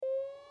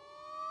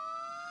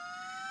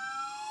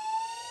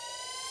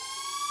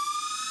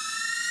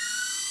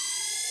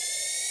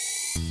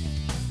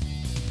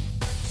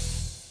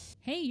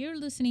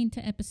listening to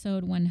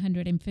episode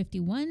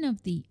 151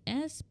 of the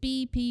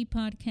SBP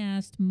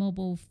podcast,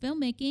 Mobile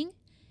Filmmaking,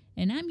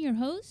 and I'm your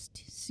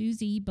host,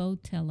 Susie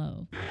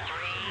Botello.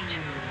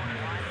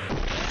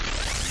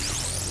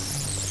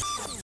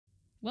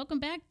 Welcome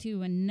back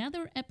to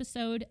another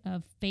episode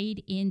of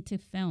Fade into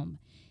Film.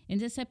 In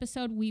this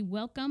episode, we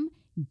welcome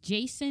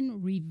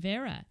Jason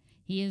Rivera.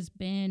 He has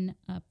been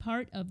a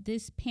part of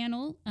this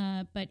panel,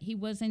 but he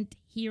wasn't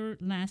here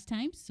last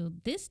time. So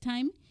this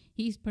time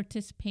he's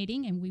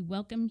participating, and we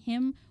welcome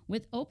him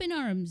with open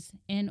arms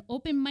and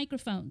open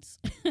microphones.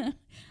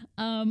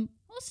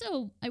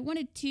 Also, I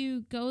wanted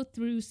to go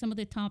through some of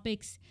the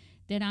topics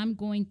that I'm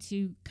going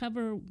to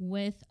cover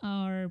with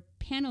our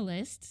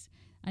panelists.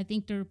 I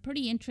think they're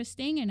pretty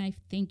interesting, and I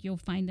think you'll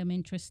find them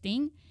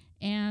interesting.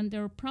 And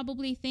there are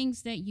probably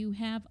things that you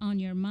have on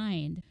your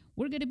mind.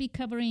 We're going to be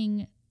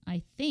covering,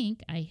 I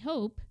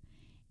hope,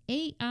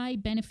 AI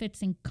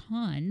benefits and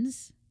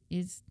cons.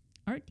 Is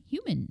art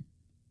human?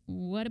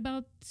 What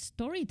about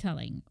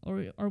storytelling?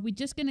 Or are we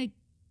just going to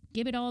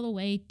give it all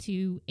away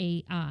to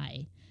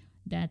AI?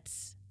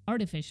 That's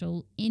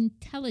artificial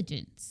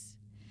intelligence.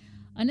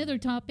 Another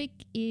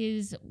topic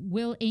is,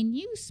 will a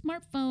new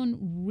smartphone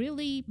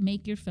really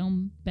make your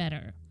film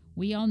better?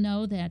 We all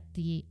know that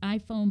the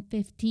iPhone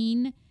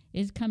 15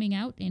 is coming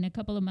out in a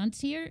couple of months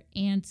here.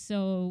 And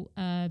so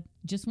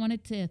just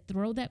wanted to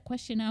throw that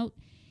question out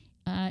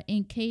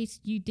in case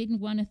you didn't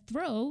want to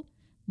throw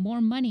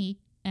more money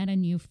at a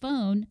new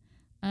phone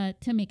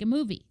to make a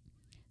movie.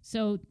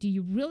 So do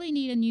you really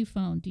need a new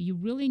phone? Do you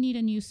really need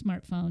a new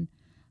smartphone?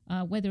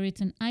 Whether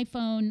it's an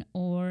iPhone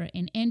or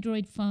an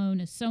Android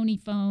phone, a Sony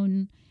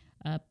phone,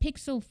 a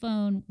Pixel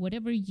phone,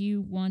 whatever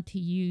you want to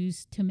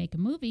use to make a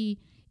movie,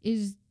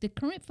 is the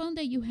current phone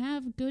that you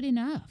have good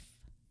enough?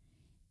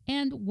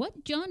 And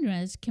what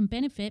genres can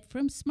benefit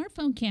from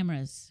smartphone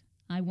cameras?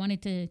 I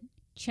wanted to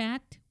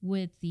chat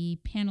with the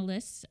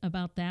panelists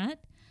about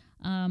that.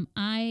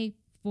 I,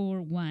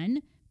 for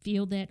one,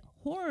 feel that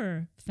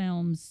horror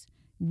films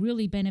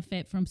really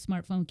benefit from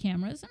smartphone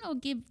cameras, and I'll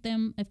give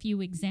them a few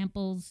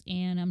examples,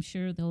 and I'm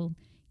sure they'll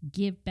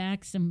give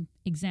back some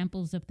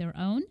examples of their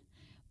own.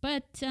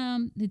 But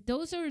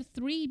those are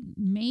three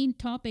main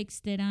topics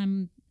that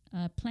I'm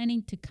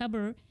planning to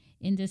cover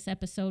in this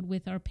episode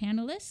with our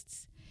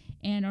panelists.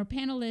 And our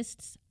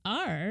panelists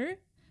are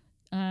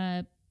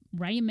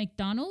Ryan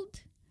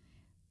McDonald,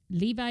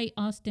 Levi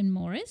Austin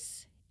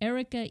Morris,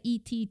 Erica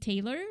E.T.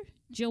 Taylor,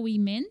 Joey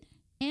Min,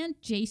 and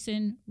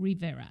Jason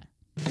Rivera.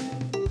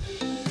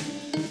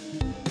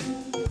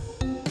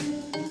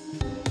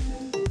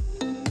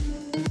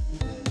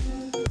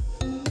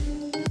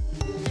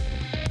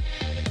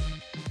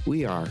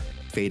 We are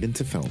Fade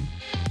into Film.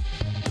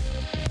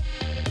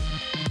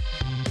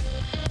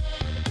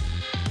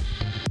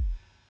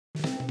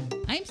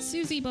 I'm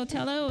Susie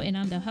Botello, and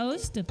I'm the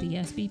host of the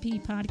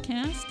SBP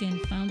podcast and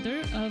founder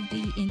of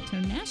the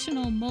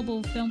International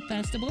Mobile Film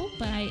Festival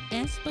by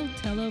S.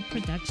 Botello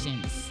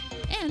Productions.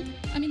 And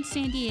I'm in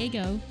San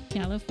Diego,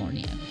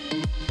 California.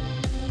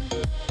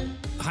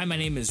 Hi, my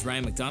name is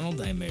Ryan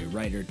McDonald. I'm a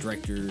writer,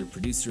 director,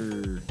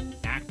 producer,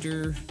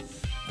 actor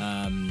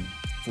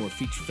for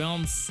feature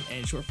films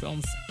and short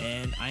films,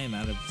 and I am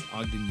out of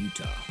Ogden,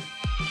 Utah.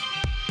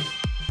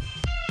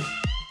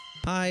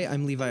 Hi,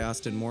 I'm Levi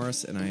Austin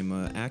Morris, and I'm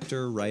an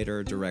actor,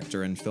 writer,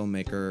 director, and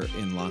filmmaker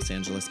in Los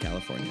Angeles,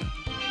 California.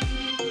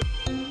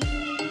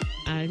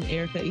 I'm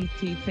Erica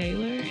E.T.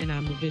 Taylor, and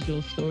I'm a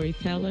visual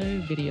storyteller,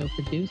 video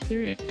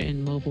producer,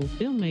 and mobile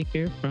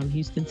filmmaker from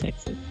Houston,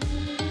 Texas.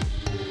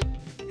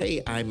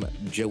 Hey, I'm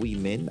Joey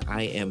Min.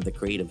 I am the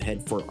creative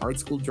head for Art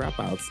School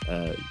Dropouts,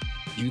 a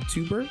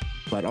YouTuber,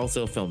 but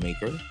also a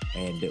filmmaker,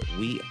 and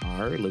we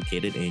are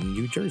located in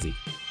New Jersey.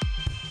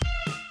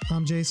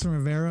 I'm Jason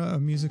Rivera, a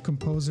music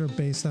composer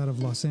based out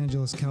of Los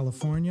Angeles,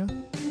 California.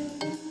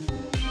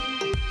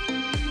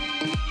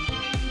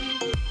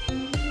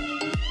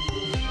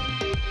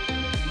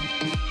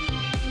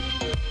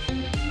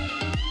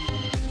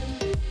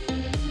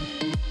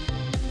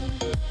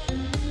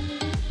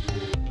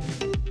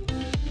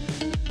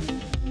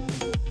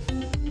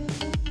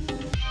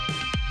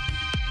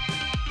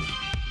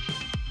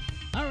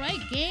 All right,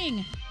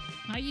 gang.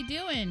 How you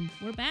doing?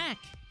 We're back.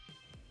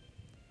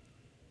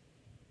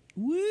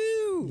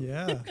 Woo!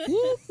 Yeah.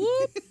 Whoop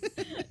whoop.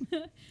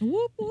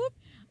 Whoop whoop.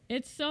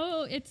 It's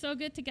so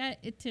good to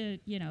get to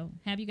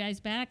have you guys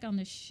back on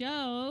the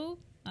show.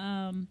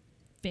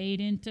 Fade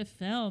into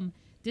Film.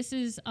 This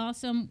is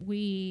awesome.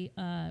 We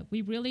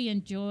really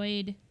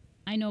enjoyed.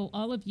 I know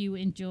all of you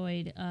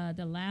enjoyed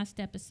the last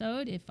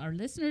episode. If our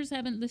listeners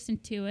haven't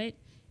listened to it,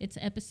 it's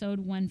episode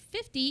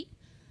 150.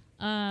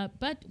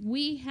 But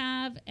we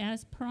have,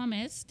 as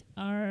promised,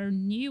 our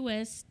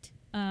newest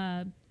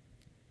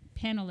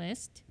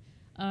panelist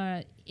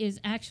is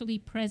actually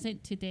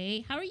present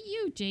today. How are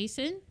you,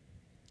 Jason?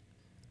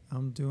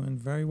 I'm doing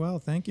very well,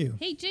 thank you.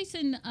 Hey,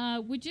 Jason,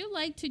 would you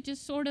like to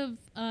just sort of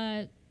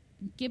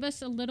give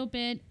us a little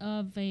bit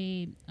of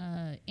a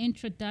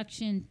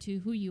introduction to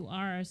who you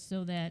are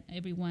so that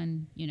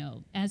everyone,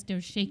 as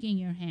they're shaking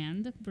your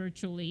hand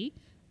virtually,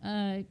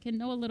 can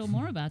know a little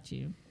more about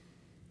you.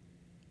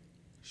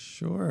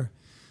 Sure.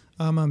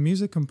 I'm a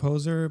music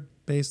composer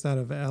based out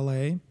of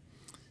LA.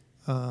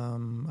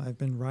 I've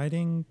been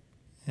writing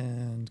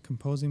and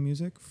composing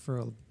music for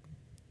a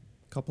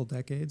couple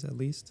decades at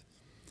least.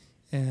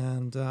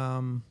 And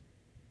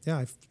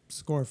I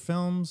score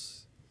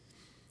films.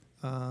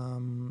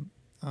 I'm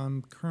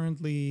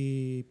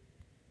currently,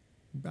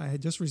 I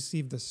had just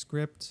received the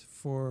script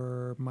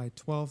for my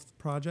 12th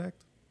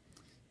project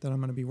that I'm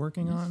going to be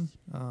working on,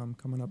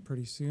 coming up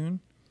pretty soon.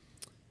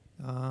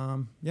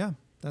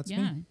 That's me.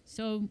 Yeah.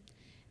 So,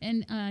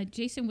 and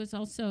Jason was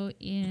also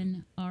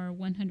in our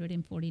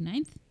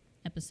 149th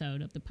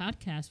episode of the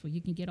podcast where you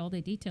can get all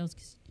the details.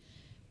 'Cause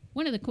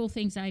one of the cool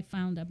things I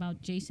found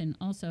about Jason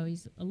also,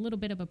 he's a little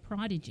bit of a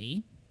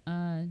prodigy.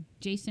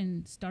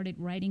 Jason started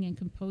writing and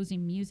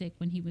composing music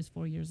when he was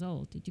 4 years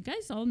old. Did you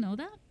guys all know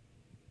that?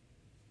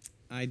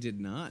 I did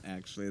not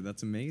actually.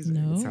 That's amazing.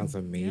 No. Sounds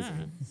amazing.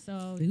 Yeah.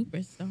 So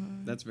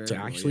Superstar. That's very To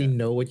cool, actually yeah.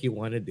 know what you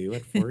want to do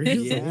at 4 years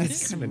old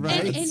Yes, is kind of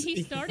right. and nice.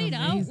 he started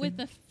out with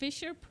a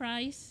Fisher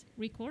Price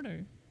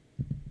recorder.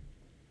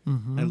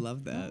 Mm-hmm. I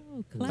love that.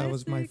 Oh, That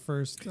was my classic.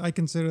 first, I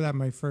consider that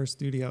my first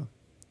studio.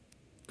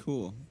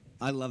 Cool.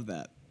 I love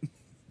that.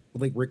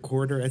 Like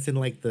recorder, as in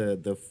like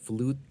the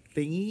flute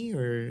thingy,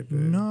 or the,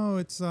 No,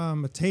 it's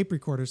a tape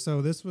recorder.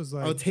 So this was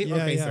like, tape- yeah,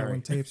 okay, yeah, sorry.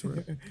 when tapes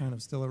were kind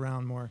of still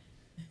around more.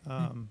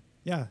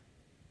 Yeah,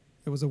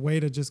 it was a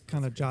way to just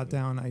kind of jot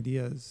down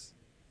ideas.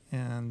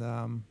 And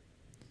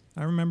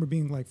I remember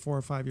being like 4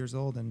 or 5 years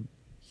old and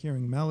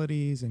hearing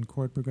melodies and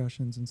chord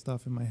progressions and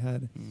stuff in my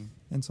head.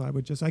 And so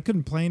I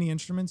couldn't play any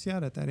instruments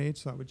yet at that age,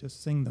 so I would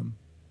just sing them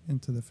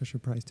into the Fisher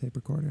Price tape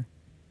recorder.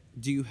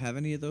 Do you have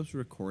any of those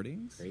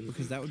recordings? Crazy.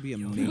 Because that would be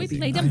Can amazing. we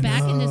play I them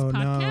back in this know, no.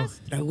 podcast?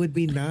 that would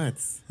be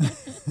nuts.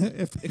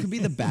 If It could be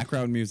the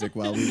background music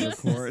while we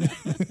record.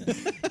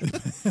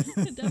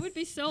 That would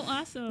be so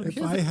awesome.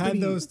 If I had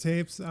those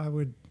tapes, I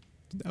would,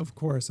 of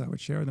course, I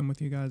would share them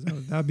with you guys.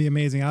 That'd be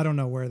amazing. I don't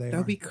know where they That are.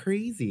 would be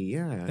crazy.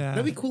 Yeah. Yeah.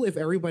 That'd be cool if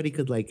everybody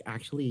could like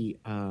actually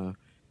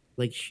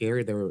like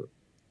share their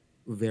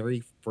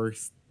very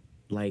first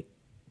like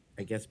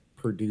I guess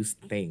produced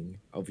thing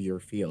of your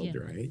field,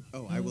 Yeah. right?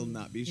 Oh, I will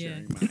not be Yeah.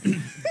 sharing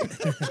mine.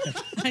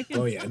 I can,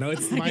 Oh yeah, no,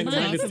 it's mine. can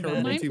Mine is talk about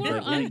terrible Mine too. were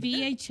But on like,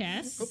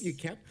 VHS. hope you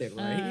kept it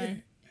Uh,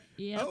 right.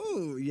 yeah.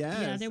 Oh, yes.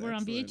 Yeah, they were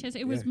on excellent. VHS.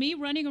 It was Yeah. me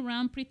running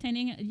around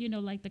pretending,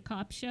 like the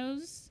cop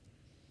shows.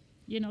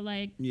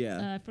 Like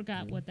Yeah. I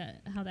forgot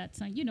how that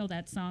song. You know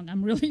that song.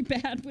 I'm really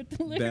bad with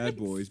the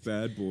lyrics.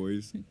 bad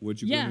boys.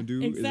 What Yeah,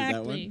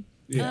 exactly.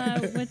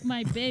 With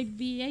my big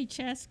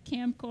VHS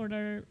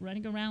camcorder,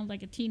 running around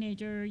like a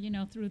teenager,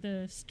 through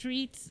the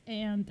streets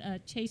and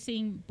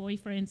chasing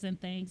boyfriends and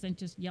things, and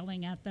just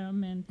yelling at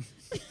them and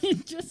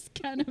just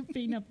kind of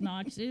being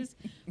obnoxious.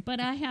 But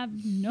I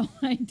have no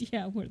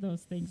idea where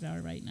those things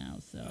are right now.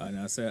 So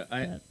No, so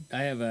I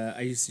But-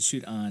 I used to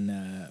shoot on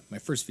my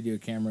first video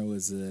camera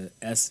was a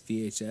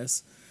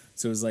SVHS,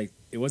 so it was like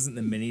it wasn't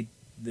the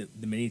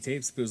mini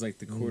tapes, but it was like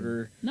the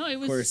quarter. no, it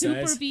quarter was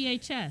Super size.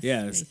 VHS.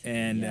 Yes, basically.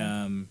 and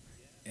Yeah.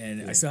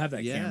 and I still have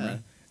that Yeah.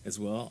 camera as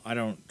well. I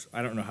don't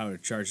know how to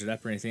charge it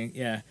up or anything.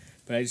 Yeah,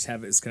 but I just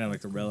have it as kind of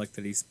like a relic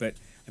that he's. But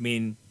I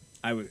mean,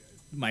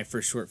 my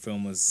first short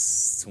film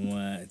was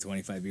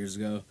 25 years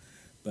ago.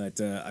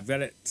 But I've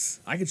got it.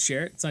 I could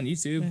share it. It's on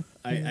YouTube.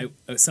 I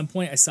at some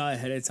point I saw it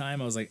ahead of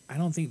time. I was like, I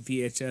don't think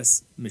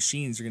VHS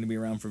machines are going to be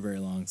around for very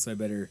long, so I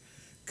better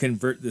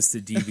convert this to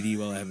DVD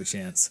while I have a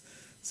chance.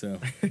 So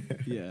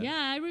Yeah. Yeah,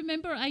 I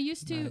remember I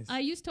used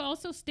to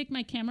also stick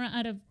my camera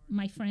out of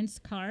my friends'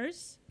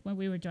 cars when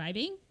we were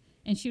driving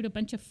and shoot a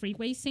bunch of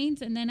freeway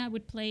scenes, and then I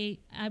would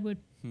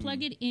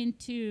plug it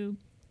into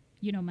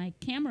my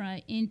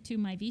camera into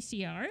my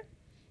VCR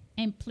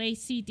and play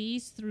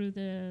CDs through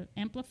the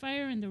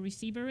amplifier and the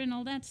receiver and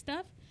all that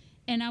stuff,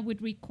 and I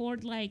would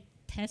record like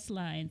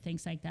Tesla and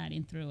things like that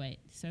in through it.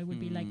 So it would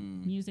be like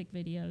music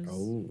videos,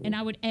 and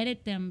I would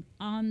edit them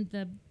on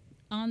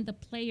the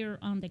player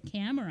on the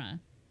camera.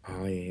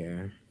 Oh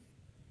yeah.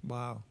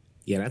 Wow.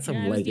 Yeah, that's Yeah, some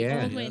it was like the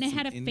yeah. old way, and it that's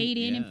had a some fade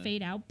in and yeah.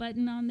 fade out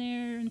button on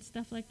there and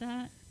stuff like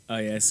that. oh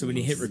yeah, so when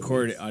you hit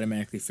record, it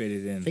automatically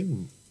faded I in,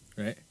 think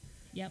right?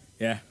 Yep.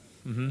 Yeah.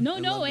 No,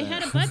 love it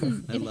that. had a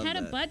button. I It love had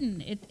a that.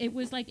 button. It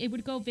was like it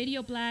would go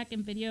video black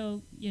and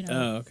video,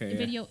 Oh, okay, yeah.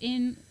 video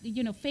in,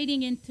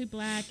 fading into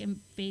black and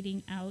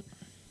fading out.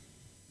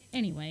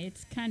 Anyway,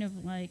 it's kind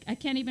of like I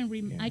can't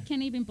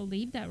even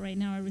believe that right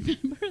now. I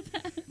remember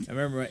that. I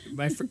remember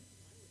my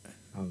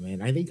oh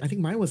man, I think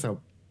mine was a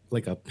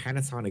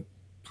Panasonic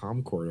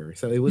palm quarter.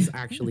 So it was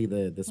actually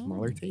the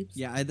smaller tapes.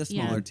 Yeah, I had the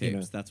Yeah. smaller You know.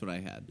 tapes. That's what I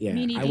had. Yeah,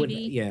 Mini I would.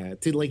 DV? Yeah,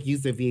 to like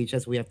use the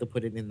VHS, we have to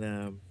put it in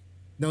the.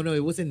 No,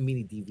 it wasn't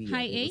mini DV.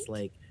 High It was 8?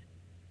 like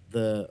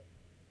the.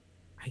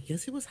 I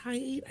guess it was high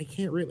 8. I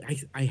can't really.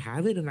 I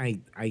have it, and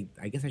I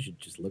guess I should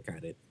just look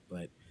at it.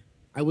 But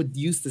I would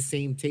use the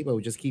same tape. I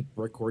would just keep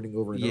recording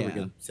over and over Yeah.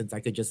 again, since I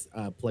could just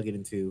plug it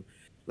into.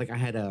 Like I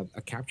had a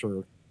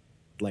capture,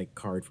 like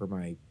card for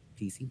my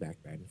PC back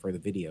then for the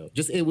video.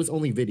 Just it was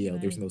only video.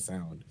 There's Right. no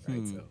sound,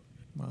 right? So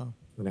Wow.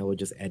 and I would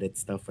just edit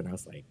stuff, and I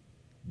was like,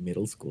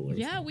 middle school or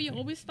Yeah, we something.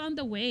 always found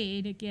a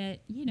way to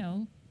get,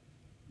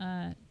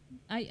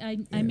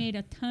 I made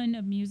a ton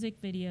of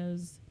music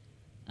videos.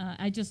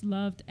 I just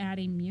loved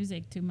adding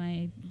music to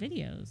my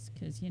videos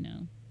because,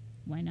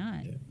 why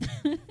not?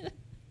 Yeah.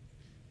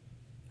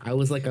 I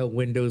was like a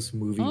Windows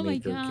movie Oh my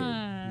maker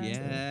God.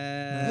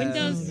 Yes.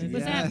 Windows,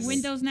 was that Yes.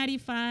 Windows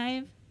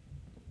 95? kid.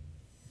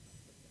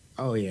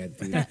 Oh yeah,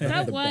 dude. That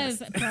The was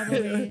best.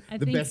 probably, I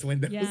The think. best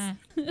Windows. Yeah.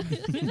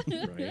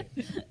 Right.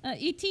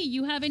 E.T.,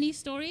 you have any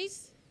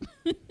stories?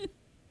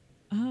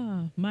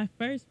 My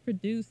first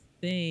produced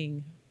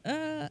thing.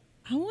 I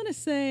want to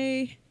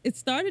say it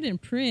started in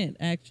print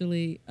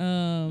actually.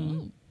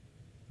 And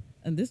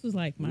this was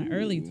like my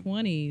early Ooh.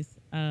 20s.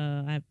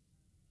 I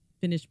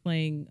finished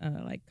playing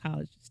like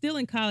college, still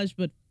in college,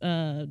 but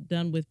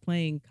done with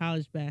playing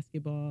college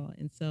basketball.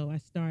 And so I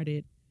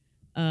started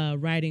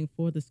writing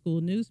for the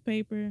school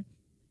newspaper,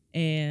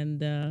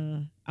 and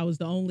I was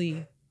the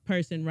only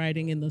person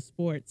writing in the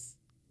sports,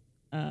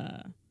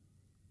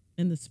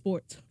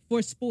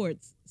 for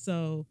sports.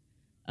 So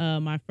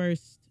my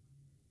first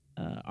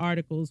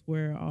articles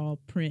were all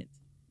print,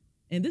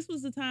 and this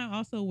was the time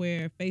also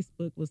where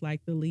Facebook was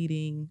like the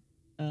leading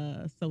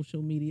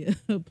social media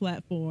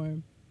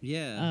platform.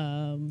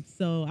 Yeah.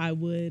 So I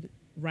would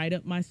write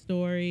up my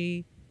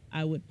story.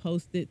 I would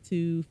post it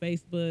to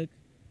Facebook.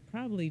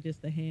 Probably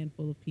just a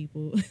handful of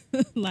people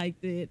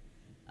liked it.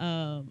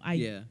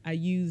 I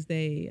used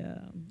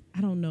I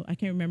don't know, I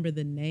can't remember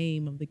the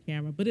name of the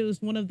camera, but it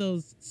was one of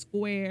those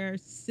square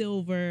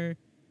silver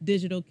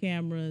digital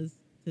cameras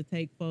to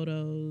take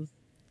photos.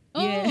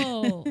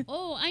 Oh,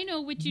 oh, I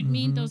know what you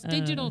mean. Those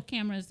digital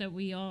cameras that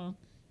we all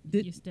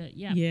Di- used to,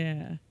 yeah.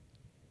 Yeah.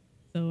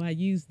 So I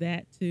used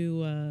that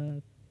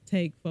to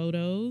take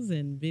photos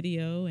and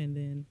video, and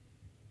then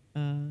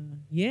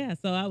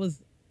so I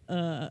was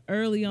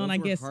early on. Those I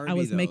were guess I Harvey,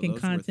 was though. making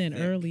Those were content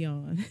thick. early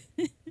on.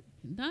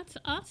 That's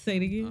awesome. Say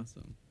it again.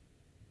 Awesome.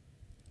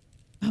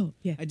 Oh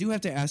yeah. I do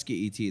have to ask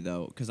you, ET,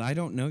 though, because I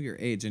don't know your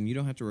age, and you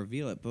don't have to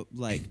reveal it. But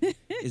like,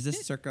 is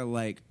this circa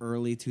like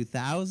early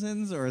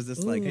 2000s, or is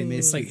this like Ooh. mid?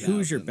 It's like, who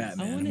was your 2000s?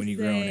 Batman wanna when you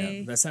growing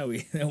say- up? That's how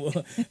we.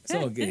 That's how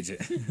we'll gauge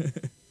it.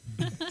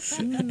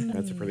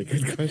 That's a pretty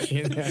good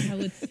question. I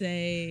would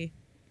say,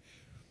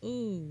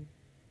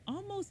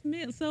 almost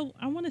mid. So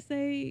I want to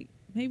say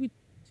maybe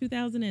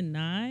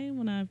 2009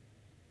 when I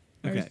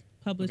first Okay.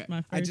 published Okay. my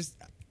I first just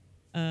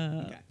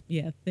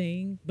okay.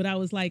 thing. But I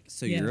was like,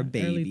 So you're a early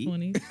baby.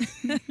 20s.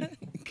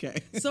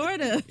 Okay.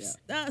 Sort of.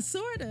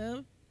 Sort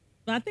of.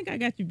 But I think I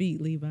got you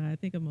beat, Levi. I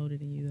think I'm older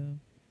than you, though.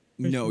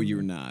 For No, sure.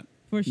 you're not.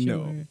 For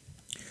sure.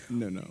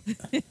 No. No.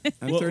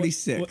 I'm What-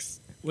 36.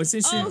 What's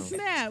interesting? Oh,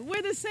 snap.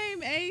 We're the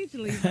same age,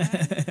 Levi.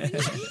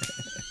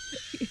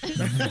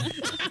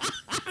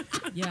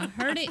 Yeah,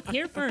 heard it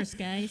here first,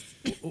 guys.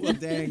 Well,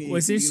 dang,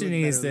 What's you look interesting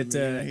is better that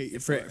than me, and I hate you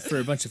for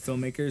a bunch of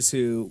filmmakers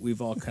who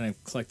we've all kind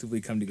of collectively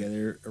come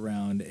together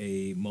around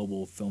a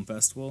mobile film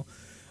festival,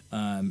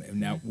 and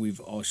now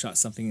we've all shot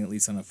something at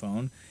least on a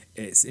phone.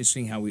 It's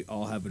interesting how we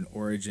all have an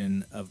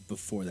origin of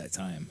before that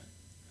time,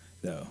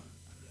 though.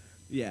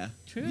 Yeah.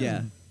 True.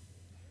 Yeah.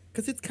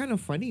 Because it's kind of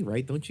funny,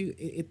 right? Don't you?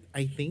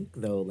 I think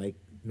though, like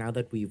now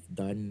that we've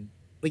done,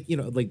 like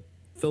like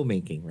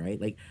filmmaking, right?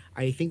 Like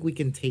I think we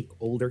can take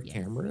older Yes.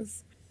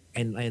 cameras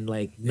and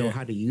like know Yeah.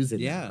 how to use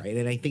it, Yeah. now, right?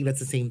 And I think that's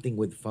the same thing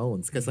with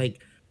phones, because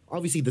like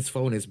obviously this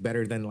phone is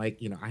better than like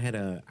I had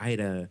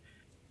a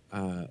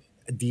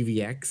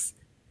DVX,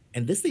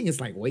 and this thing is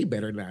like way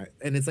better than that,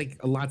 and it's like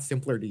a lot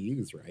simpler to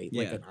use, right?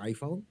 Like Yeah. an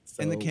iPhone.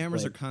 So, And the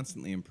cameras are like,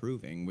 constantly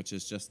improving, which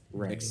is just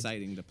Right.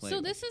 exciting to play So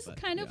with, this is but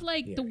kind of yeah.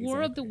 like Yeah, the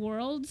War of the exactly.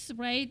 Worlds,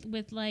 right?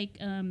 With like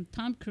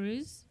Tom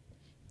Cruise.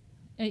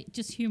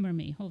 Just humor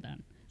me. Hold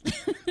on.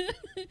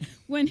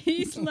 When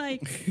he's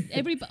like,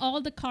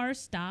 all the cars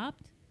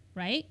stopped,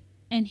 right?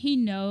 And he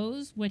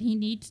knows what he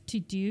needs to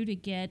do to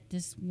get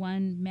this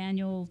one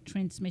manual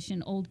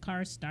transmission old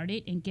car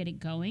started and get it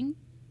going.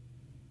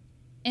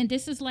 And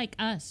this is like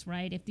us,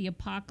 right? If the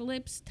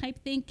apocalypse type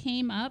thing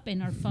came up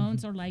and our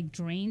phones are like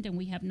drained and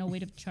we have no way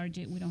to charge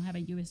it, we don't have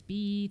a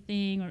USB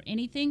thing or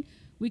anything,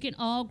 we can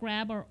all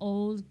grab our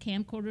old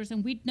camcorders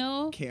and we'd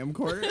know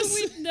Camcorders?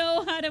 we'd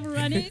know how to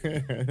run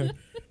it.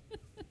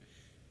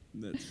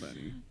 That's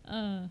funny.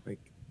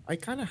 like I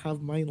kind of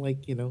have mine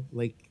like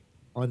like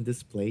on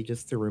display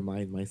just to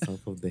remind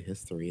myself of the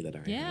history that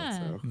I Yeah.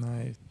 had. So.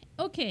 Nice.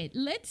 Okay,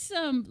 let's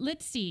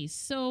see.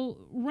 So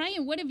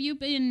Ryan, what have you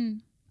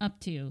been up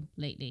to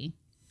lately?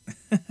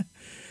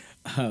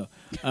 Sorry,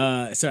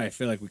 I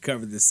feel like we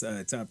covered this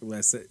topic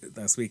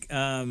last week.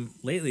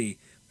 Lately,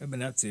 what I've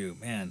been up to,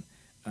 man.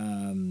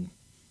 I'm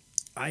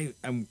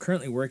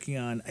currently working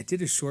on. I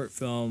did a short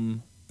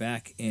film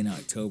back in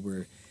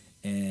October,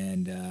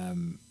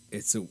 and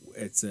it's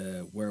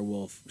a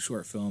werewolf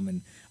short film,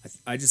 and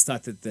I just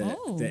thought that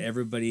that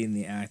everybody in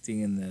the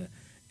acting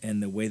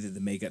and the way that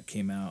the makeup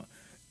came out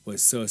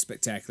was so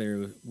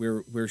spectacular.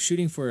 We're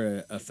shooting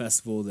for a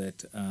festival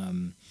that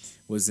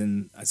was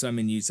in. So I'm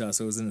in Utah,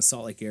 so it was in the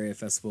Salt Lake area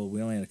festival.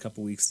 We only had a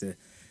couple weeks to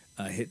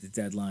hit the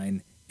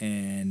deadline,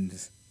 and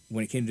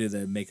when it came to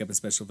the makeup and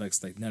special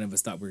effects, like none of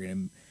us thought we were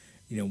gonna,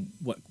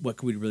 what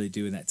could we really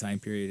do in that time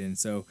period? And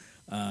so,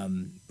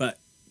 but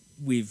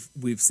we've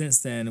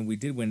since then, we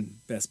did win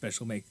best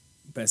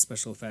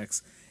special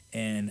effects,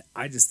 and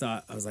I just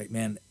thought, I was like,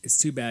 man, it's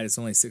too bad it's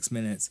only 6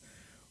 minutes.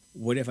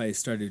 What if I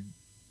started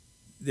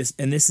this?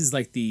 And this is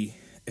like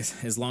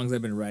as long as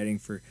I've been writing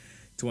for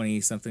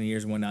 20 something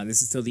years and whatnot,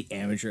 this is still the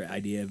amateur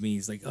idea of me.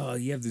 It's like, oh,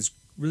 you have this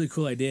really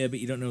cool idea, but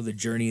you don't know the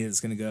journey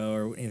that's going to go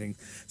or anything.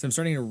 So I'm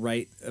starting to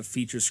write a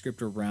feature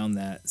script around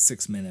that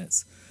 6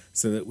 minutes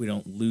so that we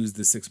don't lose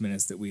the 6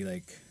 minutes that we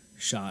like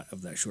shot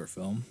of that short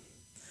film.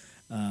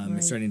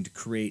 I'm starting to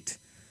create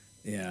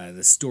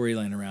the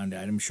storyline around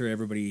that. I'm sure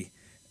everybody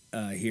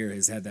here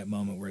has had that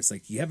moment where it's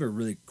like, you have a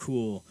really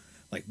cool,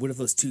 like, what if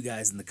those two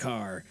guys in the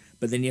car,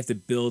 but then you have to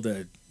build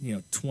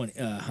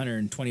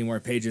 120 more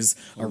pages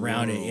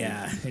around it,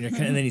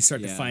 and then you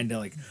start to find out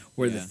like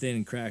where the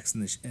thin cracks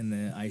in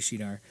the ice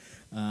sheet are.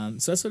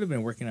 So that's what I've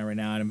been working on right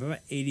now, and I'm about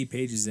 80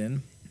 pages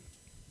in.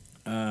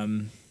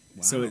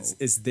 So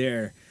it's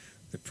there.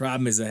 The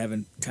problem is I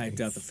haven't typed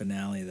out the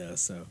finale though,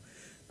 so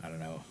I don't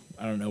know.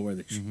 I don't know where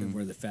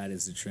the fat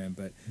is to trim,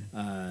 but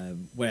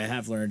what I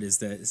have learned is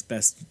that it's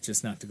best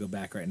just not to go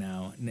back right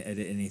now and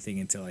edit anything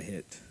until I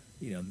hit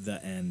the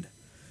end.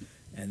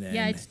 And then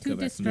it's too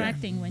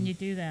distracting when you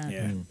do that.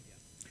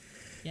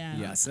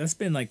 Yeah. So that's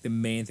been like the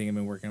main thing I've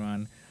been working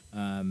on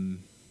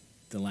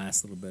the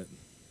last little bit.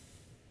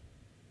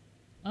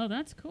 Oh,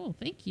 that's cool.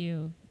 Thank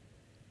you.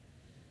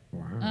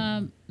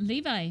 Wow.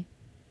 Levi,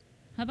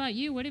 how about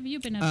you? What have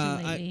you been up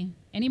to lately?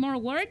 Any more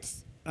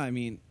awards? I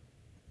mean,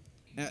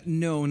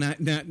 no, not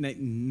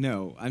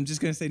no. I'm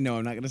just gonna say no.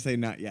 I'm not gonna say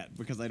not yet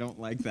because I don't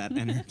like that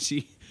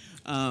energy.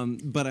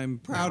 But I'm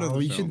proud of the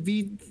film. You should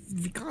be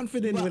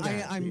confident with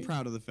that. I'm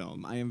proud of the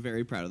film. I am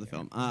very proud of the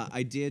film.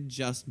 I did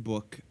just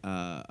book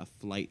a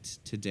flight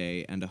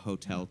today and a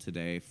hotel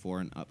today for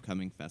an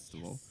upcoming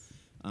festival,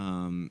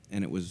 and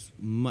it was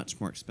much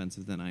more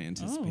expensive than I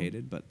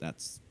anticipated. But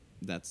that's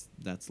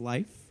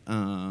life.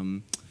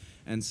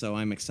 And so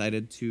I'm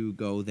excited to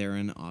go there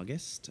in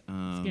August. It's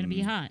gonna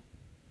be hot.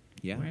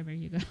 Yeah, wherever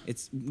you go.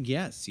 It's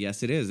yes,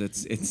 it is.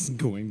 It's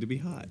going to be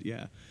hot.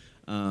 Yeah.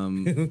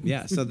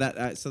 So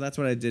that's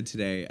what I did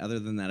today. Other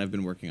than that, I've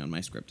been working on my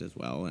script as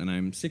well, and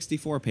I'm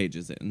 64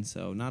 pages in,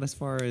 so not as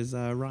far as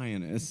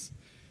Ryan is.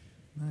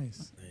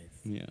 Nice.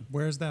 Yeah.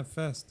 Where's that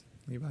fest,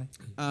 Levi?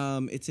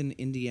 It's in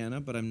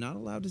Indiana, but I'm not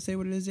allowed to say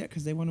what it is yet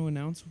because they want to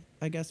announce,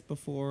 I guess,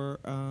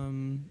 before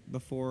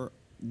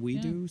we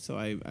do. So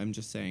I'm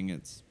just saying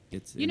it's.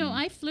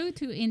 I flew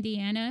to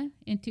Indiana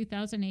in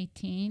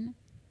 2018.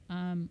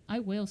 I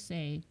will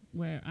say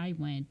where I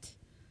went.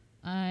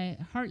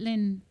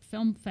 Heartland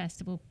Film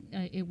Festival.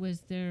 It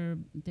was their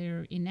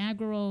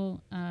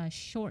inaugural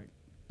short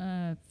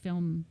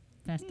film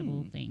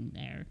festival thing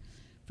there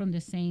from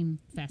the same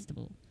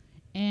festival.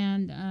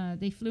 And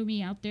they flew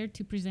me out there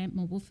to present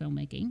mobile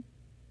filmmaking.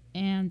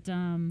 And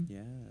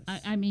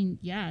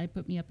I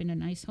put me up in a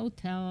nice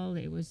hotel.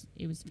 It was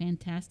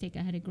fantastic.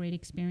 I had a great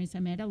experience.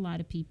 I met a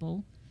lot of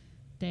people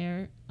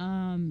there,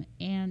 and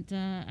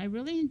I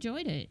really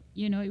enjoyed it.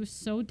 It was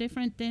so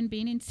different than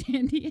being in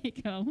San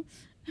Diego.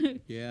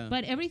 Yeah.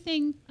 But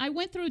everything, I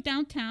went through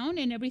downtown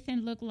and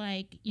everything looked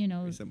like,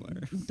 very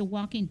similar. The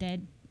Walking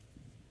Dead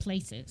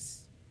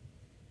places,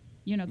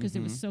 because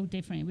it was so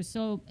different. It was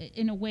so,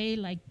 in a way,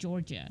 like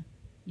Georgia,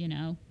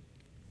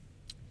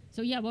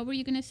 So, what were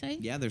you going to say?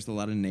 Yeah, there's a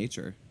lot of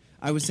nature.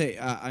 I would say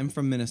I'm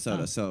from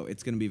Minnesota, so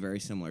it's going to be very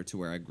similar to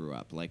where I grew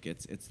up. Like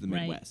it's the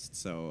Midwest,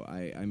 so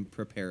I'm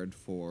prepared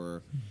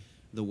for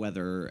the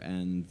weather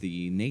and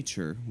the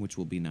nature, which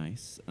will be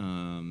nice,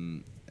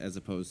 as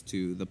opposed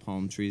to the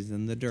palm trees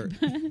and the dirt.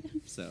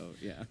 So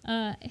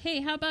yeah.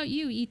 Hey, how about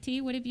you,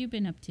 E.T.? What have you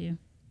been up to?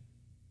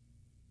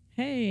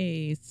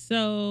 Hey,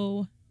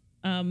 so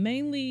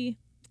mainly,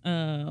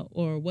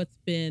 or what's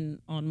been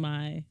on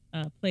my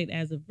plate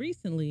as of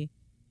recently.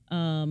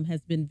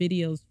 Has been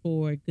videos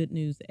for Good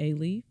News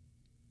A-Leaf.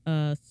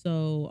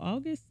 So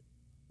August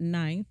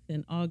 9th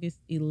and August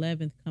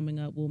 11th coming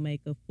up will make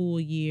a full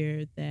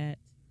year that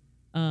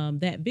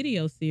that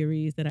video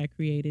series that I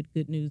created,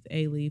 Good News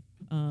A-Leaf,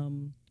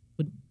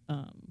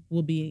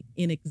 will be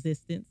in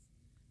existence.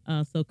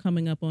 So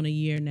coming up on a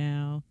year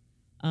now.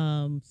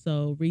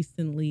 So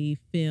recently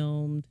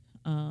filmed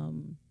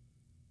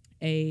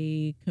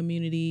a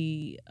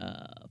community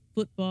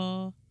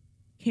football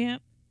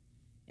camp.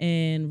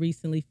 And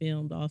recently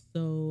filmed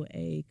also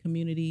a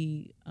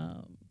community,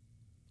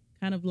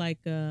 kind of like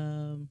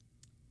it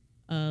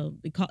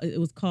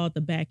was called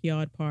the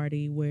Backyard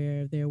Party,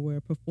 where there were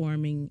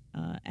performing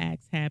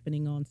acts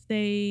happening on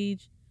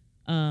stage.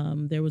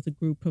 There was a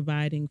group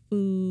providing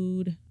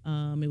food.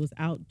 It was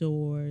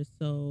outdoors,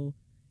 so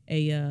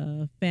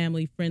a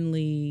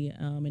family-friendly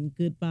and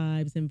good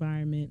vibes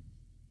environment.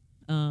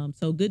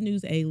 So Good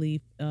News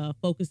A-Leaf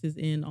focuses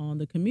in on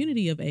the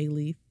community of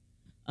A-Leaf.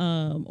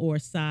 Or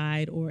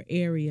side or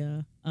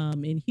area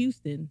in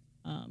Houston.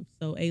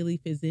 So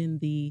A-Leaf is in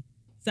the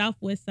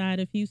southwest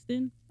side of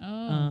Houston.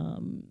 Oh.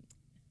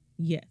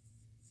 Yes.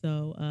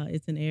 So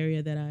it's an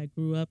area that I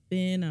grew up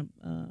in.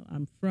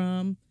 I'm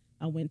from.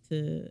 I went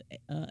to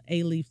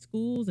Alief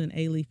schools, and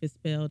Alief is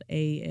spelled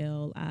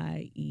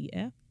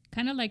Alief.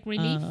 Kind of like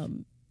relief.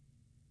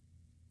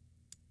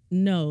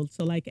 No,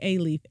 so like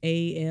Alief,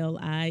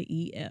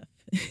 Alief.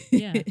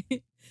 Yeah.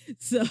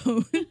 so,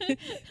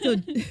 so,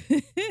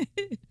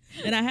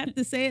 and I have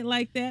to say it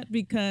like that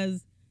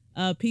because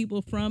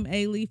people from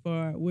Alief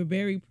we're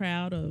very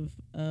proud of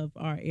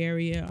our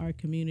area, our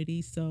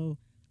community. So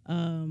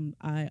I'm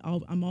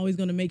always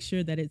going to make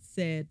sure that it's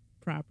said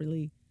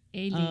properly.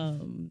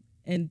 And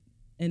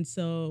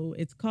so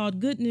it's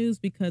called Good News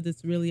because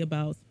it's really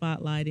about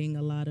spotlighting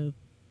a lot of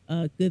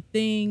good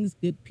things,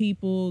 good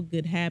people,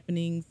 good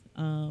happenings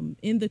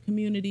in the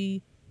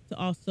community, to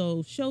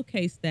also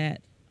showcase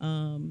that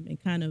and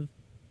kind of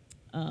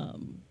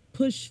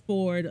push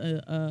forward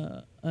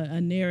a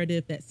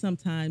narrative that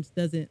sometimes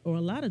doesn't, or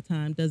a lot of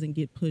time doesn't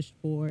get pushed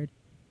forward,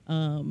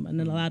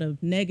 and a lot of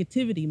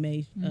negativity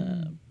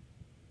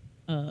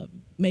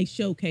may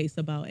showcase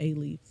about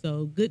Alief.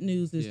 So Good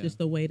News is just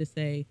a way to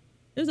say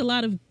there's a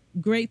lot of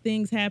great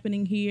things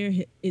happening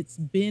here. It's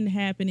been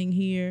happening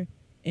here,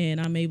 and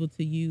I'm able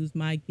to use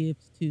my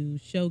gifts to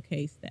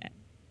showcase that.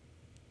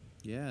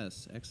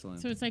 Yes,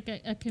 excellent. So it's like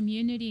a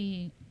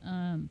community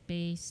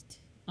based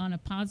on a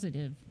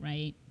positive,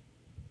 right?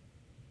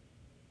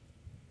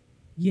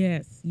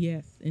 Yes,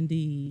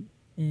 indeed.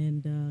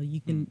 And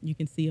you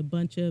can see a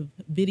bunch of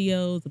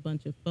videos, a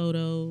bunch of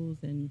photos,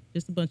 and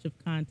just a bunch of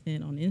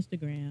content on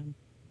Instagram.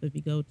 So if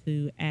you go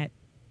to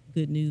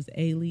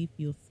 @GoodNewsAlief,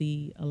 you'll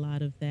see a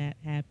lot of that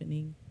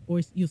happening, or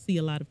you'll see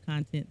a lot of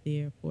content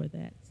there for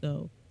that.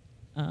 So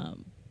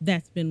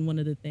that's been one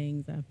of the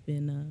things I've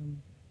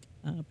been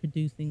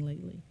producing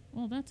lately.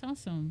 Well, that's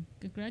awesome.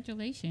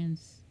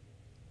 Congratulations.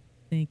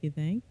 Thank you.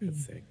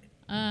 That's sick.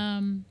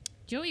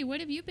 Joey, what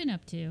have you been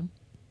up to?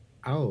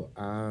 Oh,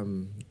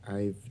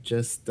 I've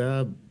just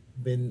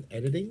been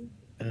editing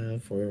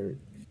for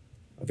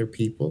other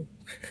people,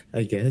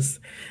 I guess,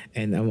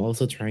 and I'm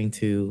also trying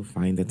to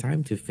find the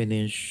time to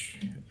finish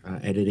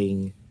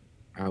editing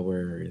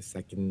our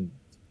second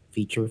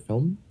feature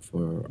film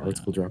for Art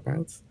School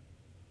Dropouts.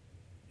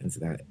 And so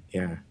that,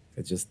 yeah,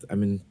 it's just,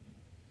 I'm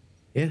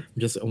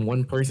just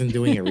one person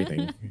doing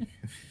everything.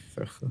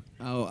 So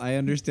Oh, I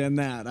understand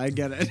that. I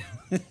get it.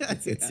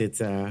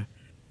 it's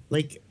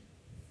like,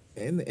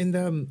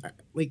 and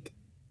like,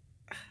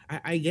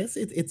 I guess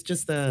it's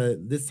just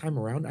this time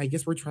around. I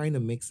guess we're trying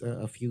to mix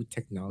a few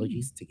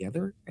technologies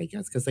together. I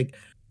guess because like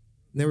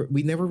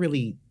we never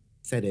really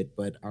said it,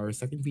 but our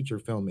second feature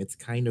film, it's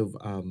kind of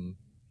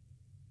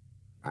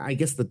I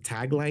guess the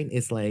tagline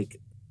is like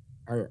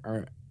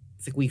our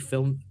it's like we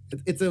film.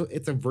 It's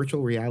a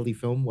virtual reality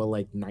film. Well,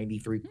 like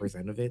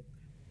 93% of it,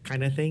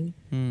 kind of thing.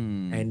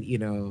 And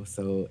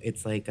so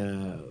it's like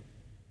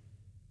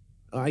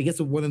I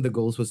guess one of the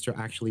goals was to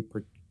actually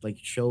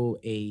show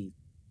a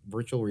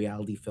virtual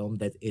reality film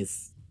that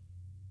is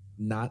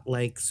not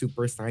like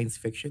super science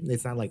fiction.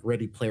 It's not like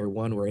Ready Player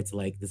One, where it's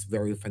like this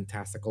very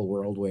fantastical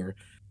world where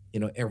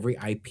every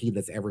IP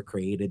that's ever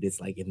created is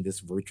like in this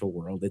virtual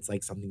world. It's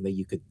like something that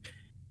you could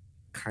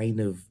kind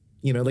of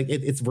like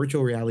it's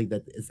virtual reality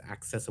that is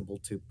accessible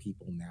to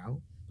people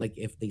now. Like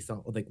if they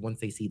saw, like once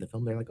they see the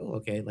film, they're like, oh,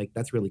 okay, like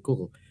that's really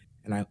cool,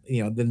 and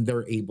then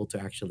they're able to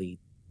actually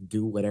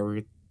do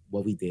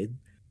what we did,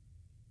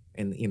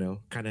 and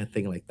kind of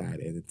thing like that.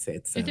 And it's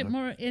is it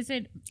more? Is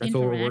it that's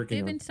what we're working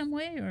interactive on. in some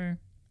way, or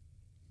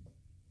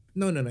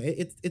No.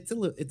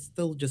 It's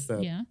still just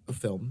a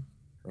film,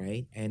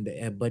 right? And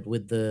but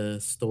with the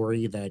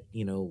story that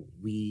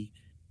we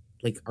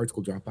like Art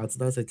School Dropouts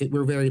does,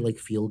 we're very like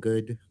feel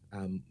good,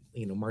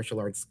 martial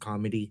arts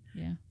comedy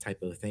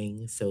type of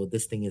thing. So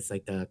this thing is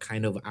like a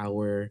kind of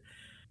our,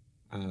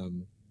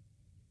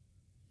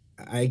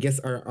 I guess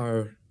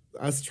our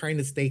us trying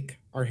to stake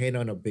our head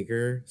on a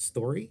bigger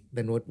story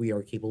than what we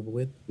are capable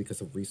with because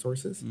of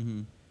resources.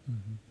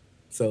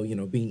 So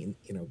being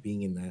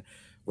in the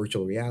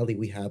virtual reality,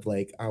 we have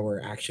like our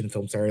action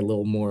films are a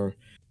little more,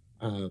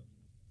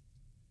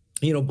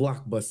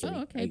 blockbuster.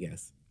 Oh, okay. I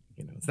guess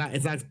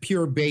it's not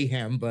pure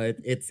mayhem, but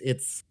it's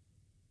it's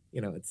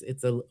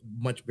a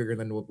much bigger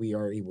than what we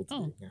are able to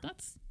do now.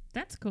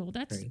 That's cool.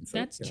 That's Right, so,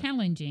 that's yeah.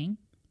 challenging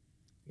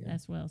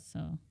as well.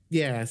 So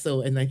Yeah,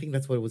 so and I think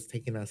that's what was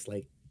taking us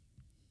like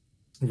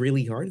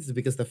really hard, is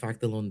because the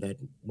fact alone that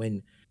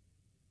when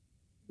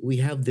we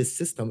have this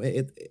system,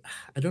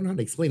 I don't know how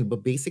to explain it,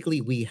 but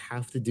basically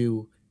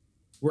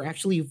we're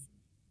actually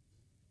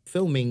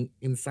filming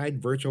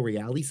inside virtual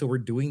reality, so we're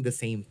doing the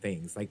same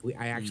things. Like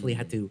I actually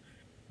had to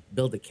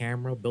build a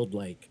camera, build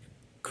like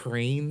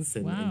cranes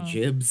and Wow.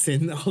 jibs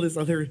and all this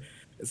other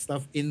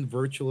stuff in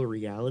virtual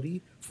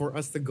reality for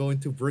us to go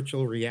into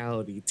virtual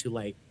reality to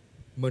like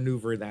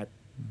maneuver that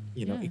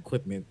Yeah.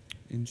 equipment.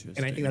 Interesting.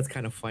 And I think that's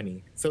kind of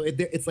funny. So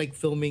it's like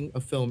filming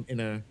a film in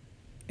a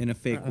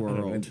fake I don't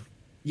know, world.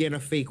 yeah, in a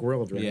fake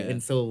world, right? Yeah.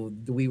 And so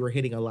we were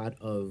hitting a lot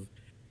of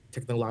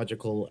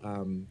technological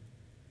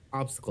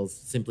obstacles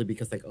simply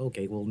because like,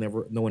 okay,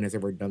 no one has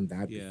ever done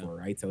that Yeah. before,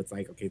 right? So it's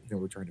like, okay,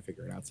 we're trying to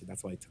figure it out. So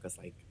that's why it took us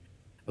like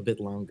a bit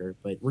longer,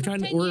 but we're For trying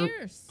to 10 we're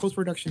years. post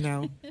production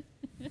now.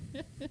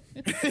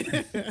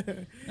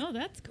 Oh,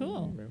 that's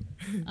cool.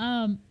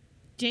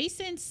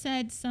 Jason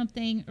said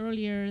something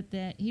earlier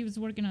that he was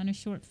working on a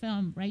short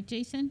film, right,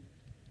 Jason?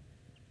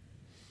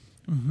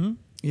 Mm-hmm.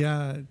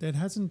 Yeah, it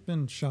hasn't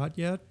been shot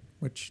yet,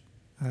 which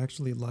I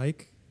actually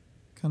like,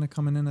 kind of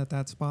coming in at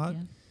that spot.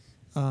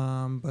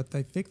 Yeah. But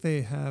I think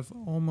they have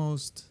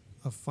almost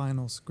a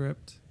final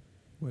script,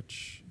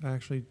 which I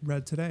actually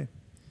read today.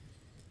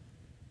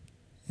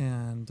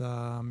 And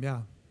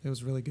yeah, it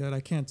was really good.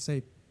 I can't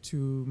say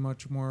too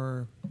much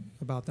more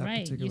about that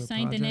Right, particular you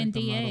signed an project.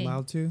 I'm NDA. not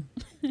allowed to.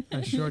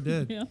 I sure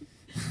did. Yeah.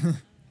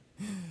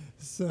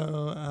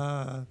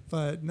 So,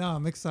 but no,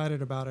 I'm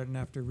excited about it, and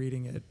after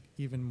reading it,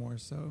 even more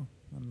so.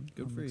 I'm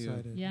for you.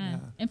 excited. Yeah.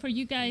 And for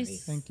you guys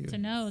Nice. Thank you. to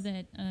know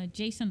that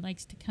Jason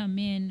likes to come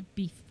in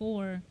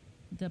before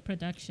the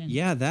production.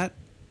 Yeah, that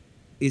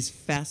is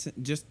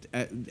fascinating. Just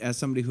as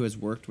somebody who has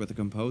worked with a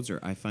composer,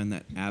 I find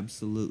that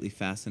absolutely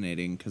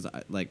fascinating because,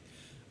 like,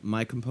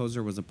 my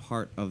composer was a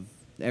part of,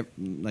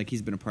 like,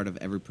 he's been a part of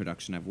every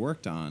production I've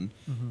worked on,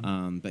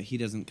 but he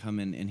doesn't come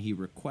in and he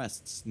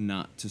requests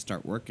not to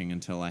start working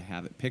until I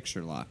have it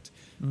picture locked,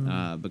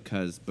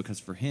 because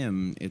for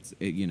him it's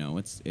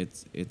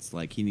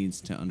like he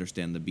needs to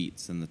understand the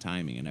beats and the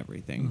timing and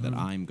everything that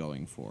I'm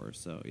going for.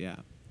 So yeah.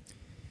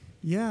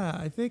 Yeah,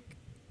 I think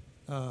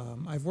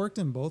I've worked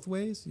in both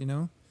ways,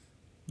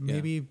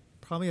 maybe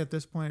probably at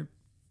this point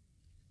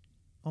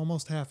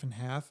almost half and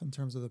half in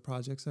terms of the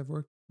projects I've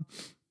worked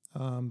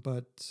on.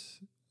 But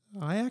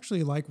I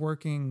actually like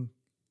working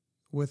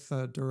with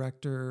a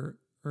director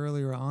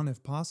earlier on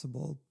if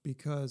possible,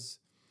 because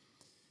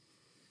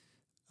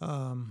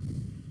then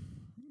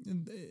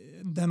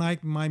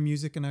my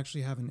music can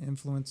actually have an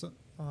influence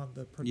on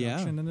the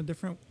production in a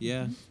different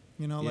Yeah.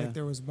 Like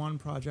there was one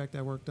project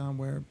I worked on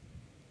where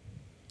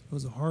it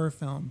was a horror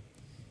film,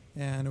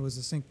 and it was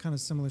a kind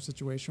of similar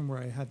situation where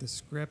I had the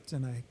script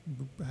and I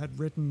had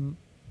written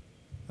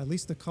at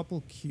least a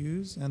couple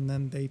cues, and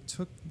then they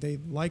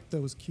liked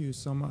those cues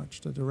so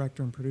much, the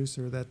director and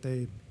producer, that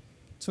they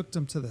took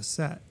them to the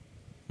set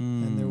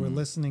and they were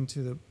listening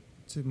to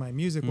my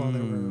music while they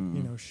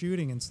were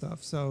shooting and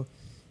stuff. So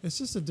it's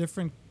just a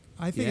different,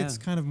 I think it's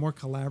kind of more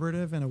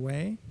collaborative in a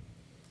way.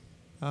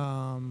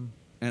 And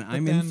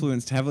I'm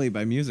influenced heavily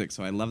by music,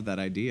 so I love that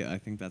idea. I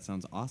think that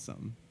sounds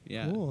awesome.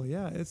 Yeah. Cool.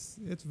 Yeah, it's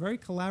very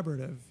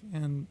collaborative,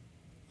 and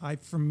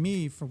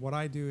for what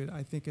I do,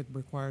 I think it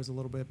requires a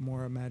little bit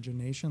more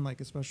imagination, like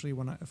especially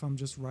if I'm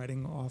just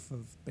writing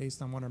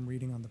based on what I'm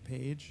reading on the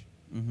page,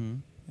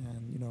 and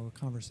a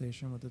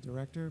conversation with the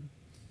director.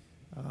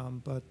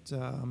 But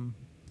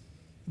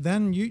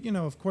then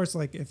of course,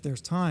 like if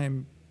there's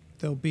time,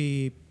 there'll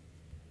be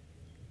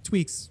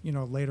tweaks,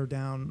 later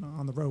down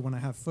on the road when I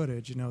have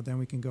footage, then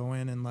we can go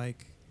in and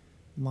like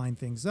line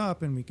things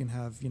up, and we can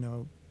have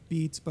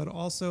beats. But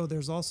also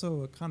there's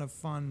also a kind of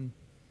fun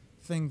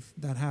thing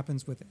that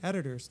happens with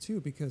editors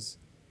too, because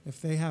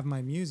if they have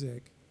my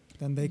music,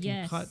 then they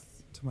can cut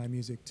to my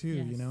music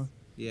too.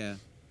 Yeah.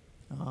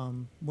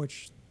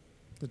 Which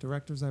the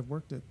directors I've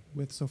worked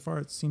with so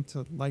far seem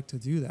to like to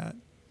do that.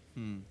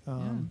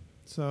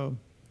 So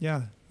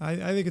yeah, I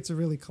think it's a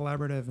really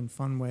collaborative and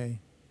fun way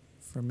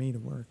for me to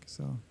work.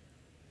 So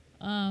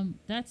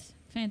that's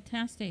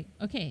fantastic.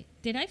 Okay,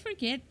 did I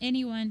forget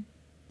anyone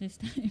this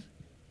time?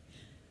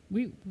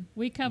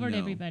 We covered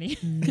everybody.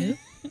 Nope.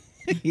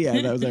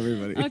 Yeah, that was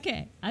everybody.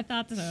 Okay, I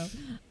thought so.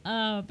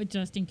 But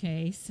just in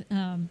case,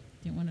 didn't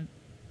want to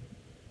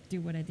do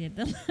what I did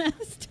the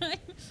last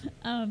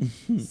time.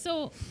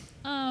 So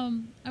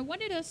I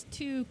wanted us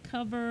to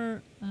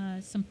cover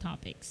some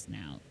topics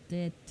now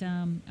that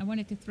I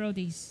wanted to throw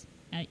these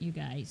at you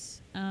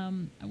guys.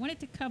 I wanted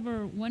to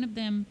cover one of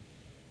them.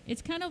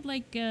 It's kind of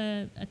like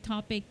a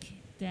topic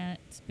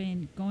that's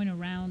been going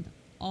around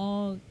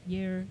all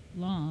year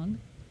long.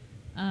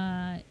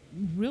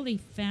 Really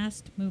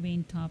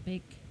fast-moving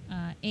topic,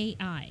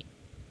 AI.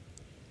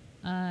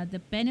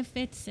 The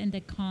benefits and the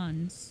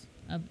cons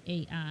of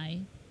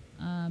AI.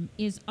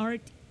 Is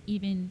art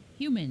even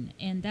human?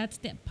 And that's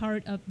the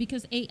part of,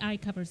 because AI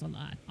covers a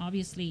lot.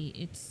 Obviously,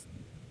 it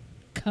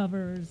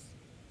covers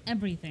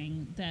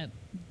everything that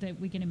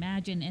we can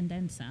imagine and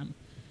then some.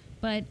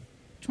 But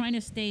trying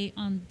to stay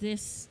on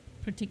this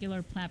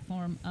particular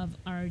platform of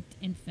art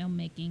and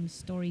filmmaking,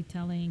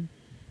 storytelling,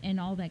 and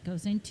all that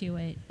goes into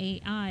it,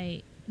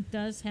 AI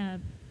does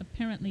have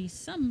apparently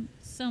some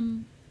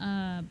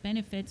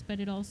benefits,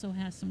 but it also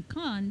has some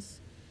cons.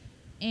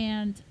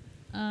 And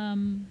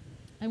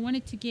I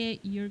wanted to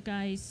get your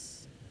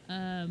guys.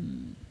 I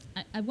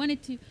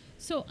wanted to.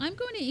 So I'm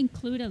going to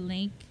include a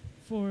link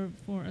for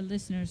our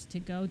listeners to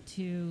go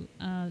to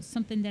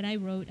something that I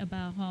wrote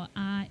about how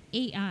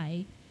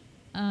AI.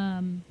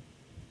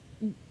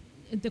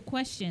 The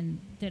question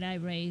that I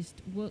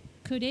raised: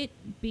 could it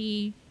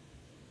be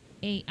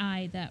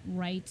AI that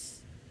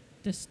writes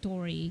the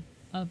story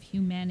of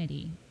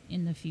humanity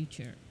in the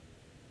future,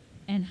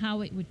 and how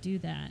it would do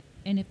that,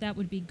 and if that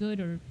would be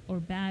good or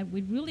bad?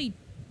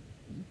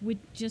 Would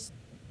just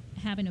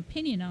have an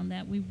opinion on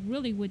that. We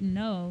really wouldn't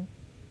know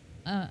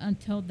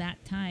until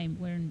that time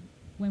when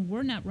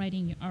we're not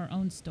writing our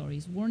own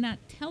stories, we're not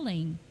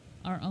telling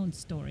our own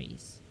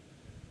stories.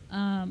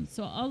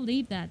 So I'll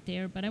leave that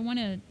there, but I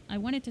wanted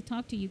to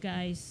talk to you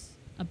guys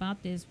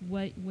about this,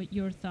 what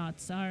your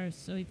thoughts are.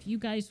 So if you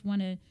guys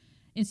want to,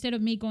 instead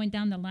of me going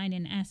down the line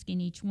and asking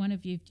each one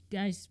of you, if you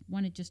guys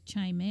want to just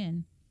chime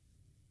in.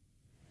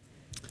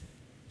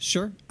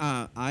 Sure.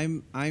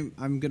 I'm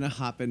gonna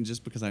hop in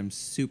just because I'm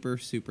super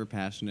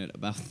passionate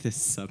about this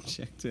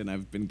subject, and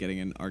I've been getting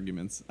in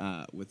arguments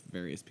with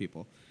various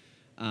people.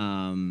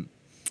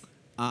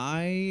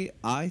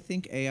 I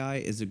think AI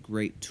is a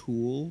great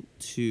tool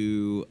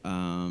to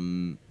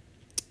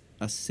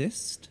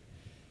assist,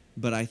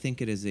 but I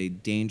think it is a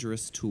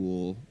dangerous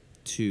tool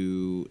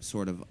to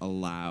sort of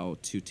allow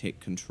to take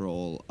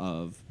control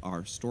of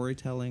our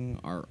storytelling,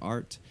 our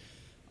art,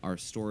 our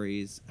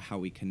stories, how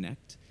we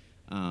connect.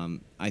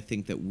 I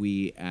think that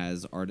we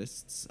as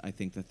artists, I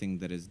think the thing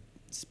that is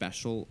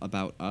special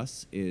about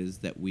us is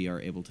that we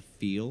are able to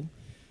feel,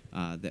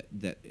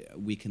 that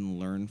we can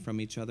learn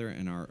from each other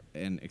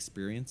and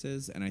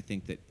experiences. And I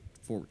think that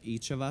for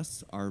each of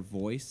us, our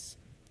voice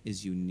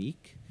is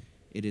unique.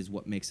 It is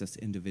what makes us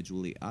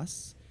individually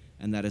us.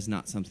 And that is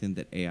not something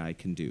that AI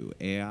can do.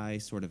 AI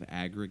sort of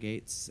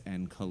aggregates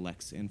and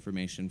collects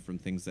information from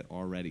things that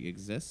already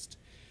exist,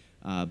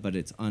 but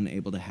it's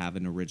unable to have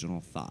an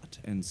original thought.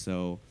 And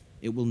so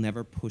it will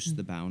never push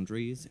the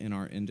boundaries in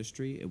our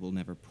industry. It will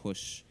never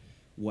push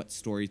what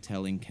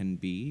storytelling can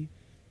be.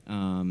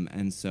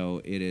 And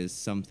so it is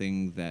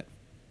something that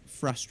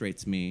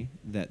frustrates me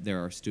that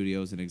there are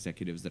studios and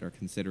executives that are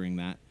considering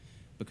that,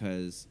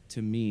 because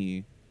to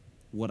me,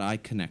 what I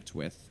connect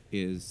with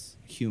is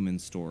human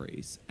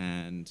stories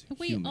and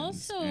humans.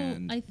 Also,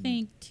 and I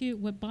think, too,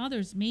 what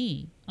bothers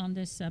me on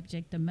this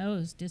subject the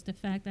most is the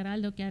fact that I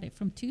look at it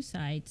from two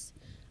sides.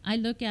 I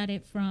look at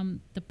it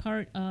from the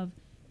part of,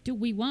 do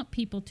we want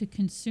people to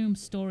consume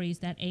stories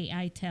that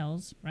AI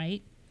tells,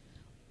 right?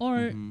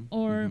 Or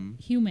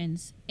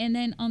humans? And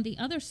then on the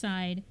other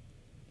side,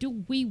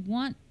 do we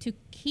want to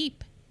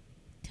keep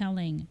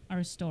telling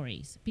our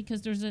stories?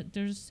 Because there's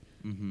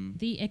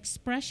the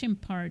expression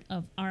part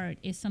of art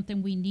is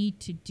something we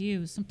need to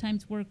do.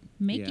 Sometimes we're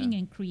making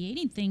and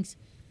creating things.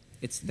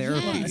 It's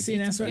therapy. Yes, Well, see,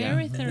 and it's that's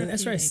very what, therapeutic.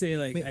 that's why I say,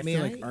 like, May- I may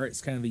feel I? like art's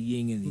kind of a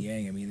yin and the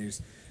yang. I mean,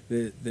 there's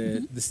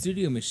the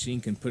studio machine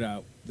can put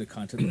out the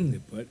content that they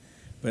put,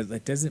 but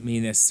that doesn't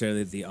mean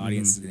necessarily that the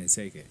audience is going to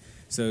take it.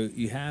 So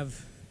you have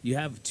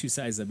two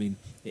sides. I mean,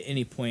 at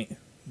any point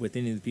with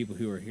any of the people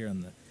who are here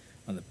in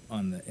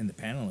the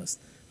panelists,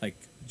 like,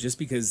 just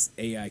because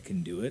AI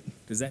can do it,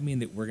 does that mean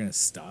that we're going to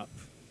stop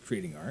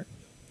creating art?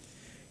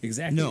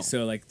 Exactly. No.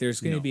 So, like,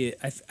 there's going to be.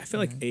 I feel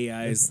like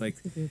AI is like,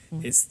 That's a good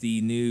point. it's the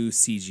new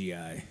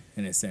CGI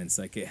in a sense.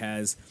 Like, it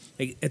has,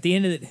 like, at the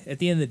end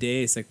of the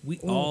day, it's like we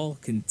all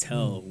can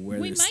tell where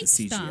We there's the might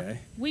stop. CGI.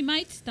 We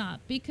might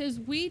stop because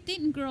we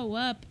didn't grow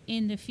up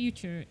in the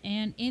future.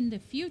 And in the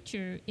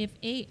future, if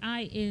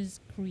AI is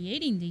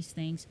creating these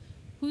things,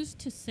 who's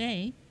to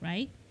say,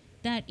 right,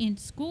 that in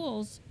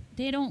schools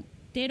they don't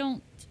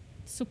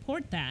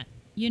support that?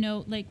 You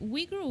know, like,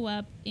 we grew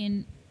up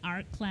in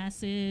art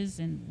classes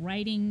and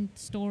writing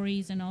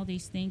stories and all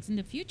these things. In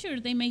the future,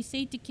 they may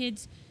say to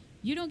kids,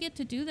 you don't get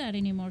to do that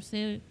anymore.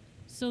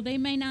 So they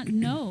may not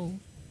know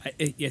I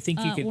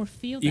think you could or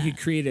feel you that. could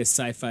create a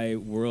sci-fi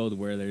world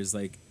where there's,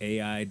 like,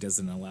 AI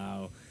doesn't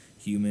allow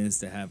humans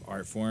to have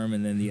art form,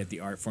 and then yet the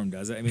art form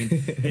does it. I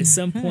mean, at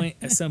some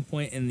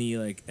point in the,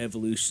 like,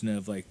 evolution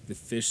of, like, the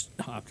fish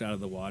hopped out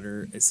of the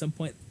water, at some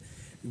point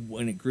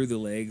when it grew the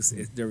legs,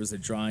 there was a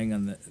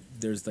drawing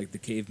there's, like, the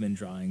caveman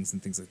drawings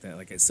and things like that.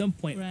 Like, at some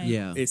point, Right.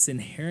 Yeah. it's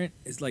inherent.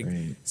 It's like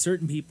Right.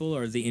 certain people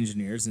are the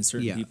engineers and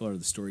certain Yeah. people are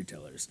the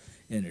storytellers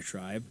in a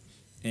tribe.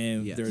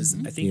 And Yes. there's,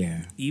 I think,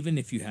 Yeah. even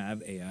if you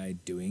have AI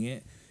doing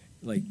it,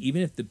 like,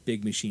 even if the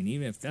big machine,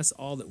 even if that's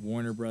all that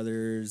Warner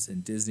Brothers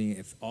and Disney,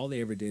 if all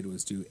they ever did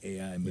was do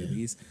AI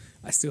movies,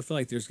 I still feel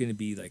like there's going to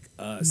be, like,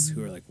 us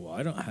who are like, well,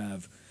 I don't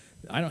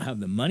have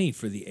the money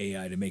for the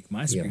AI to make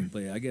my Yeah.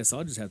 screenplay. I guess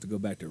I'll just have to go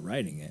back to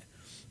writing it.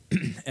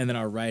 And then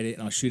I'll write it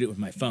and I'll shoot it with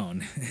my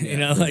phone. You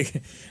know,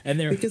 like, and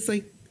there, Because,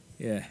 like,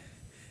 yeah.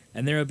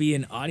 And there'll be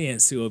an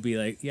audience who will be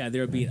like,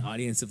 there'll be an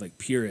audience of, like,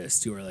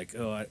 purists who are like,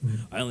 oh,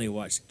 I only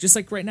watch, just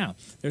like right now,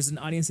 there's an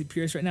audience of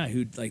purists right now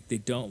who, like, they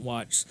don't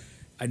watch.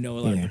 I know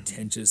a lot Yeah. of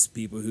pretentious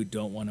people who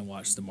don't want to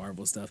watch the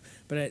Marvel stuff,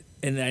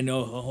 and I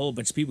know a whole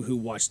bunch of people who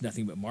watch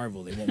nothing but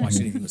Marvel. They won't watch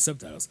anything with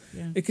subtitles.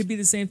 Yeah. It could be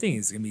the same thing.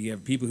 It's gonna be, you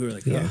have people who are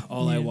like, Yeah.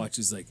 all I Yeah. watch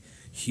is, like,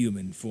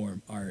 human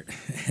form art,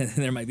 and then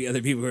there might be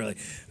other people who are like,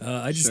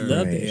 I just Sure,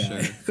 love right,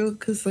 AI. sure.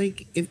 because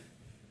like if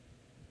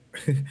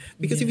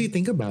because if Yeah. you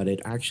think about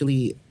it,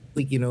 actually,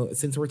 like,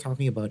 since we're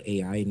talking about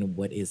AI and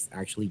what is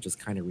actually just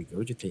kind of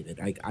regurgitated,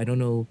 I don't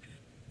know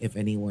if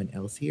anyone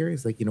else here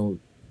is like,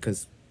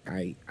 because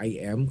I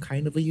am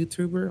kind of a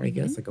YouTuber, I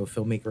guess, like a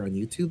filmmaker on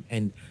YouTube,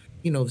 and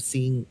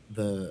seeing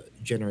the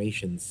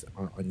generations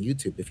on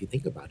YouTube, if you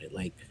think about it,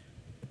 like,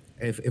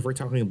 if we're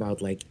talking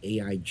about like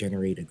AI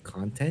generated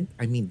content,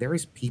 I mean,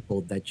 there's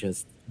people that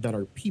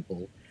are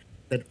people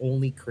that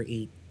only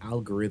create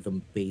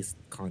algorithm based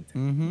content,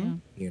 Mm-hmm. Yeah.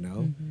 you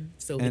know?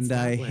 So it's And not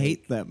I like,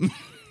 hate them.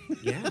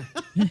 yeah,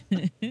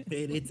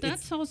 it's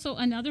That's also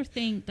another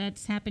thing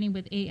that's happening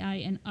with AI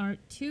and art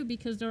too,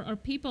 because there are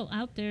people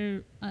out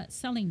there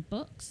selling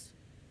books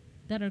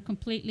that are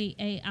completely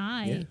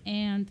AI Yeah.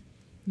 and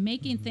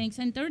making things,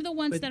 and they're the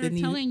ones But that are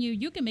then telling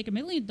you can make $1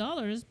 million,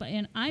 but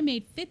and I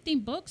made 15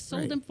 books,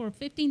 sold Right. them for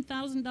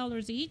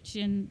 $15,000 each,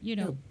 and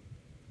Yeah,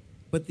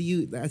 but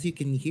as you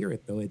can hear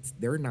it though,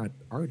 they're not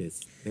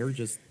artists. They're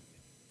just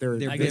They're I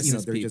they're, guess- you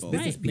know, they're just people.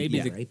 business Right. people,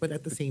 Maybe right? But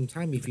at the same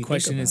time, if you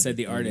Question think about inside it,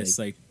 the though, artist,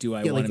 like, do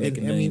I yeah, want like, to make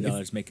 $1 I million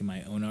mean, if- making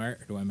my own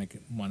art, or do I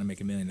want to make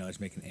 $1 million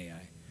making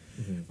AI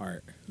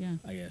art? yeah.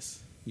 I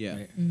guess. Yeah.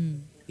 Right?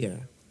 yeah.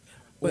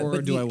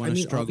 Or do I want to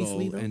mean, struggle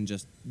obviously, though- and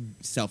just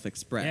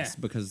self-express? Yeah.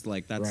 Because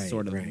like that's Right,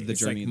 sort of right. the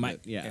It's like journey. my,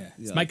 that, yeah,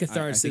 It's like, my I think-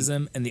 catharsis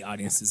and the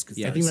audience's catharsis.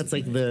 Yeah. I think that's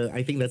like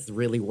I think that's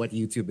really what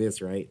YouTube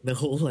is, right? The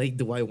whole like,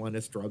 do I want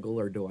to struggle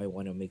or do I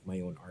want to make my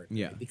own art?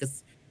 Yeah. Right?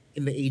 Because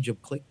in the age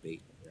of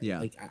clickbait, right? Yeah.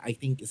 Like I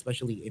think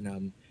especially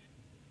in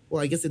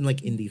well, I guess in like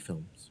indie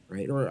films,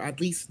 right? Or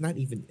at least not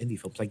even indie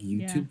films, like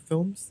YouTube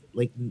films,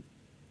 like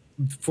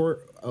for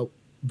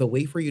the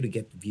way for you to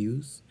get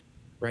views,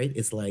 right?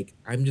 Is like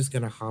I'm just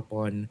gonna hop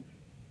on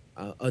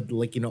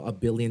like $1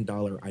 billion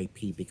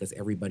IP because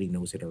everybody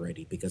knows it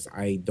already. Because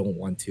I don't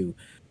want to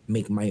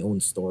make my own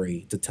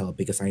story to tell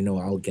because I know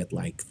I'll get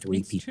like three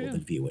It's people true.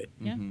 to view it.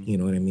 Yeah. Mhm. You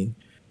know what I mean?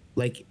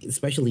 Like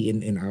especially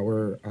in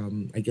our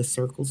I guess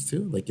circles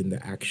too, like in the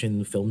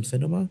action film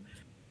cinema,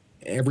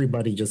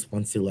 everybody just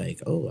wants to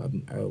like, oh,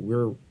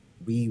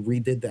 we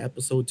redid the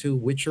episode 2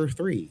 Witcher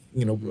 3,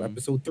 Mhm.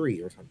 episode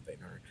 3 or something,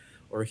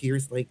 or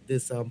here's like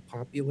this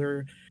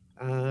popular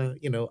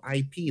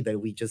IP that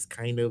we just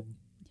kind of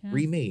Yeah.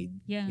 remade,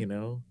 Yeah.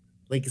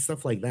 like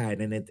stuff like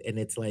that. And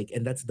it's like,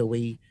 and that's the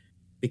way,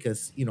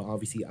 because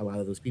obviously a lot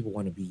of those people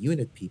want to be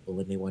unit people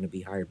and they want to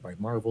be hired by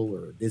Marvel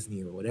or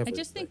Disney or whatever. I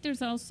just think but,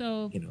 there's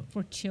also you know.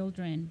 for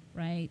children,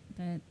 right?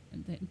 That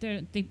their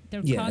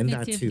Yeah, and that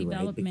cognitive too, right?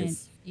 development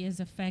Because- is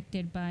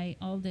affected by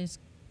all this,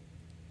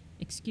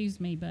 excuse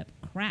me, but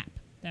crap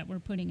that we're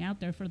putting out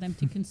there for them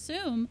to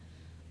consume.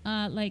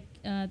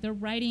 They're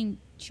writing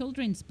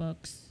children's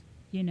books,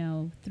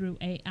 through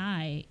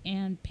AI,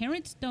 and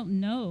parents don't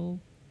know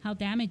how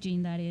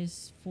damaging that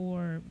is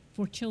for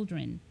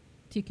children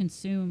to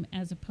consume,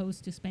 as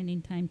opposed to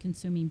spending time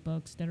consuming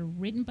books that are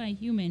written by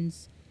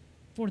humans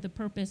for the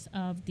purpose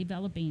of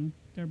developing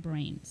their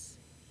brains.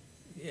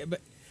 Yeah,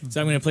 but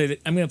so I'm gonna play the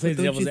But don't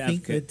devil's you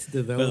think advocate. that to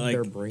develop But like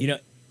their brain?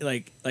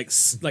 like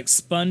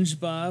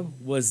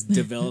SpongeBob was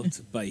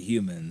developed by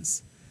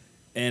humans,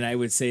 and I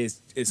would say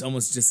it's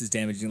almost just as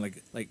damaging.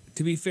 Like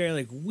to be fair,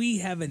 like we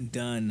haven't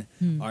done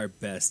our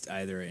best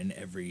either in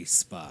every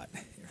spot,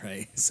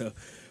 right? So,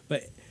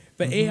 but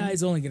AI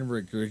is only gonna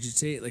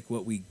regurgitate like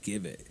what we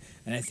give it,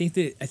 and I think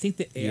that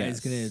AI is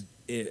gonna.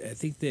 I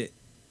think that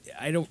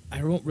I don't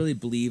really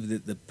believe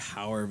that the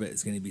power of it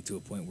is going to be to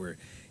a point where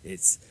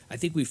I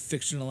think we've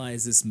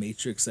fictionalized this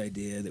Matrix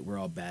idea that we're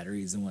all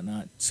batteries and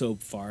whatnot so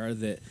far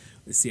that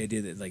it's the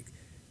idea that like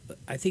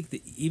I think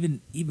that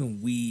even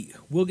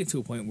we'll get to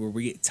a point where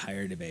we get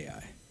tired of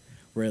AI,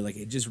 where like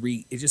it just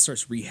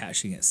starts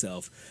rehashing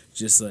itself,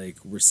 just like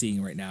we're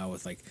seeing right now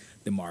with like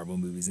the Marvel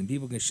movies, and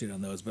people can shit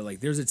on those, but like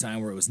there's a time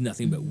where it was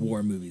nothing but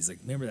war movies. Like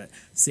remember that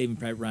Saving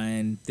Private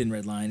Ryan, Thin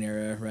Red Line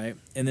era, right?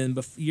 And then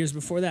years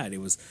before that, it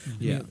was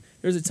there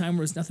was a time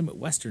where it's nothing but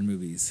Western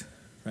movies,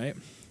 right?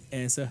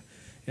 And so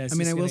yeah, I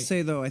mean, I will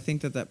say though, I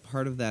think that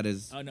part of that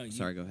is. Oh, no, you-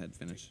 sorry, go ahead,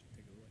 finish.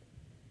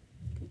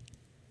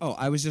 Oh,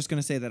 I was just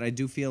gonna say that I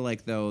do feel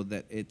like though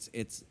that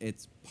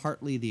it's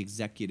partly the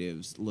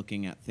executives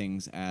looking at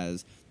things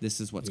as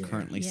this is what's Yeah.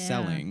 currently Yeah.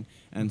 selling,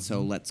 and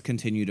so let's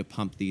continue to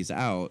pump these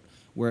out.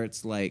 Where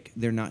it's like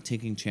they're not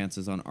taking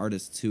chances on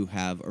artists who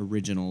have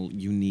original,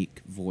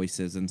 unique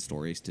voices and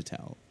stories to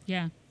tell.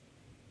 Yeah.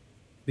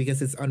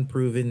 Because it's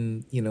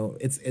unproven,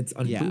 it's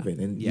unproven,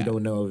 and yeah. you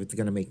don't know if it's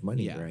gonna make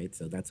money, Yeah. right?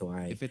 So that's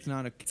why. If it's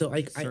not a So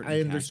I certain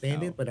understand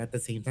cash it, cow. but at the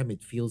same time,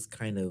 it feels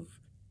kind of,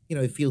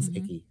 it feels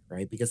icky,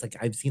 right? Because like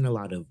I've seen a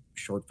lot of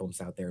short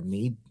films out there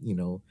made,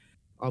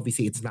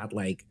 obviously it's not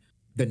like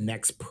the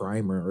next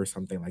primer or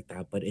something like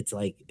that, but it's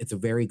like it's a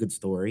very good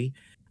story,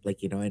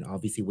 like and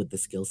obviously with the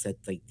skill set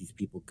like these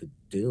people could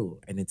do,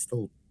 and it's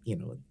still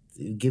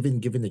given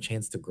the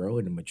chance to grow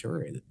and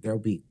mature, there'll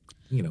be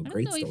I don't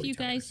great know if you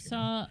guys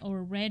storytellers, saw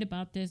or read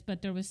about this,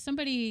 but there was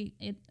somebody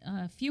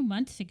a few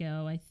months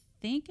ago, I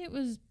think it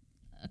was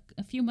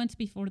a few months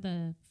before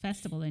the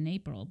festival in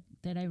April,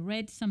 that I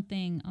read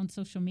something on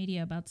social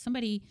media about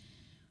somebody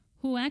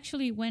who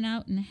actually went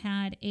out and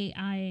had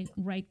AI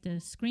write the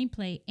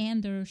screenplay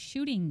and their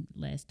shooting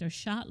list, their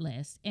shot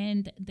list.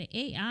 And the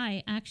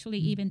AI actually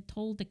even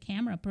told the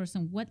camera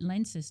person what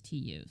lenses to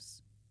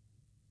use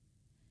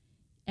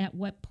at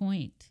what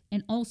point,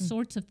 and all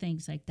sorts of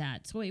things like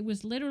that. So it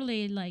was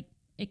literally like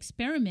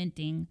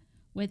experimenting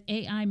with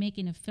AI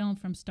making a film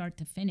from start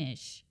to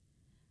finish.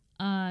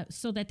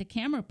 so that the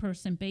camera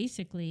person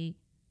basically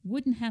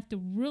wouldn't have to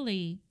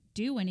really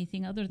do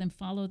anything other than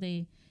follow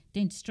the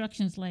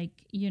instructions,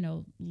 like,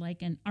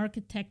 like an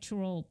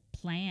architectural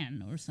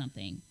plan or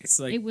something. It's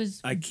like it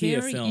was IKEA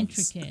very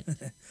films.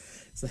 intricate.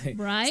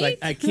 Right? It's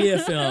like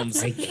IKEA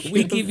films.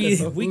 we give you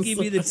the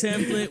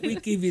template, we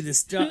give you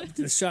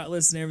the shot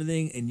list and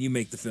everything, and you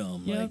make the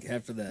film. Yep. Like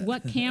after that,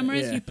 What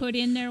cameras Yeah. you put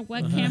in there,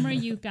 what camera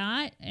you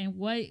got, and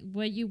what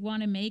you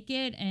want to make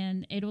it,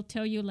 and it'll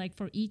tell you, like,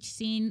 for each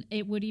scene.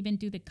 It would even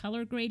do the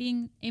color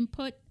grading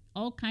input,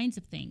 all kinds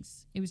of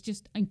things. It was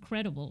just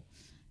incredible.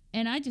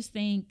 And I just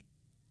think,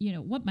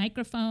 what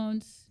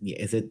microphones? Yeah,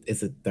 is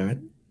it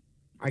done?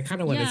 I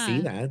kind of want to see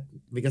Yeah. that,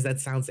 because that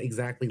sounds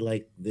exactly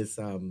like this.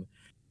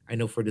 I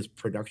know for this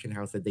production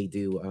house that they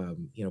do,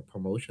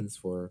 promotions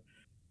for,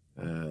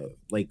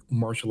 like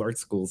martial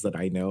arts schools that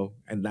I know,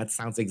 and that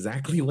sounds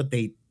exactly what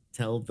they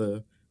tell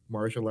the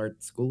martial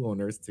arts school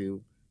owners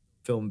to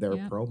film their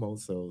Yeah. promo,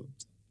 so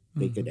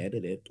they could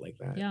edit it like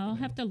that. Yeah, I'll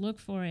have to look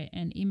for it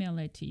and email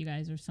it to you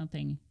guys or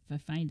something if I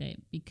find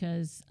it,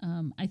 because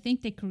I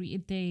think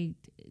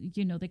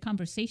the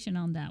conversation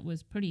on that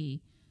was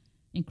pretty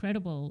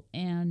incredible.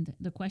 And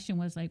the question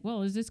was like,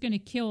 well, is this going to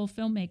kill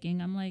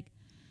filmmaking? I'm like,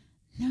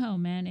 no,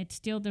 man, it's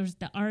still, there's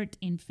the art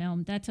in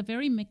film. That's a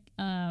very,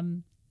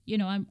 I'm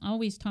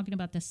always talking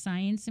about the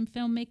science in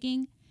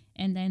filmmaking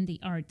and then the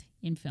art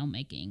in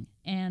filmmaking.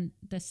 And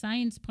the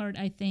science part,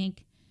 I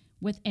think,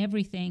 with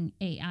everything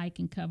AI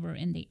can cover,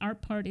 and the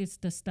art part is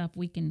the stuff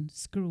we can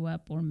screw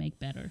up or make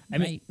better. I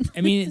mean,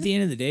 at the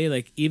end of the day,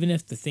 like, even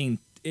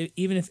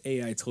if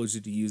AI told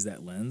you to use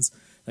that lens,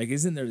 like,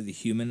 isn't there the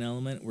human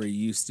element where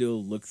you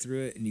still look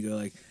through it and you go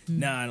like,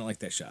 nah, I don't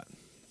like that shot.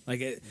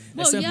 Like, at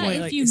some point,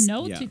 if like, you it's-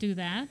 know yeah. to do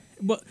that.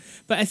 Well,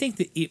 but I think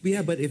that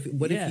Yeah, but if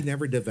Yeah. you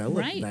never developed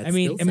Right. that? I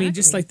mean, skill set?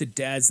 just like the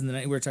dads in the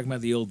night, we were talking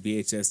about the old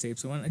VHS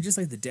tapes. And just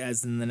like the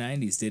dads in the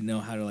 '90s didn't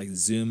know how to like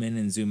zoom in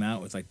and zoom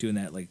out with like doing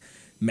that like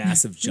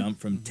massive jump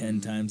from 10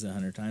 times,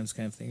 100 times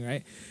kind of thing,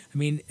 right? I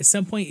mean, at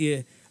some point,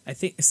 I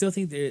still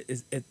think there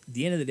is, at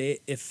the end of the day,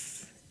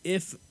 if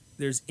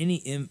there's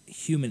any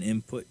human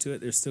input to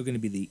it, there's still going to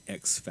be the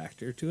X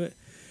factor to it.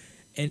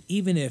 And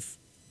even if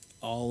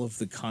all of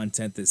the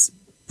content that's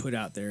put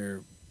out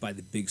there by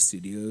the big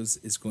studios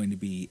is going to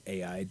be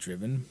AI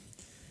driven,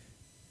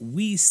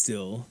 we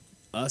still,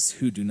 us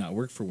who do not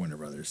work for Warner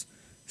Brothers,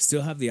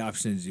 still have the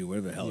option to do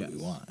whatever the hell we Yes.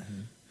 want.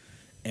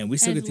 And we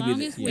still As get to long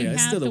be as the, we it's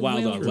have still the the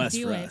Wild will Wild to West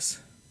do for it.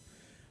 us.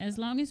 As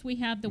long as we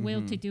have the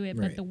will to do it,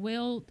 but Right. the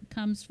will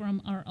comes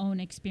from our own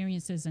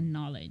experiences and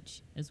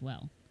knowledge as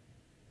well.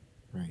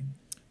 right.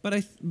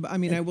 But I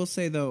mean, I will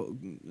say though,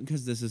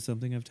 because this is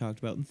something I've talked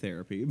about in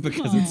therapy,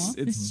 because Aw.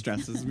 it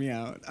stresses me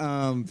out.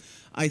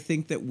 I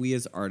think that we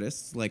as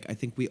artists, like, I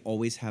think we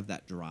always have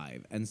that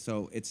drive, and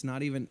so it's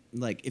not even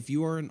like if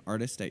you are an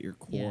artist at your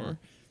core,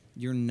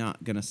 you're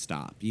not gonna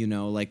stop.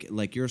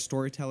 Like you're a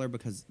storyteller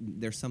because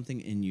there's something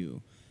in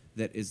you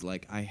that is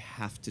like, I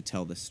have to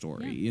tell this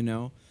story.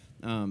 Yeah.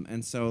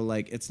 And so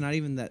like it's not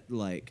even that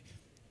like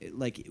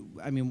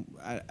I mean,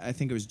 I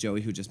think it was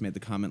Joey who just made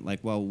the comment like,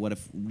 well, what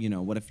if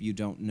you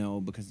don't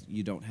know because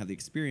you don't have the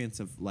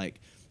experience of like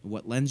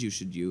what lens you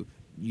should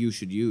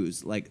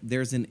use. Like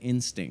there's an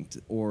instinct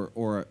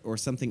or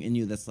something in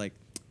you that's like,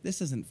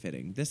 this isn't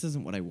fitting. This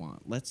isn't what I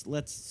want. Let's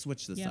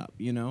switch this up,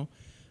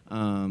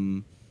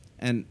 And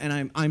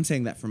I'm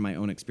saying that from my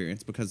own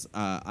experience because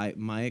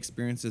my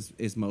experience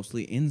is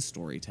mostly in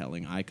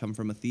storytelling. I come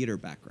from a theater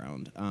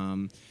background,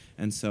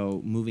 and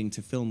so moving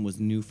to film was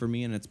new for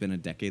me, and it's been a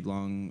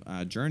decade-long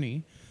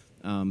journey.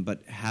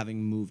 But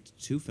having moved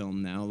to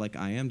film now, like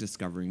I am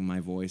discovering my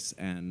voice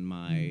and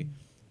my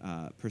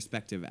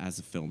perspective as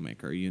a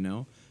filmmaker,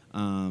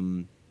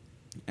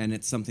 and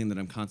it's something that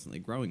I'm constantly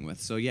growing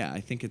with. So yeah, I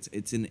think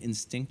it's an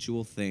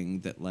instinctual thing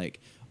that like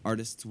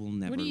artists will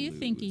never do you lose,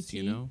 think, E.T.?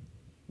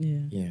 Yeah.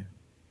 Yeah.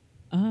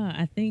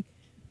 I think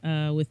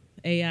with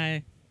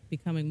AI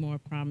becoming more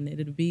prominent,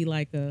 it'll be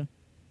like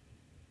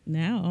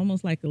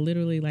almost like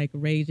literally like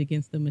Rage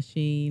Against the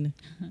Machine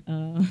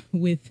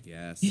with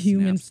Yes,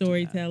 human snaps to that.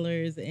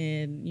 storytellers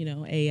and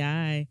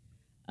AI.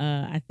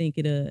 I think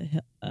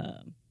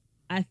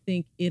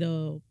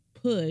it'll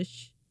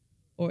push,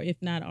 or if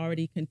not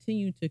already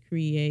continue to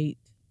create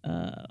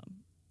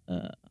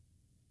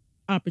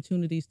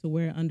opportunities to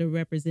where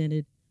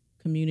underrepresented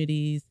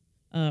communities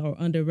or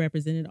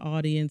underrepresented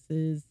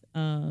audiences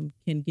can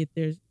get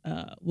their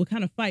will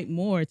kind of fight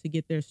more to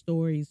get their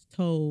stories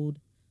told,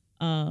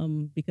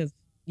 because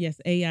yes,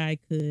 AI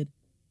could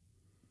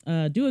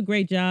do a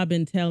great job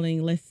in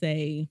telling, let's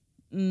say,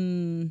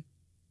 in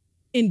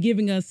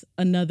giving us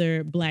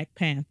another Black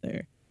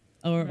Panther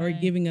or Right.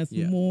 giving us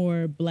Yeah.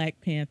 more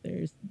Black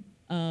Panthers,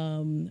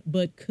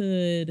 but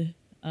could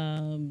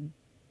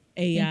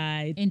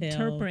AI tell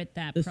Interpret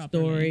that the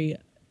properly. story?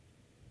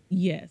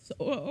 Yes,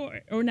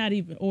 or not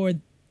even, or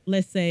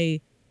let's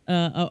say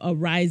a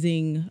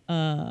rising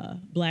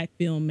Black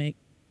filmmaker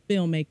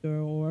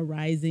or a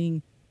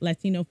rising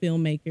Latino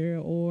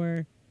filmmaker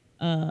or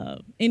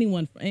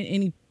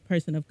any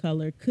person of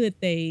color. Could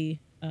they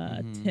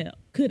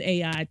could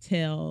AI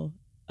tell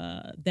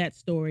that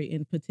story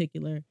in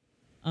particular?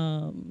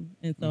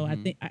 And so I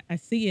think I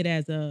see it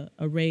as a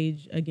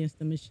rage against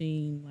the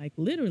machine, like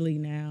literally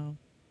now.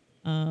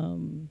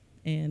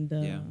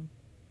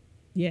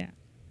 Yeah.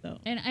 So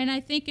And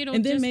I think it'll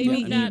and then just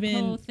maybe move that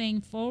even- whole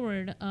thing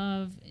forward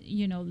of,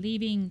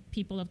 leaving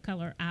people of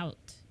color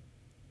out.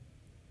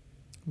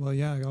 Well,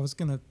 yeah, I was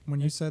gonna when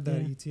you said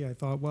that Yeah. ET, I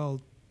thought,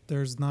 well,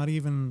 there's not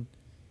even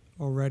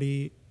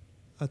already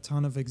a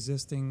ton of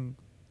existing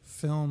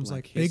films,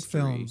 Black like big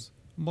history. films.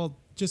 Well,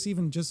 just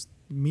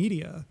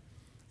media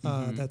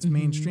that's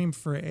mainstream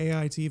for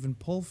AI to even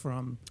pull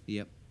from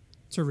Yep.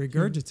 to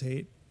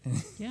regurgitate.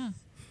 Yeah.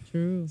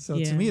 true. So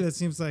yeah. to me, that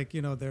seems like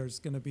there's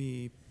gonna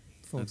be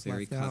A folks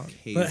very left out.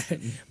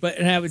 Caucasian. But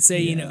and I would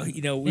say, we And- were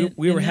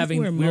and that's having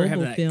where that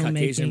mobile Caucasian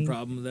filmmaking-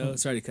 problem though.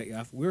 Sorry to cut you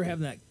off. We were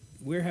having that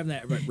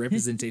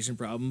representation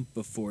problem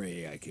before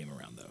AI came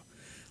around though.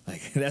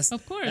 Like that's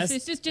Of course, that's-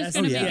 it's just that's-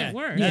 gonna make it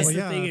worse. That's Well, the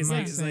yeah, thing. Is I'm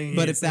like, not saying-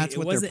 But if it's like, that's it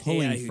what they're wasn't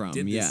pulling AI who from,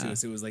 did this to yeah.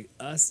 us. It was like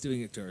us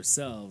doing it to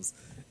ourselves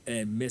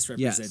and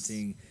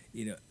misrepresenting.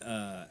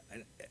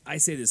 I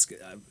say this.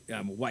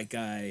 I'm a white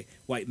guy,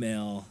 white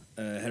male,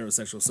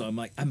 heterosexual. So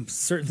I'm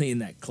certainly in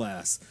that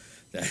class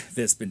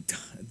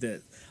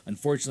that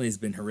unfortunately has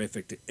been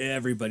horrific to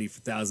everybody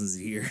for thousands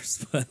of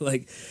years. But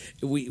like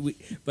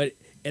but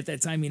at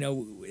that time,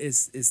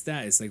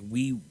 it's like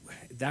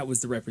that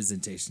was the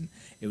representation.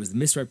 It was the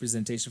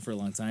misrepresentation for a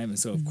long time, and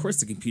so of course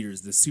the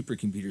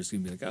supercomputers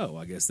can be like, oh,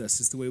 I guess that's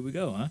just the way we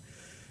go, huh?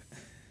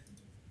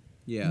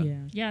 Yeah.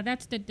 Yeah,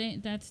 that's the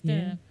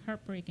Yeah.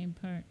 heartbreaking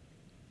part.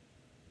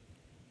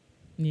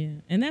 Yeah,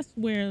 and that's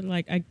where,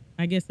 like,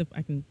 I guess if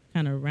I can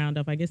kind of round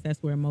up, I guess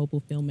that's where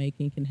mobile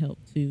filmmaking can help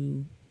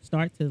to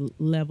start to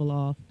level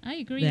off I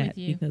agree that, with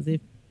you. because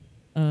if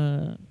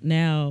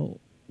now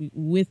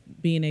with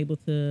being able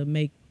to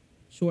make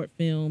short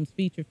films,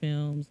 feature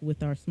films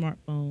with our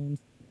smartphones,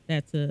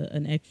 that's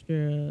an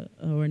extra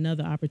or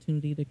another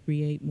opportunity to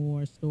create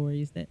more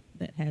stories that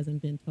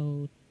hasn't been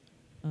told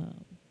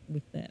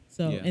with that.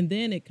 So, Yeah. and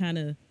then it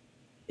can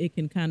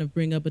kind of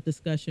bring up a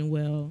discussion.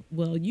 Well,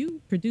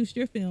 you produced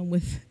your film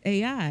with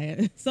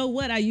AI. So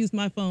what? I use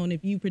my phone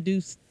if you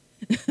produced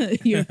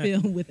your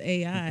film with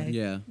AI.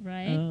 Yeah.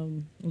 Right?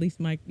 At least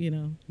my,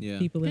 Yeah.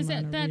 people in Because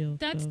mind are real.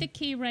 that's so. the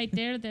key right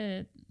there.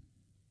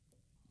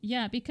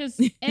 Because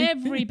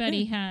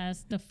everybody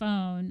has the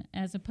phone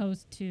as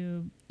opposed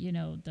to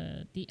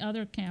the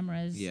other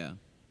cameras. Yeah.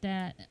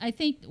 That I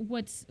think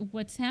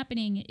what's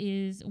happening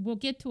is we'll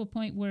get to a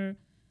point where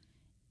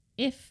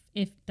if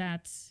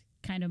that's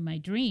kind of my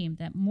dream,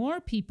 that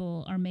more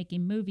people are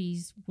making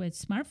movies with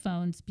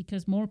smartphones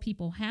because more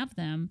people have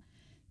them,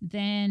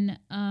 then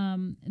how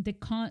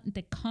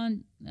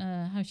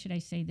should I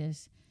say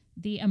this?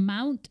 The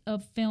amount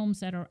of films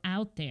that are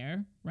out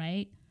there,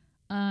 right?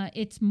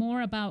 It's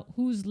more about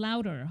who's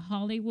louder.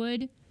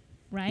 Hollywood,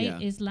 right, Yeah.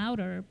 is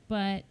louder,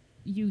 but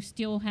you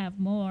still have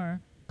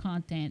more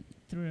content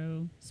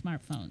through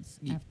smartphones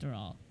after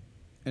all.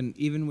 And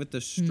even with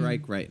the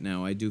strike right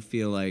now, I do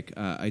feel like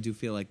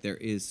there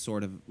is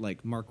sort of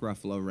like Mark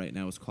Ruffalo right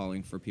now is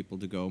calling for people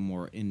to go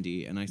more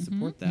indie, and I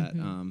support that.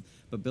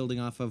 But building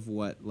off of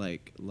what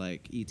like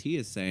ET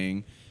is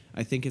saying,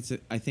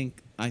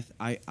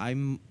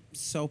 I'm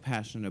so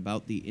passionate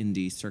about the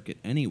indie circuit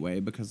anyway,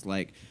 because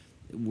like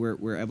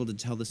we're able to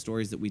tell the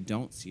stories that we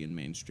don't see in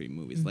mainstream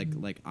movies.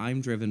 Like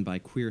I'm driven by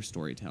queer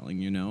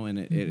storytelling, and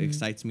it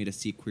excites me to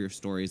see queer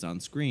stories on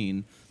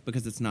screen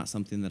because it's not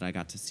something that I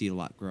got to see a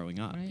lot growing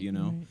up, Right.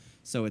 Right.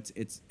 So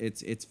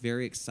it's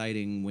very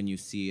exciting when you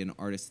see an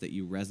artist that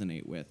you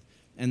resonate with.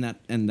 And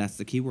that's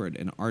the key word,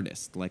 an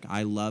artist. Like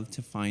I love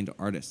to find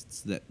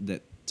artists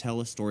that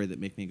tell a story that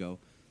make me go,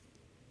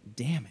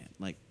 damn it,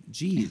 like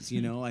geez,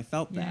 I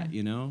felt that,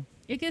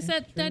 Because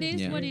That's that true.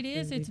 is Yeah. what it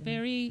is. It's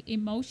very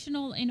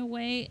emotional in a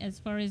way, as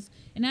far as,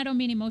 and I don't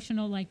mean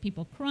emotional like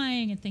people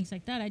crying and things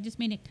like that. I just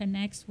mean it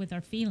connects with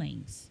our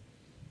feelings,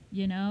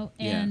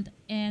 and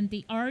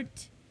the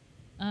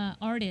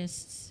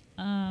artists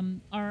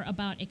are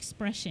about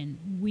expression.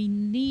 We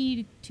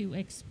need to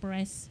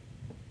express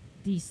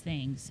these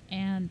things,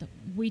 and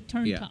we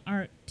turn Yeah. to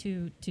art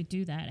to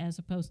do that, as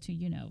opposed to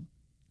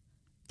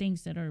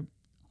things that are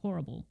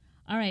horrible.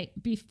 All right,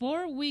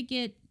 before we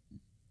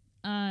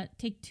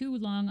take too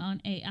long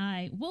on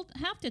AI, we'll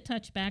have to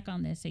touch back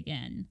on this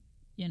again.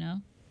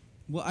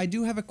 Well, I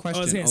do have a question.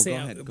 I was going to say,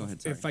 go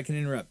ahead. Sorry. if I can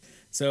interrupt.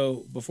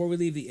 So before we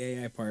leave the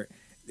AI part,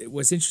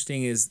 what's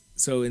interesting is,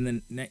 so in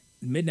the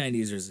mid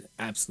 90s, there's an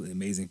absolutely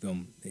amazing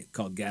film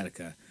called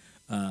Gattaca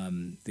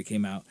that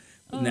came out.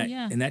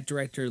 And that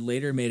director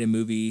later made a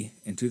movie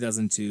in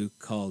 2002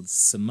 called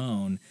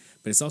Simone,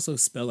 but it's also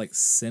spelled like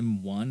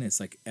Sim1. It's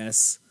like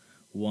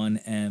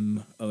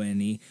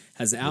S1MONE.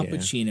 Has Al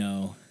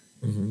Pacino,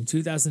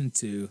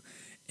 2002.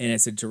 And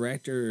it's a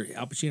director.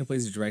 Al Pacino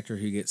plays a director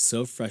who gets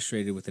so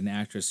frustrated with an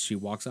actress, she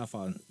walks off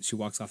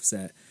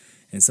set,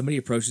 and somebody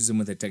approaches him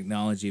with the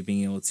technology of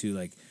being able to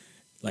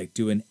like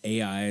do an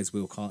AI, as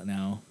we will call it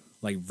now,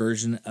 like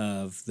version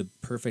of the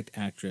perfect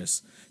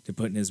actress to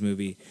put in his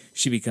movie,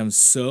 she becomes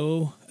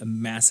so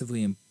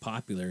massively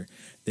popular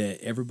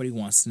that everybody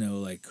wants to know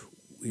like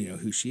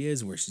who she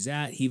is and where she's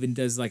at. He even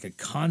does like a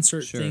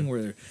concert thing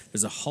where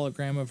there's a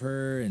hologram of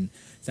her and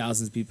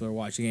thousands of people are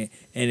watching it,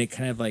 and it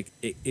kind of like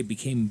it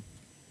became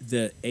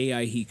the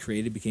AI he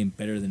created became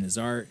better than his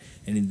art,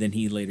 and then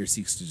he later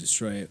seeks to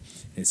destroy it.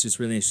 And it's just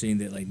really interesting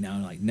that like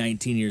now, like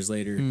 19 years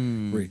later,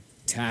 we're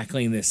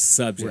tackling this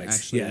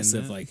subject,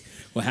 of like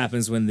what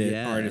happens when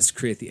the artists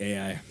create the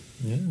AI.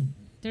 Yeah.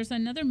 There's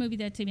another movie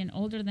that's even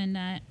older than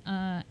that.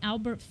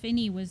 Albert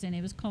Finney was in.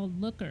 It was called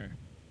Looker.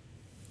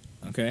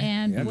 Okay.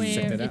 And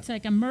where it's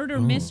like a murder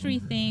mystery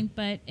thing,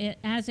 but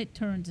as it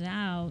turns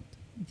out,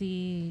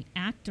 the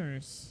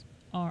actors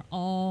are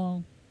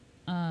all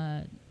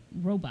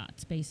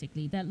robots,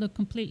 basically, that look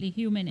completely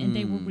human, and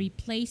they were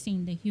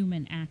replacing the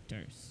human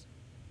actors.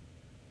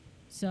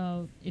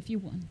 So if you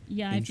want,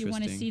 if you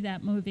want to see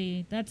that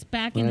movie, that's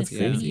back in the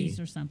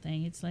 70s or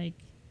something. It's like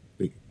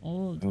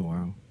old. Oh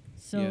wow.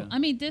 So I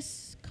mean,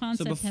 this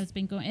concept has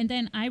been going, and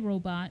then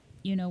iRobot,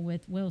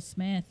 with Will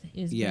Smith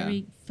is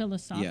very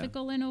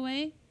philosophical in a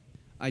way.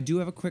 I do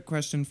have a quick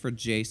question for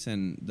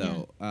Jason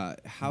though.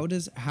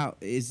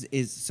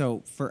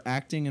 So for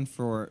acting and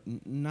for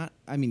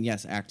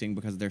yes, acting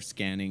because they're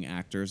scanning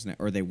actors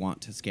or they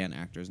want to scan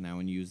actors now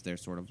and use their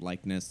sort of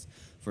likeness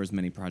for as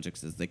many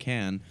projects as they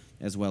can,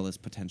 as well as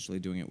potentially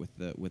doing it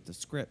with the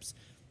scripts.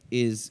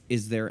 Is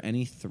there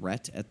any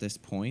threat at this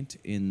point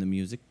in the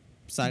music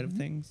side of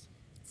things?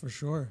 For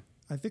sure.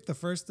 I think the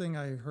first thing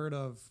I heard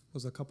of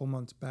was a couple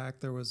months back.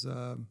 There was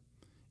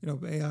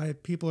AI.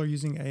 People are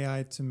using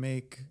AI to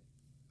make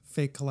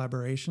fake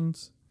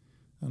collaborations.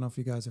 I don't know if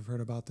you guys have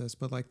heard about this,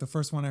 but like the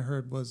first one I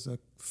heard was a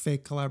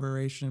fake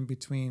collaboration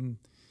between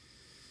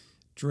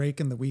Drake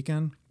and The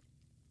Weeknd,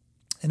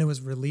 and it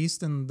was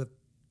released, and the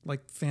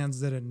fans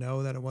didn't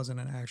know that it wasn't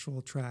an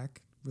actual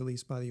track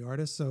released by the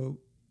artist. So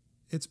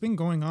it's been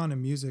going on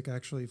in music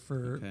actually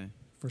for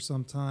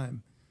some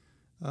time.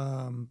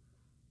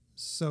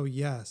 So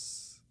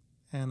yes,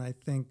 and I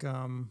think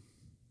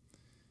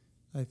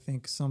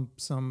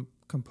some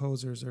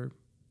composers are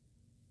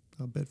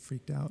a bit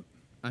freaked out.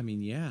 I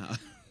mean,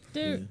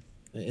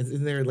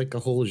 Isn't there like a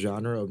whole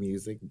genre of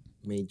music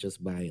made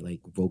just by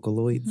like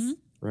Vocaloids,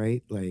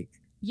 right? Like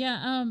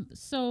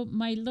so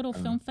my little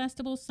film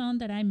festival song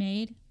that I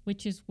made,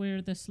 which is where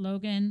the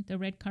slogan "The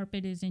red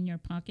carpet is in your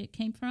pocket"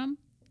 came from,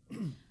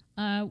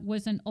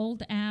 was an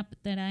old app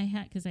that I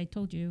had, because I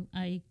told you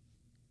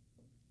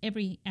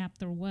every app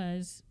there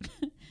was,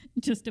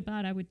 just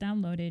about, I would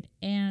download it,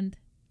 and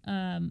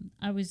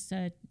I was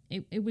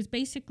it was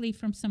basically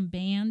from some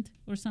band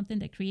or something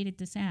that created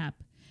this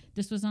app.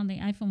 This was on the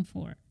iPhone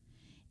 4,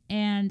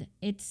 and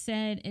it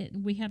said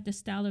we have this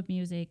style of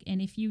music,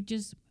 and if you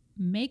just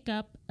make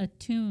up a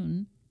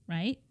tune,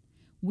 right,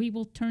 we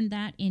will turn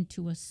that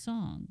into a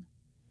song.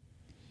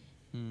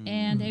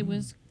 And it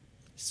was.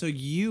 So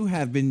you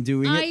have been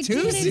doing it too,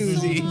 I did it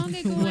Susie. so long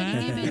ago, I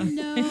didn't even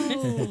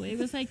know. It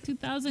was like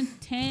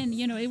 2010.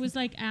 It was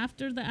like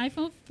after the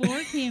iPhone 4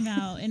 came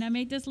out, and I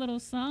made this little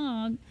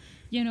song,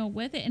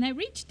 with it. And I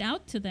reached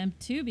out to them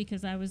too,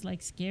 because I was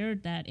like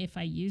scared that if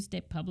I used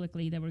it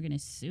publicly, they were going to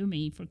sue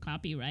me for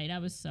copyright. I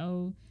was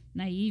so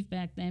naive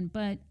back then.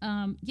 But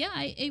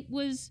it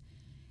was.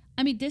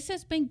 I mean, this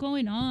has been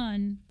going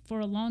on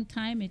for a long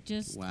time. It's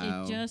just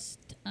that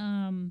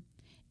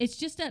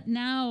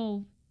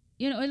now.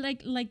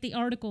 Like the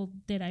article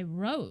that I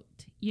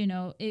wrote,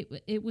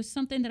 it was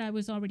something that I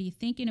was already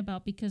thinking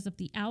about because of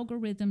the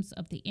algorithms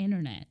of the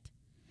internet.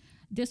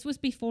 This was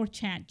before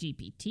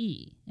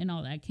ChatGPT and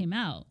all that came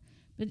out.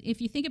 But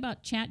if you think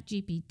about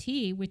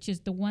ChatGPT, which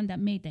is the one that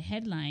made the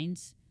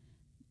headlines,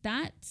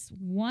 that's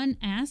one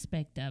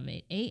aspect of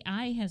it.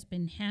 AI has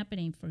been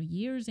happening for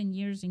years and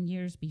years and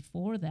years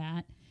before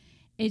that.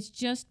 It's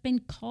just been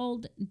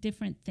called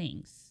different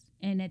things,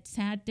 and it's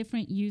had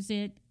different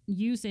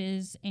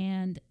uses,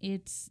 and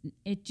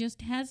it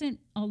just hasn't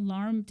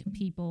alarmed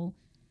people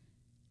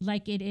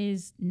like it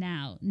is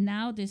now.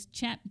 Now this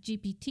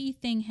ChatGPT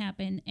thing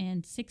happened,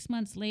 and 6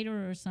 months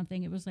later or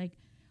something, it was like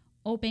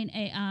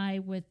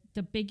OpenAI with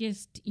the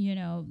biggest,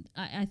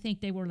 I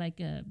think they were like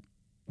a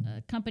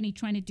company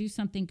trying to do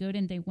something good,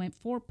 and they went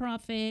for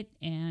profit,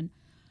 and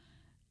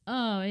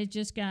it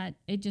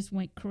just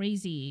went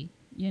crazy,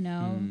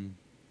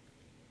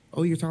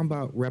 Oh, you're talking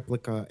about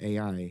Replica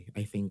AI.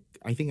 I think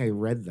I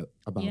read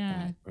about that.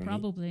 Yeah, right?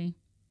 probably.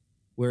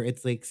 Where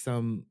it's like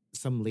some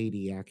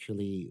lady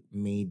actually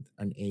made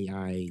an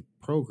AI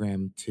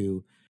program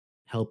to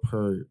help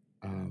her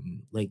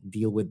like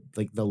deal with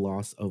like the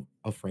loss of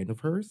a friend of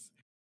hers.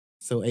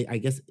 So I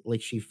guess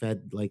like she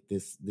fed like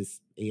this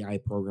AI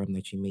program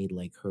that she made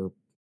like her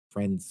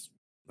friend's,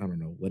 I don't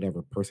know,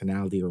 whatever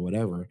personality or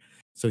whatever,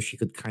 so she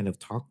could kind of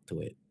talk to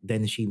it.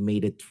 Then she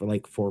made it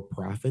for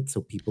profit,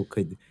 so people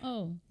could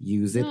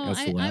use it as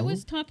well. I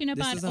was talking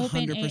about this is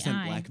 100%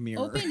 OpenAI. Black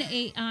Mirror.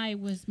 OpenAI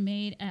was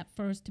made at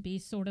first to be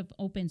sort of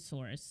open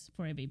source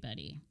for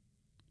everybody.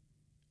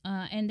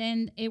 And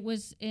then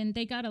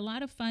they got a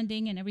lot of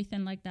funding and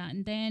everything like that.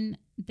 And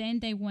then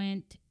they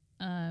went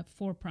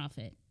for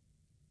profit.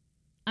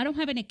 I don't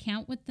have an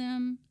account with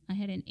them. I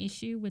had an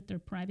issue with their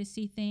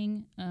privacy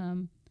thing.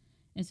 And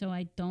so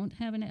I don't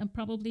have I'm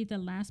probably the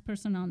last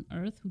person on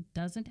earth who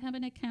doesn't have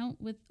an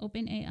account with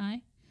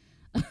OpenAI,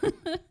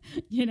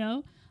 you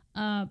know?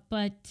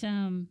 But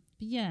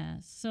yeah,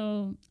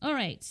 so, all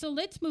right. So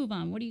let's move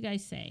on. What do you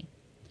guys say?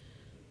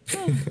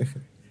 Oh.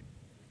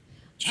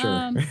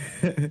 Sure.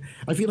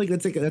 I feel like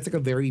that's like a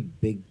very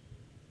big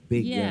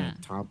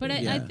topic. But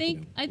I think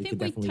you know, I think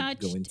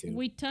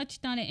we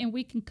touched on it, and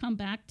we can come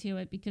back to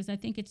it because I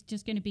think it's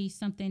just going to be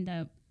something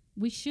that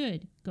we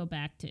should go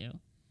back to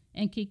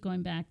and keep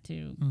going back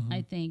to.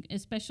 I think,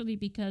 especially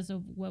because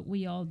of what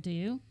we all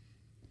do.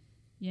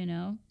 You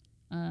know,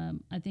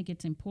 I think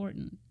it's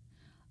important.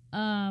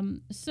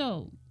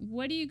 So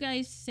what do you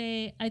guys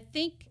say? I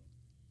think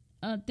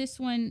this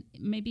one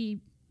may be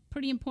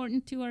pretty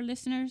important to our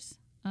listeners.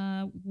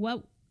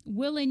 What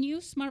will a new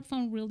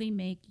smartphone really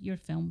make your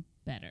film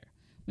better?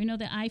 We know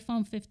the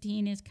iPhone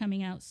 15 is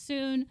coming out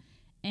soon,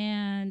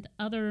 and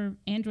other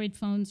Android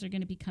phones are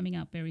going to be coming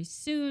out very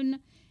soon.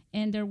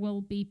 And there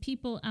will be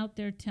people out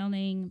there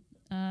telling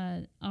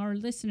our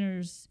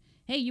listeners,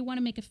 hey, you want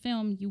to make a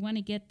film, you want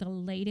to get the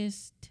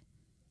latest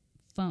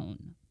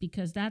phone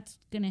because that's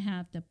going to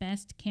have the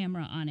best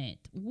camera on it.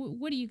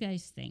 What do you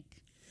guys think?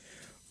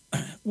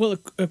 Well,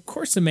 of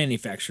course the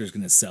manufacturer is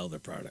going to sell their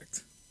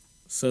product.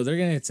 So they're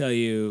going to tell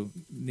you,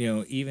 you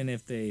know, even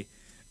if the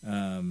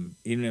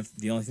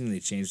only thing they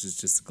changed is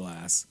just the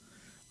glass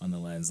on the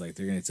lens, like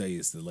they're going to tell you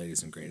it's the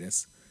latest and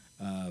greatest.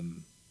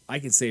 I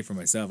can say for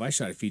myself, I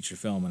shot a feature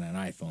film on an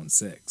iPhone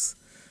 6.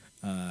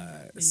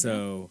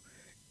 So,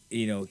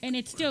 you know. And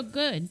it's still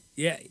good.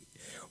 Yeah.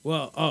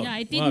 Well, yeah,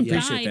 it didn't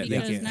die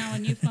because now a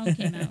new phone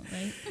came out,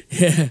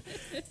 right?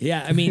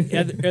 Yeah. I mean,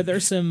 are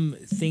there some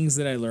things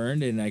that I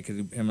learned, and I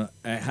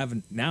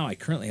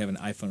currently have an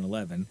iPhone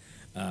 11.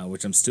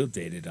 Which I'm still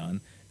dated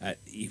on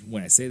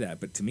when I say that.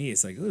 But to me,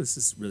 it's like, oh, this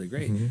is really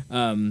great.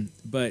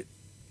 But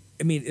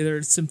I mean, there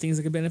are some things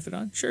I could benefit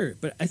on, sure.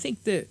 But I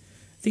think that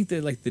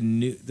like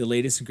the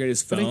latest and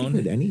greatest phone. But I think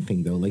with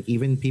anything though, like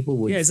even people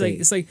would. Yeah, say,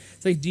 it's like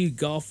do you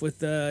golf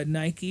with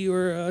Nike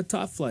or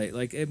Top Flight?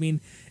 Like, I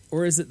mean,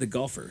 or is it the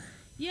golfer?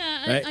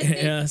 Yeah, right?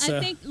 I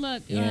think.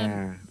 Look,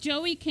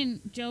 Joey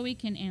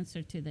can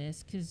answer to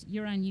this because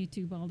you're on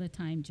YouTube all the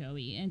time,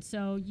 Joey, and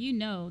so you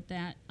know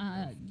that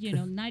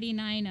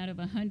 99 out of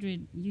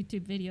 100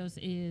 YouTube videos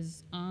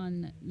is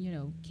on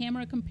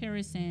camera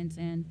comparisons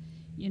and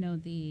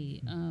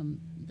the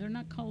they're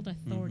not called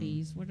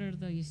authorities. What are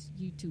those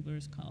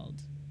YouTubers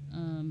called?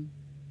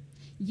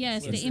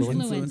 Yes, the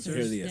influencers.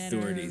 They're the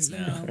authorities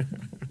now.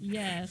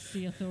 Yes,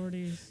 the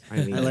authorities. I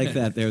like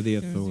that. They're the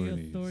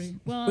authorities.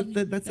 Well,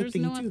 but that's the there's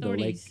thing no too,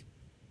 authorities.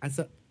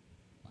 though.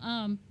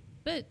 Like,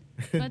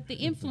 but the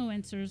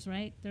influencers,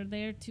 right? They're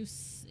there to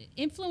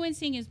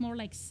influencing is more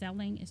like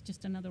selling. It's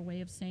just another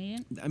way of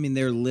saying. I mean,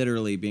 they're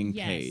literally being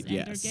paid. And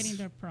yes, they're getting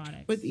their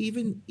products. But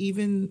even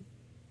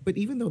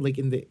though, like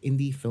in the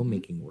indie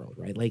filmmaking world,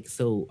 right? Like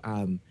so,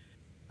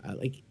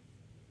 like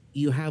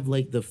you have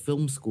like the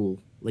film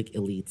school like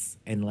elites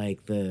and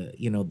like the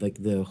like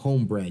the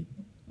homebred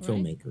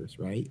filmmakers,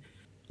 right?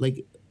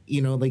 Like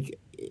like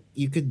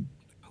you could,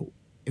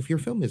 if your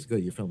film is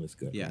good, your film is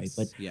good, right?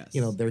 But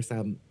there's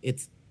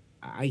it's,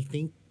 I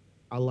think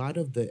a lot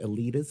of the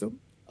elitism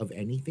of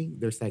anything,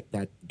 there's like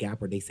that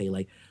gap where they say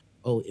like,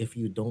 oh, if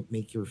you don't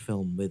make your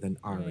film with an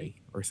RA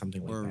or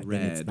something like that,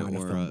 then it's not a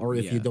film. Or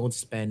if you don't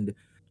spend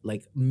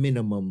like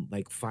minimum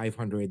like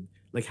 500,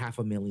 like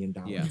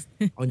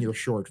 $500,000 on your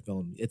short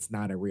film, it's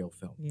not a real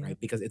film, right?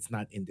 Because it's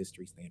not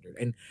industry standard.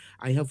 And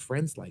I have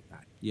friends like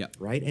that,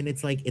 right? And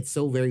it's like, it's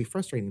so very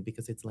frustrating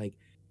because it's like,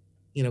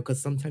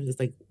 because sometimes it's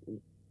like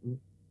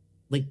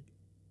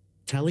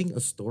telling a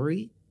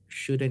story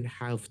shouldn't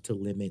have to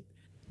limit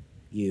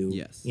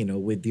you,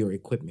 with your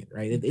equipment,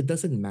 right? It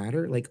doesn't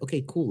matter. Like,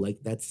 okay, cool. Like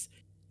that's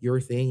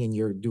your thing and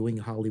you're doing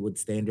Hollywood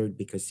standard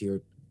because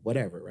you're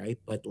whatever, right?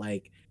 But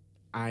like,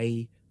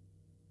 I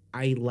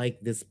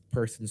like this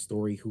person's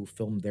story who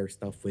filmed their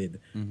stuff with,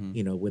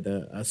 with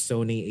a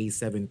Sony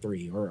A7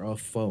 III or a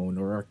phone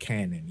or a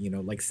Canon,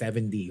 like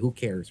 7D, who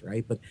cares,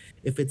 right? But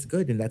if it's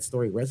good and that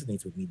story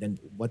resonates with me, then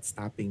what's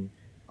stopping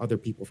other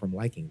people from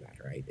liking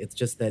that, right? It's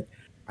just that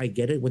I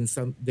get it when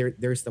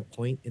there's the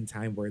point in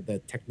time where the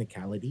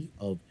technicality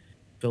of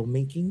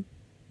filmmaking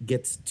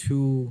gets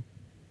too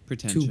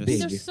pretentious. Too big.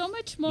 There's so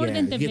much more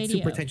than the video.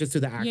 Too pretentious to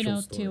the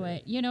actual story. To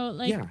it.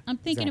 Like I'm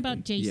thinking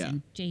about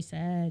Jason.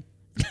 Jason.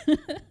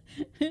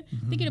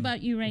 Thinking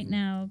about you right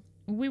now.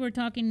 We were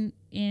talking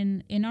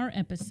in our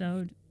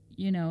episode,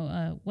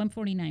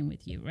 149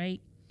 with you, right?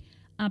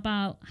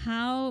 About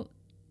how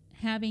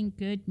having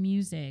good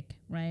music,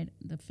 right?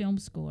 The film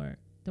score,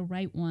 the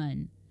right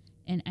one,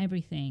 and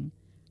everything.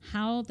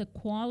 How the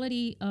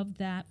quality of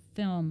that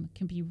film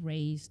can be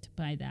raised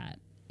by that.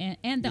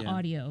 And the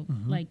audio,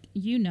 like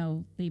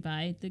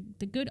Levi,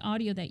 the good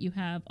audio that you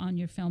have on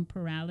your film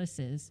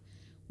Paralysis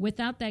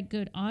without that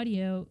good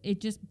audio, it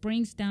just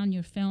brings down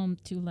your film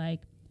to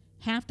like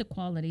half the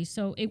quality.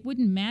 So it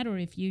wouldn't matter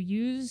if you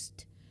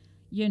used,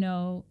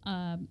 a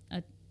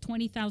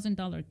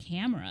 $20,000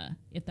 camera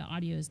if the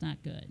audio is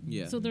not good.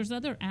 Yeah. So there's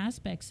other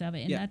aspects of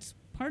it, and Yeah. that's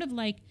part of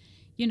like,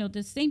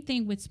 the same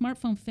thing with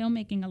smartphone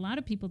filmmaking. A lot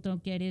of people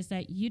don't get is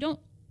that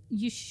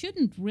you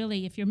shouldn't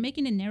really, if you're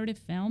making a narrative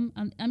film,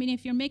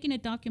 if you're making a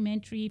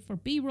documentary for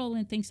B-roll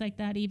and things like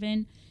that,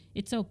 even,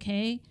 it's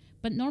okay.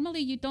 But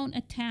normally you don't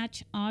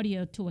attach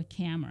audio to a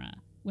camera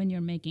when you're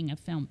making a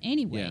film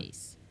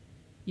anyways,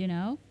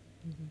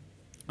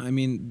 I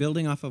mean,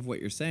 building off of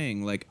what you're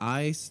saying, like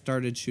I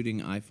started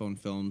shooting iPhone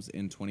films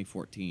in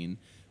 2014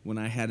 when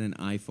I had an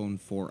iPhone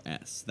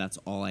 4S. That's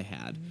all I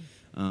had.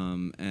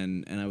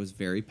 And I was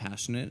very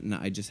passionate, and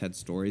I just had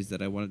stories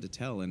that I wanted to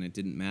tell, and it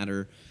didn't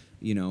matter,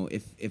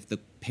 if the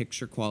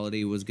picture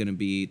quality was going to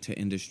be to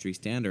industry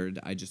standard.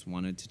 I just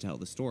wanted to tell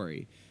the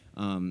story.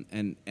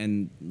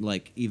 And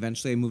like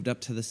eventually I moved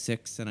up to the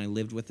 6, and I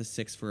lived with the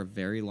 6 for a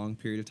very long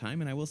period of time.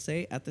 And I will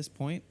say at this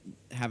point,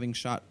 having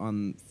shot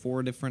on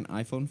 4 different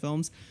iPhone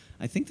films,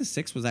 I think the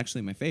 6 was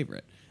actually my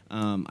favorite.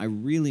 I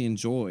really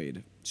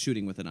enjoyed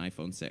shooting with an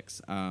iPhone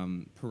 6.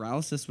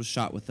 Paralysis was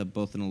shot with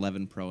both an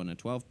 11 Pro and a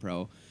 12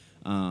 Pro.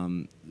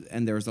 And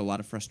there was a lot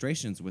of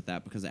frustrations with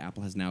that because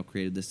Apple has now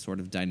created this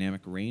sort of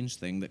dynamic range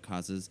thing that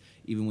causes,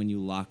 even when you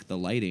lock the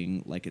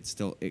lighting, like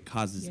it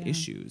causes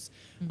issues.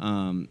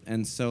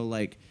 And so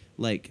like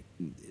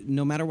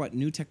no matter what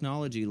new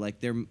technology,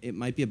 like it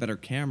might be a better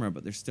camera,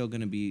 but there's still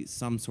going to be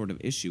some sort of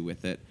issue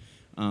with it.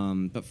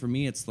 But for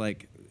me, it's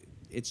like,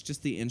 it's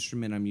just the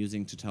instrument I'm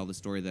using to tell the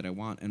story that I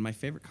want. And my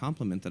favorite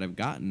compliment that I've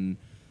gotten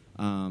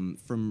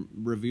from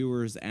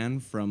reviewers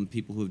and from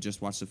people who have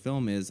just watched the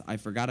film is, I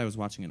forgot I was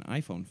watching an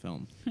iPhone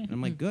film. And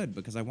I'm like, good,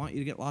 because I want you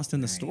to get lost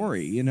in the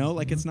story.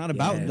 Like it's not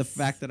about the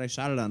fact that I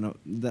shot it on on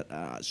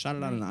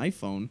an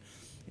iPhone.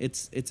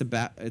 It's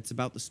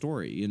about the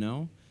story.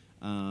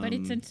 But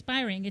it's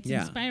inspiring. It's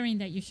inspiring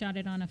that you shot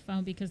it on a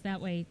phone, because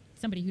that way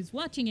somebody who's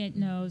watching it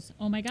knows,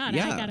 oh my God,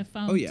 I got a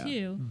phone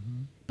too.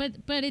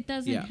 But it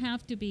doesn't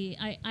have to be.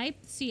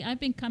 I've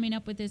been coming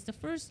up with this.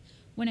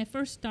 When I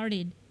first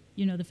started,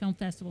 the film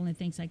festival and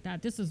things like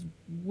that. This is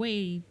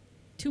way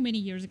too many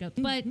years ago.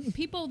 But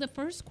the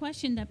first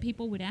question that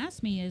people would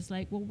ask me is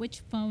like, well,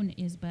 which phone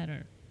is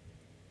better?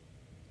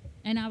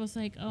 And I was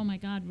like, oh my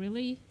God,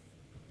 really?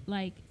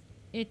 Like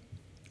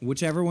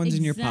whichever one's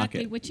in your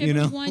pocket.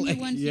 Whichever one you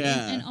want.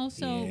 Yeah. And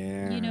also,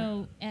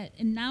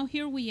 and now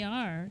here we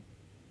are,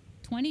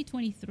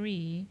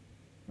 2023,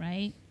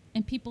 right?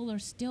 And people are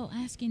still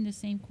asking the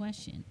same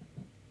question.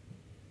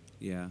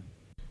 Yeah.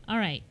 All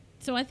right.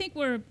 So I think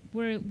we're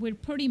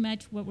pretty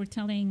much what we're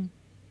telling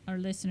our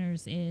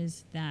listeners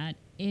is that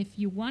if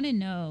you want to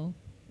know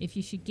if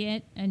you should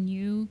get a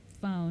new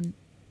phone,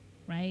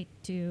 right,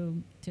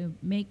 to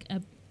make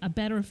a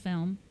better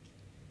film,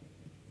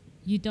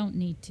 you don't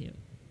need to.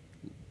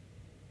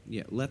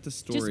 Yeah, let the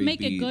story just make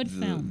be a good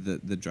film.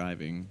 The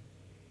driving.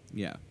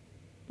 Yeah.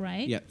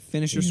 Right? Yeah,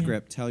 finish your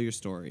script, tell your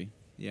story.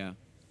 Yeah.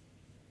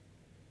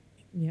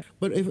 Yeah.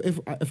 But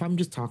if I'm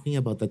just talking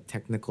about the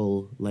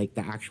technical, like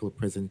the actual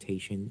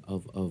presentation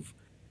of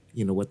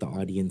what the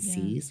audience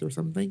sees or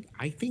something,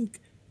 I think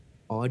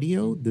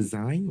audio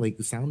design,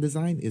 like sound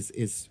design,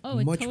 is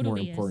much more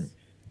important.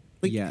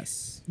 Like,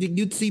 yes.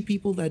 You'd see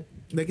people that,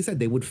 like I said,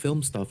 they would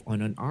film stuff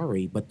on an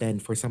RA, but then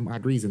for some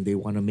odd reason they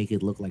want to make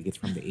it look like it's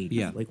from the 80s.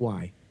 Yeah. Like,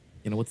 why?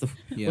 What's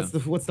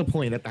the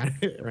point of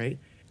that, right?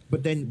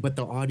 But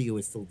the audio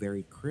is still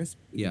very crisp.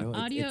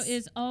 Audio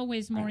is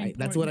always more important.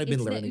 That's what I've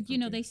been learning.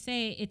 They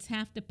say it's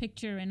half the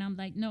picture, and I'm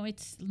like, no,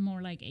 it's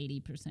more like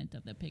 80%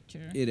 of the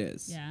picture. It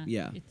is. Yeah.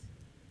 Yeah.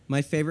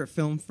 My favorite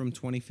film from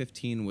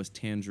 2015 was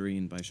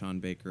Tangerine by Sean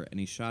Baker, and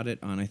he shot it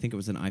on, I think it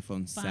was an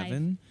iPhone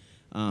 7.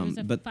 It was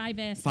a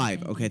 5S.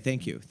 5. Okay,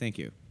 thank you.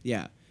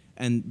 Yeah.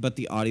 But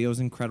the audio is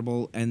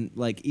incredible, and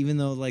like even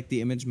though like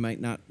the image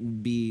might not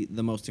be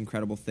the most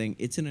incredible thing,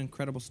 it's an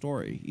incredible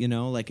story.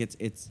 Like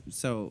it's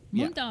so.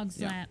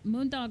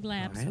 Moondog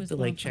Labs. I have was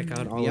to check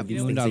out all of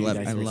these Moondog things Labs. that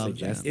you guys I were love that.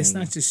 suggesting. It's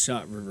not just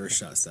reverse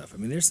shot stuff. I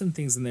mean, there's some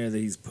things in there that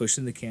he's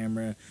pushing the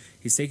camera.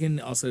 He's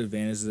taking also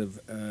advantage of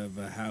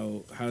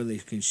how they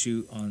can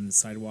shoot on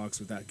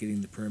sidewalks without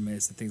getting the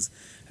permits and things.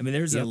 I mean,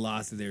 there's a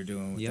lot that they're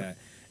doing with that.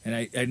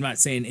 And I'm not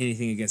saying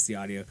anything against the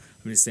audio.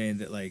 I'm just saying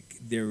that like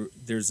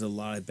there's a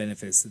lot of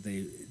benefits that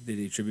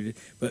they attributed,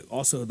 but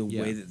also the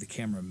way that the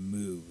camera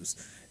moves.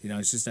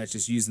 It's just not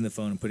just using the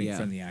phone and putting it in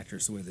front of the actor.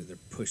 It's the way that they're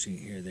pushing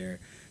it here,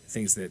 there,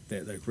 things that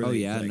like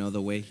really. Oh yeah,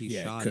 the way he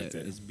shot it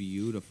is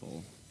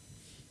beautiful.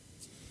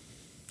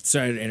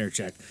 Sorry to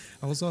interject.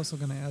 I was also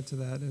going to add to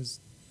that is.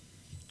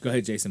 Go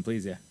ahead, Jason,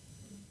 please. Yeah.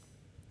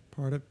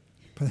 Part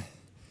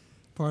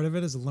of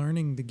it is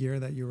learning the gear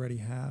that you already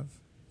have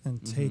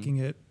and taking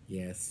it.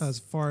 Yes. As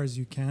far as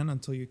you can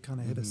until you kind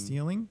of hit a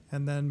ceiling,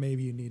 and then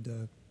maybe you need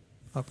to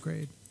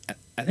upgrade.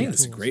 I think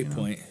that's a great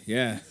point.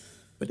 Yeah.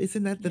 But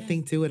isn't that the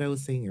thing too? What I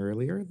was saying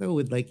earlier, though,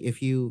 with like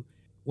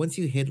once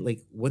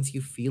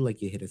you feel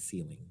like you hit a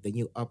ceiling, then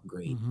you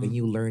upgrade, then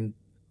you learn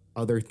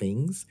other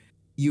things,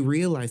 you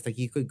realize like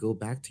you could go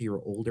back to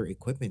your older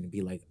equipment and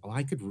be like, oh,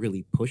 I could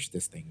really push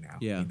this thing now.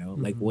 Yeah. You know,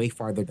 like way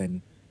farther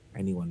than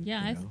anyone.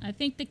 Yeah, You know? I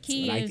think the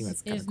key I think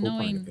that's is kinda cool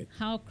part of knowing it.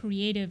 how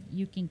creative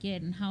you can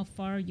get and how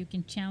far you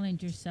can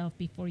challenge yourself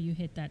before you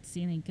hit that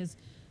ceiling. Because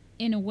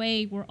in a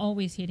way, we're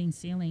always hitting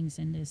ceilings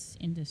in this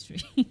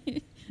industry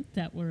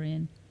that we're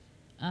in.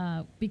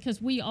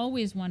 Because we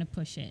always want to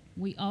push it.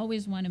 We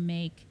always want to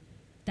make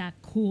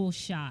that cool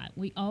shot.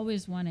 We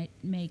always want to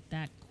make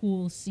that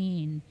cool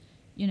scene.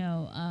 You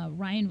know,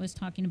 Ryan was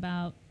talking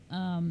about,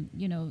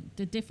 you know,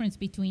 the difference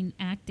between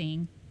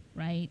acting,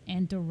 right,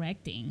 and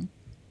directing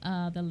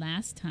the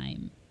last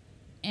time.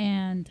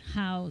 And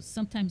how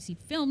sometimes he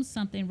films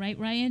something, right,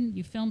 Ryan?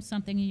 You film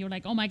something and you're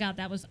like, oh my God,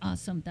 that was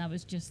awesome. That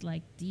was just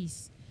like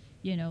these,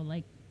 you know,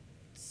 like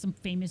some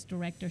famous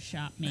director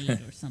shot made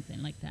or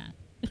something like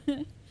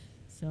that.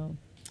 So,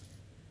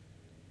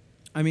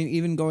 I mean,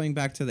 even going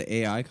back to the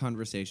AI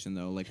conversation,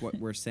 though, like what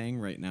we're saying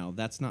right now,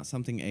 that's not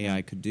something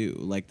AI could do.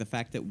 Like the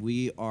fact that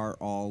we are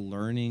all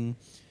learning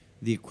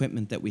the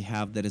equipment that we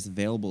have that is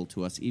available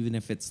to us, even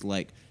if it's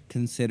like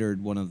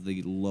considered one of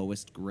the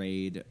lowest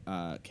grade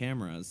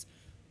cameras,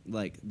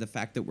 like the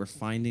fact that we're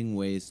finding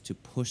ways to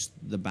push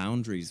the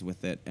boundaries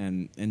with it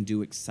and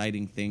do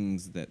exciting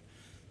things that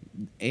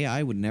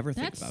AI would never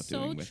think that's about so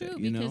doing with true it.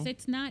 You because know?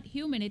 it's not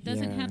human. It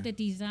doesn't have Yeah. the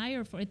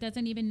desire for it.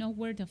 Doesn't even know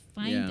where to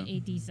find Yeah. a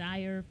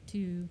desire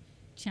to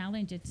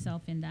challenge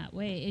itself in that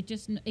way.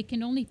 It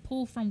can only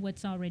pull from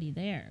what's already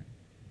there.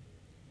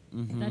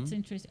 Mhm. That's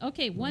interesting.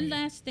 Okay, one Right.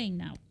 last thing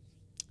now.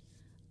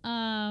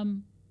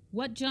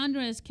 What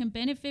genres can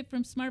benefit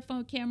from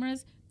smartphone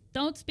cameras?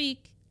 Don't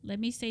speak. Let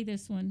me say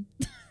this one.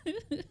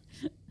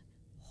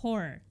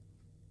 Horror.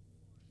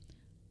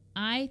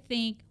 I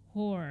think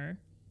horror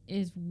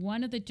is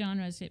one of the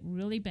genres that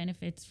really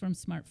benefits from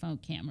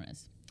smartphone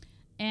cameras.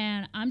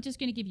 And I'm just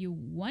going to give you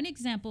one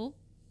example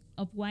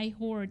of why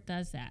horror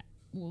does that.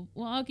 Well,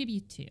 I'll give you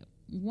two.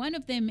 One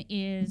of them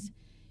is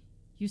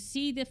you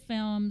see the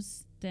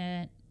films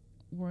that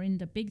were in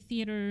the big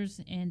theaters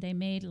and they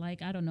made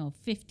like, I don't know,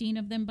 15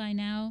 of them by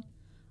now,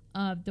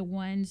 of the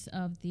ones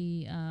of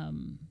the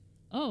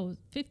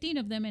 15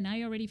 of them, and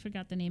I already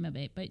forgot the name of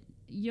it, but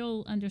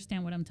you'll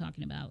understand what I'm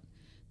talking about.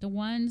 The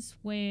ones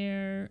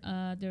where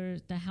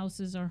the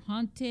houses are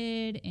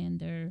haunted and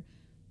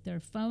their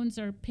phones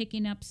are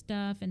picking up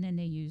stuff, and then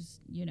they use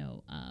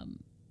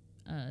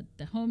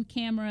the home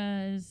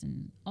cameras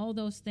and all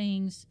those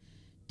things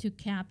to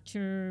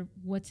capture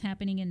what's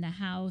happening in the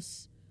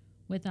house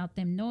without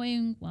them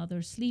knowing while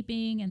they're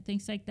sleeping and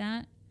things like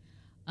that.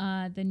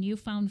 The new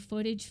found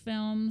footage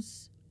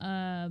films,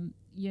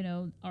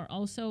 are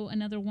also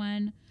another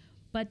one.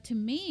 But to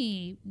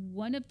me,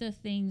 one of the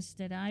things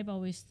that I've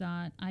always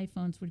thought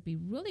iPhones would be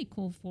really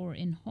cool for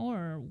in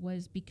horror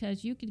was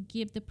because you could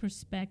give the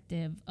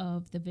perspective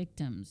of the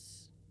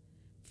victims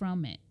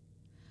from it.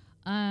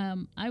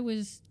 I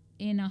was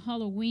in a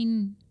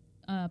Halloween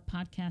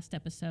podcast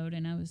episode,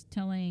 and I was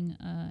telling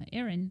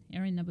Aaron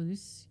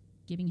Nabus,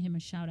 giving him a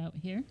shout out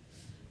here.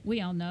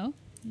 We all know.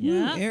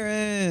 Yeah,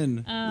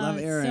 Aaron. Love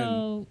Aaron.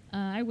 So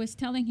I was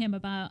telling him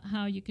about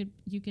how you could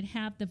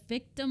have the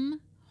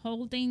victim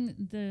holding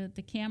the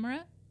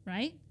camera,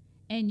 right?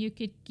 And you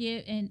could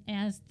and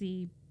as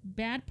the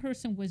bad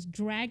person was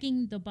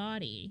dragging the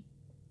body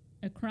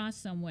across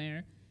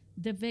somewhere,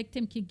 the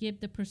victim could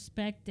give the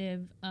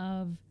perspective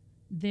of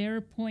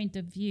their point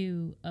of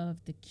view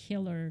of the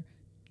killer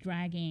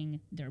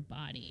dragging their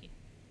body.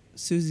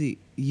 Susie,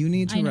 you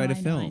need to write a I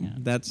know. film.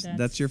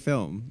 That's your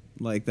film.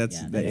 Like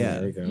that's Yeah,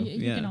 there we go. You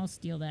can Yeah. all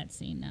steal that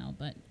scene now,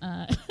 but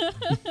but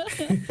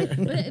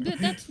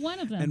that's one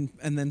of them.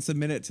 and then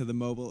submit it to the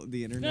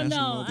international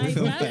No, mobile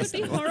film that would be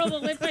festival.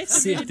 horrible if I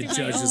See if submitted the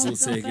to my judges own will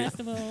film take it.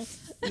 festival.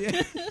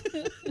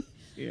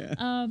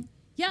 Yeah.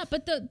 Yeah,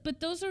 but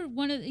those are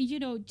one of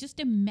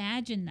just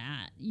imagine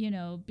that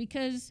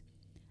because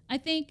I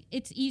think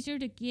it's easier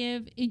to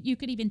give. You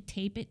could even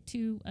tape it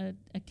to a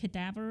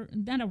cadaver,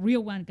 not a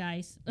real one,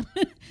 guys.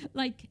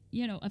 Like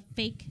a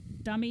fake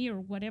dummy or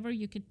whatever.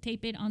 You could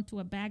tape it onto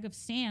a bag of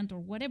sand or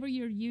whatever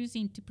you're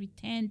using to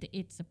pretend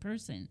it's a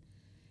person,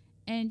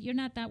 and you're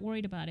not that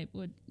worried about it.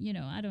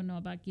 I don't know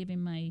about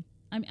giving my.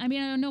 I mean,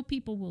 I know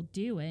people will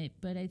do it,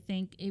 but I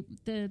think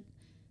the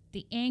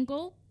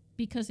angle,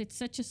 because it's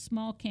such a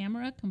small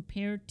camera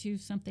compared to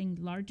something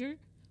larger,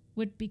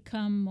 would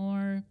become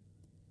more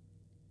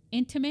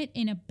intimate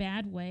in a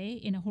bad way,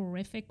 in a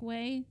horrific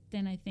way,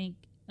 than I think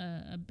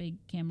a big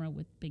camera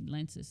with big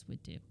lenses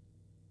would do.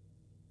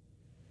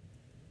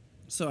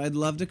 So I'd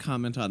love to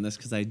comment on this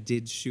because I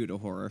did shoot a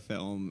horror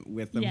film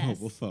with a Yes.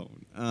 mobile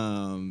phone.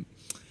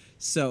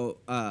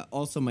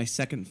 Also my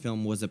second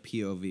film was a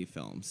POV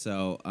film.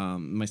 So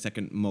my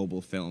second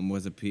mobile film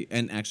was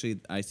and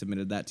actually I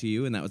submitted that to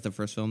you, and that was the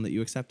first film that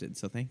you accepted.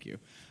 So thank you.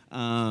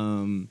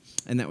 And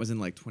that was in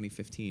like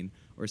 2015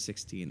 or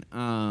 16.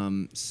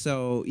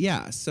 So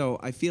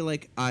I feel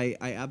like I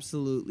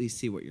absolutely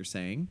see what you're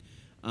saying,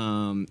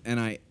 and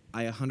I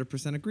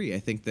 100% agree. I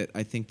think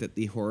that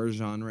the horror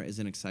genre is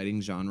an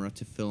exciting genre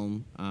to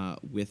film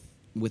with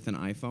with an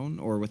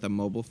iPhone or with a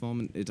mobile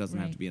phone. It doesn't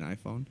have Right. to be an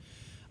iPhone.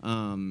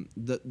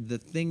 The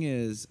thing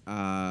is,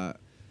 I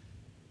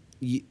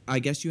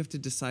guess you have to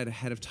decide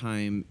ahead of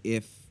time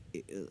if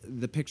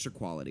the picture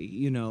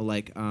quality,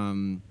 like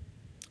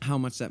how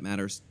much that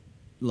matters.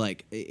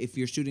 Like if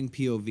you're shooting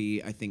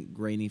POV, I think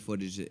grainy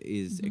footage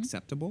is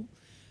acceptable.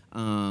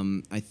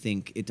 I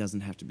think it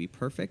doesn't have to be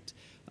perfect.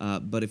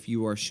 But if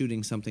you are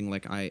shooting something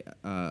like I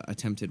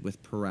attempted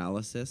with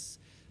Paralysis,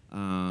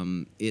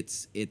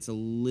 it's a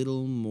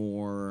little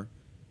more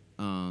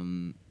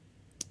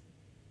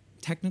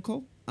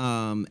technical.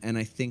 And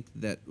I think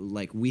that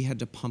like we had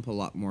to pump a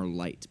lot more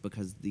light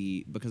because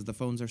the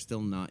phones are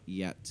still not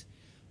yet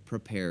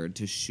prepared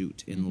to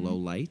shoot in low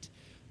light.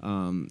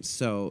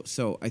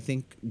 So I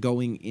think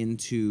going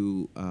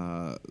into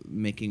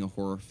making a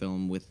horror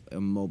film with a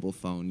mobile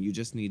phone, you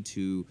just need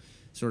to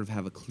sort of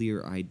have a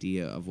clear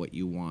idea of what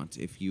you want.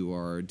 If you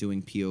are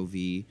doing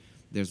POV,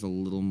 there's a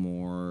little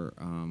more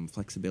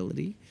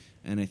flexibility.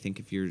 And I think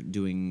if you're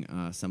doing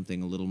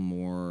something a little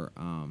more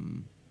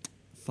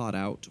thought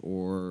out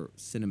or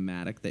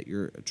cinematic, that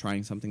you're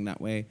trying something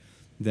that way,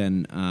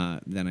 then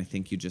I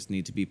think you just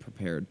need to be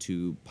prepared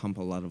to pump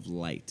a lot of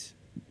light,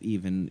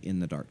 even in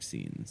the dark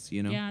scenes,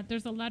 Yeah,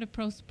 there's a lot of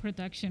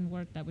post-production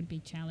work that would be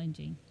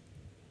challenging.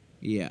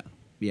 Yeah.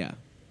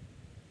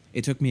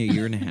 It took me a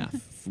year and a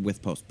half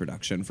with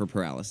post-production for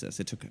Paralysis.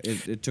 It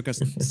took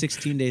us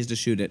 16 days to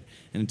shoot it,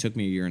 and it took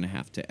me a year and a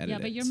half to edit it. Yeah,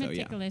 but you're so,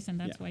 meticulous, and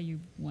that's Yeah. why you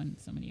won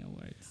so many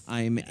awards.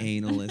 I'm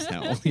anal as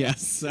hell.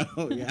 Yes. So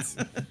yeah.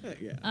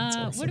 Yeah.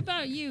 awesome. What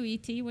about you,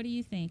 E.T.? What do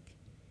you think?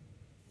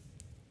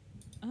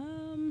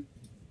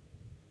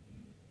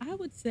 I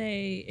would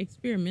say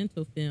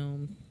experimental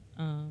films,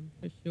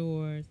 for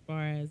sure. As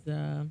far as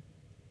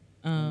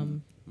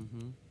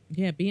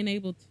being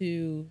able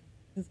to,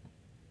 'cause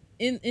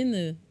in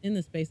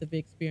the space of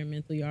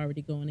experimental, you're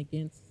already going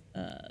against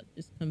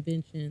just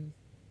conventions,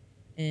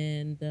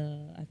 and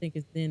I think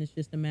it's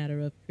just a matter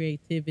of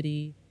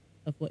creativity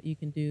of what you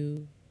can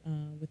do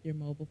with your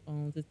mobile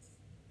phones.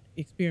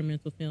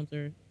 Experimental films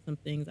are some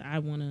things I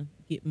want to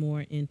get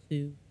more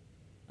into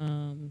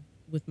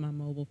with my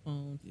mobile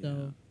phone.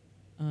 So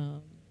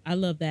I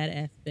love that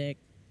aspect.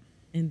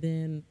 And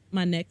then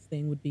my next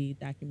thing would be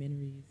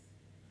documentaries.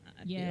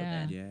 I feel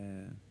Yeah. that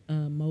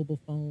Yeah. mobile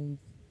phones.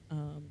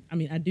 I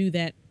mean, I do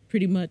that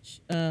pretty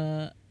much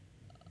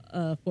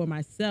for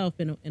myself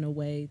in a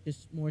way,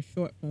 just more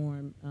short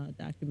form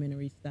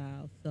documentary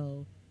style.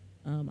 So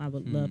I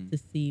would love to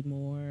see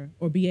more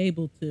or be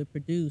able to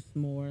produce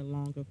more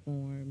longer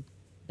form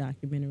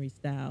documentary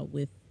style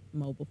with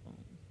mobile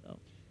phones. So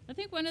I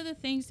think one of the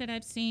things that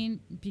I've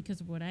seen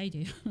because of what I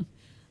do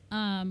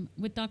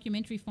with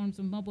documentary forms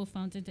with mobile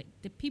phones is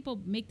that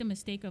people make the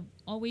mistake of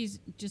always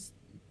just,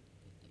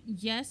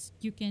 yes,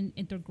 you can,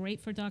 and they're great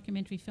for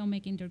documentary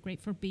filmmaking, they're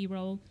great for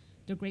B-roll,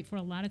 they're great for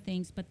a lot of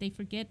things, but they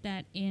forget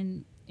that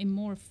in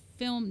more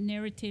film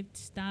narrative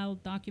style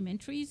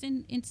documentaries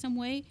in some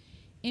way,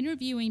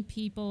 interviewing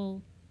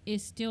people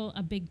is still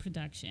a big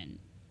production.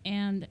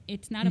 And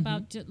it's not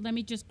about let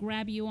me just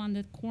grab you on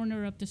the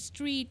corner of the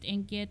street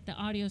and get the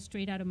audio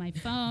straight out of my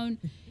phone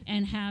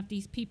and have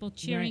these people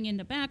cheering in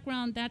the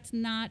background. That's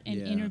not an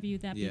interview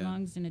that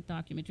belongs in a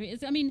documentary.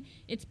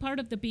 It's part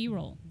of the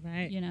B-roll,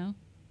 right.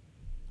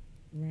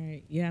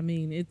 Right. Yeah, I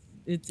mean,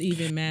 it's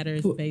even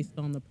matters based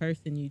on the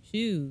person you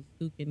choose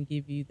who can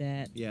give you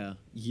that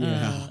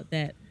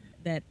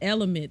that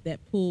element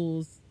that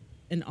pulls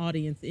an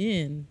audience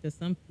in. Because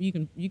you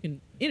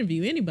can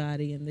interview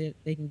anybody and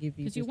they can give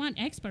you because you want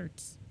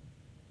experts.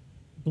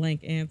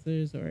 blank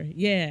answers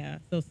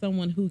so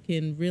someone who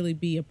can really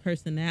be a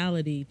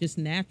personality just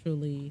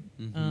naturally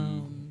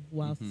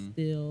while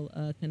still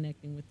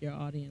connecting with your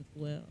audience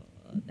well.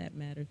 That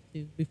matters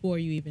too before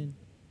you even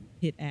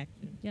hit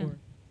action or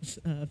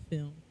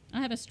film. I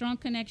have a strong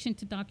connection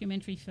to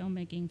documentary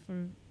filmmaking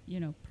for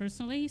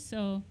personally,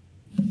 so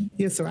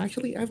Yeah, so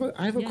actually, I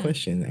have a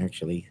question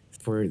actually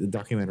for the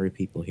documentary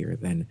people here.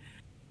 Then,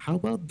 how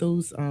about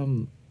those?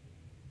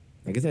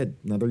 Like I said,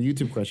 another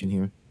YouTube question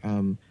here.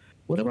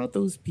 What about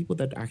those people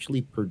that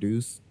actually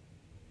produce,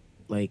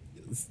 like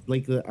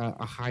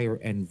a higher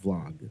end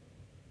vlog?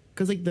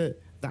 Because like the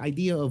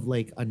idea of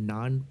like a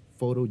non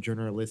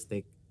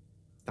photojournalistic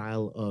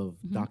style of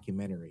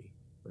documentary,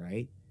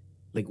 right?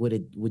 Like,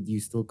 would you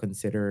still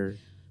consider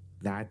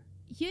that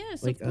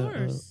yes, like of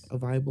course, a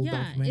viable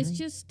documentary? it's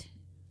just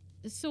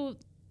so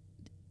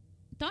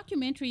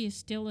documentary is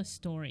still a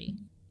story.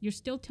 You're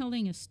still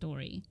telling a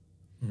story.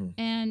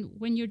 And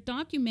when you're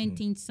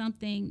documenting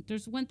something,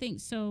 there's one thing.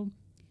 So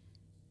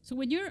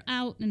when you're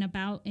out and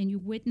about and you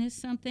witness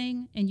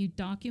something and you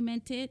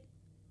document it,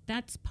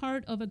 that's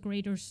part of a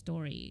greater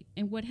story.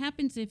 And what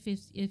happens if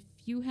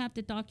you have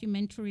the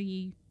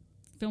documentary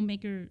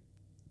filmmaker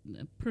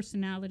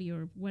personality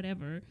or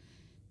whatever,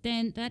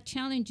 then that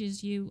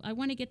challenges you. I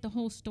want to get the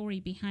whole story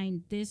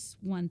behind this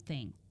one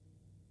thing,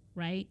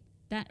 right?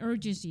 That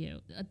urges you.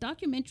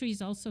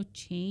 Documentaries also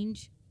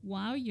change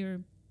while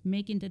you're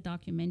making the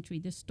documentary.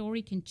 The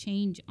story can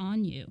change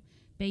on you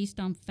based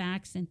on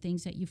facts and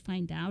things that you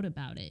find out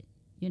about it,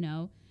 you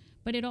know.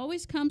 But it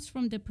always comes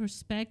from the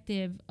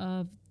perspective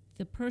of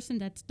the person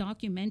that's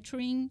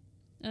documenting,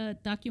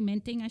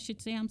 I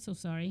should say, I'm so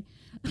sorry,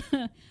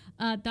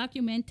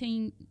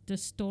 documenting the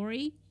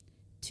story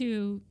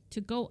to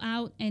go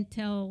out and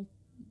tell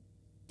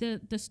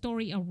the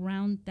story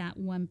around that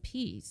one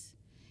piece.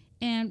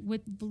 And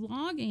with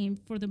vlogging,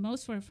 for the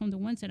most part, from the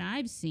ones that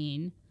I've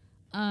seen,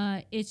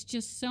 it's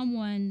just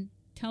someone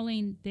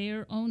telling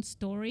their own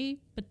story,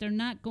 but they're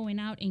not going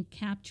out and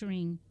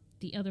capturing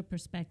the other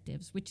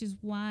perspectives, which is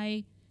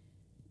why,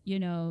 you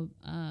know,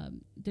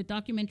 the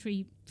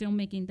documentary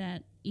filmmaking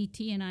that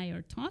E.T. and I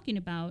are talking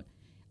about,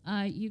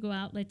 you go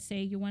out, let's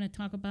say you want to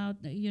talk about,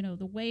 you know,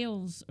 the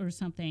whales or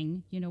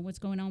something, you know, what's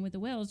going on with the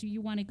whales.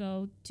 You want to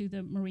go to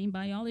the Marine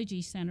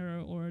Biology Center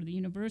or the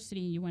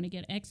university, you want to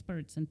get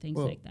experts and things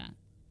like that.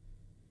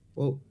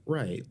 Well,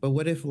 right. But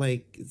what if,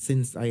 like,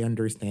 since I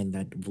understand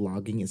that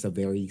vlogging is a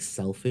very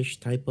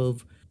selfish type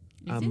of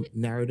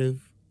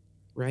narrative,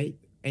 right?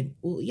 And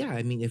well, yeah,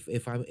 I mean, if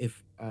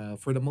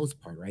for the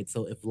most part, right?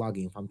 So if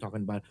vlogging, if I'm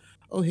talking about,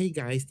 oh, hey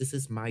guys, this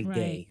is my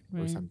day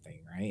or something,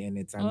 right? And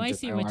it's I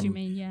see what you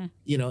mean, yeah.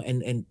 You know,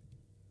 and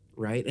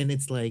right, and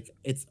it's like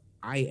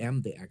I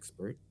am the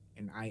expert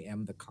and I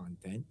am the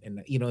content,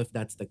 and you know, if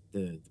that's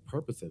the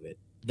purpose of it,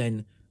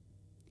 then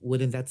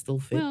wouldn't that still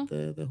fit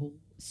the whole?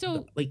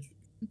 So like,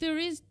 there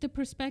is the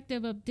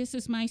perspective of this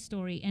is my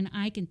story and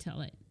I can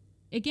tell it.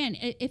 Again,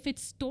 if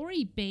it's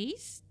story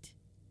based,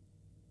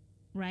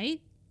 right?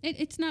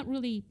 It's not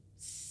really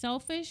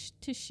selfish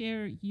to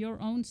share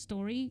your own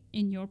story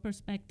in your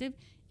perspective.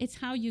 It's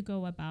how you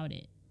go about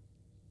it.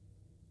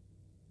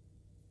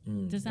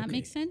 Does that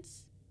make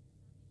sense?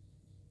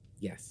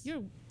 Yes.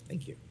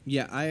 Thank you.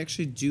 Yeah, I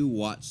actually do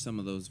watch some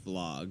of those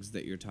vlogs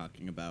that you're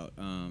talking about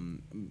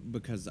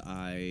because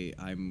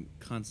I'm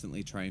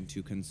constantly trying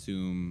to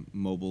consume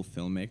mobile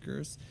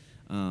filmmakers.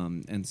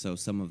 And so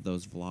some of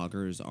those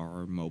vloggers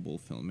are mobile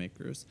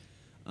filmmakers.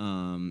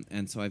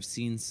 And so I've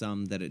seen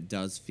some that it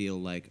does feel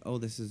like, oh,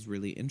 this is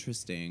really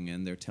interesting,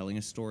 and they're telling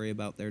a story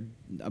about their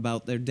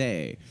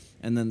day.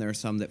 And then there are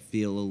some that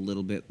feel a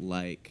little bit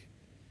like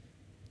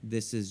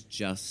this is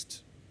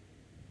just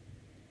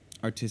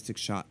artistic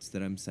shots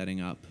that I'm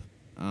setting up,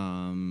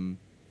 but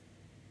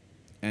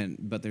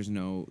there's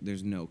no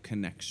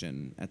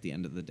connection at the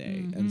end of the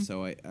day. Mm-hmm. And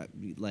so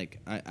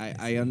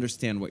I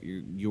understand what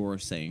you're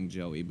saying,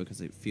 Joey, because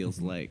it feels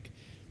like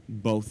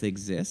both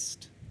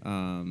exist.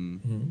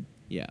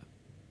 Yeah.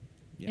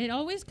 It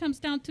always comes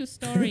down to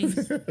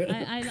stories.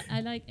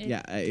 I like it.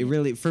 Yeah, it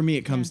really, for me,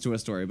 it comes to a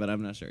story, but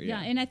I'm not sure.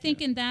 Yeah, and I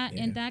think in that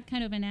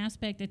kind of an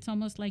aspect, it's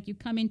almost like you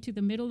come into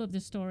the middle of the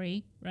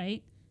story,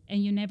 right?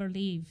 And you never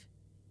leave.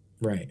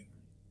 Right.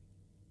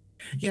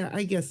 Yeah,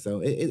 I guess so.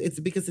 It's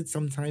because it's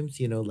sometimes,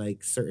 you know,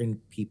 like certain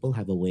people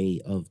have a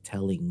way of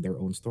telling their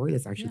own story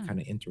that's actually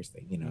kind of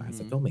interesting, you know, as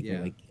a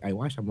filmmaker. Like I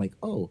watch, I'm like,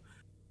 oh,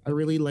 I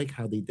really like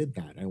how they did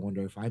that. I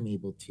wonder if I'm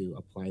able to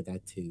apply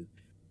that to,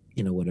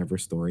 you know, whatever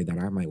story that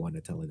I might want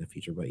to tell in the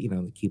future, but, you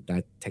know, keep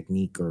that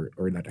technique or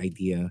that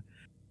idea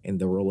in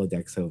the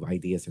Rolodex of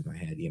ideas in my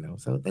head, you know.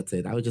 So that's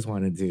it. I just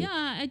wanted to.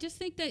 Yeah, I just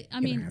think that,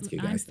 I mean,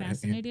 I'm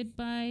fascinated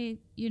by,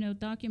 you know,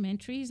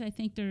 documentaries. I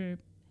think they're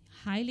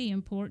highly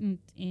important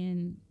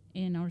in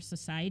our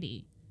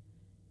society,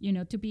 you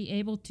know, to be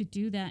able to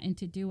do that and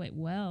to do it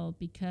well,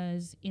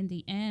 because in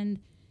the end,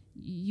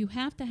 you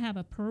have to have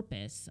a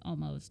purpose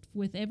almost.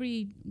 With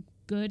every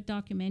good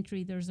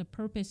documentary, there's a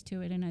purpose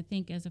to it. And I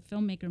think as a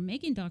filmmaker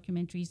making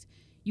documentaries,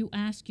 you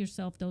ask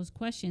yourself those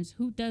questions.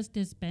 Who does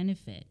this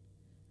benefit?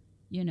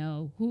 You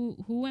know,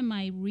 who am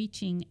I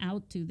reaching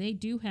out to? They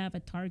do have a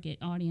target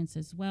audience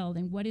as well.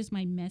 And what is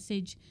my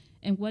message?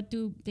 And what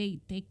do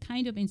they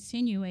kind of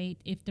insinuate,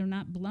 if they're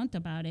not blunt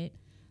about it,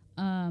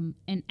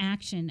 an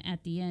action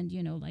at the end,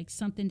 you know, like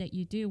something that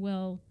you do.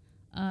 Well,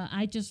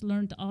 I just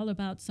learned all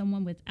about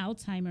someone with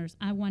Alzheimer's.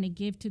 I want to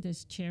give to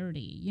this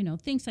charity, you know,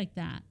 things like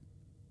that.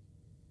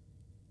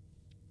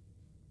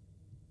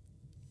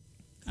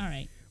 All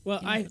right.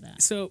 Well,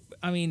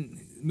 I mean,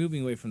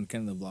 moving away from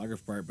kind of the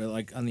vlogger part, but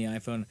like on the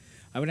iPhone,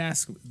 I would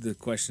ask the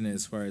question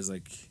as far as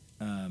like,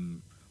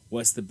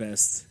 what's the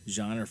best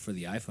genre for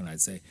the iPhone?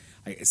 I'd say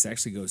it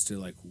actually goes to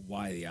like,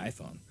 why the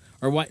iPhone,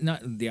 or why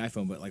not the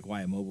iPhone, but like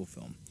why a mobile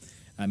film?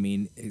 I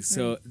mean,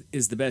 so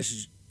is the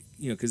best,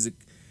 you know, because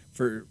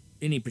for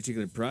any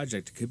particular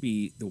project, it could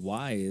be the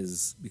why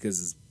is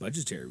because it's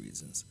budgetary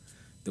reasons.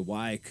 The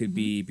why could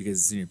be because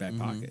it's in your back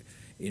pocket.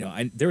 You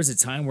know, there was a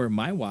time where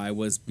my why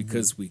was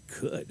because we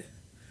could.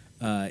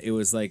 It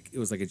was like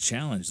a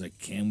challenge. Like,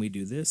 can we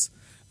do this?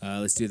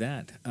 Let's do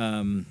that.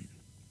 And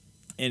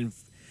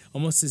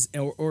almost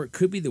or it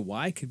could be the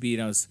why could be. You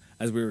know,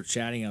 as we were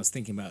chatting, I was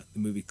thinking about the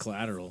movie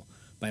Collateral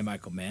by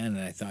Michael Mann,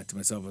 and I thought to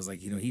myself, I was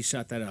like, you know, he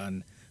shot that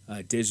on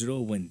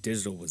digital when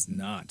digital was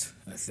not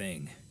a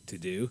thing to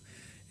do,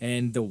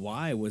 and the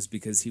why was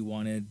because he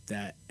wanted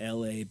that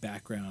LA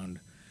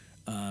background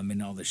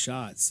in all the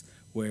shots.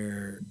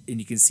 And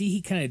you can see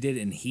he kind of did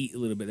it in heat a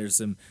little bit. There's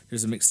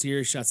some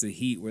exterior shots of the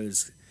heat where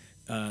there's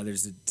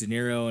there's De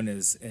Niro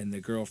and the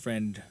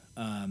girlfriend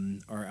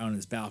are on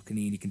his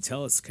balcony, and you can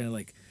tell it's kind of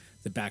like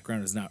the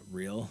background is not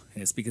real,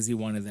 and it's because he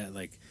wanted that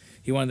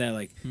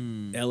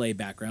LA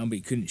background, but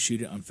he couldn't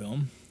shoot it on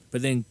film.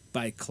 But then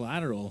by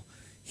Collateral,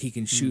 he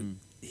can shoot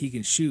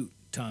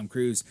Tom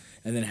Cruise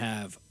and then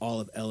have all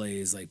of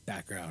LA's like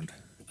background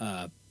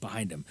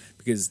behind him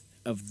because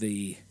of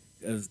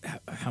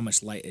how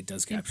much light it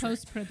does capture. In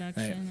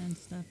post-production and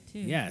stuff too.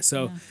 Yeah,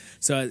 so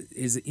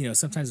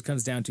sometimes it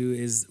comes down to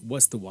is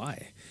what's the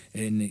why,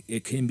 and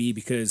it can be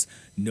because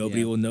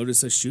nobody will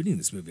notice us shooting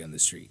this movie on the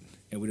street,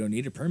 and we don't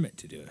need a permit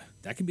to do it.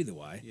 That could be the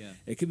why. Yeah.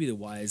 It could be the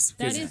why is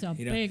That because, is a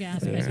you know, big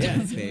aspect.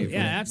 yeah,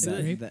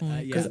 absolutely.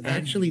 Because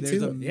actually, there's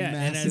too, a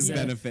massive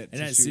benefit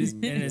and to as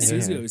shooting.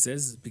 Susie always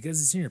says,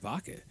 because it's in your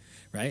pocket,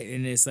 right?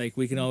 And it's like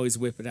we can always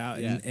whip it out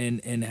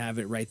and have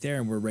it right there,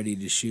 and we're ready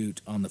to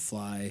shoot on the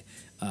fly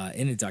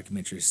in a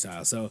documentary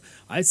style. So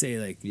I'd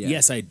say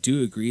yes, I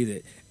do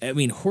agree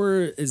that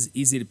horror is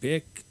easy to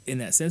pick in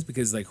that sense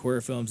because like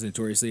horror films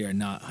notoriously are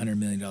not $100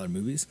 million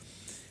movies.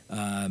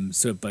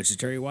 So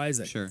budgetary wise,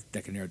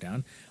 that can narrow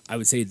down. I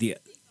would say the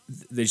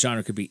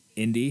genre could be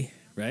indie,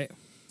 right?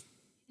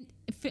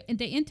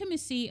 The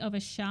intimacy of a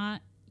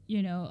shot,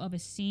 of a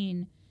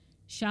scene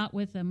shot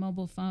with a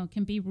mobile phone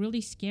can be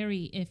really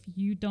scary if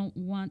you don't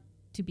want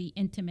to be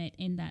intimate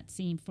in that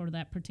scene for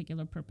that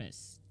particular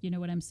purpose. You know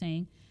what I'm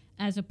saying?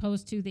 As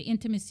opposed to the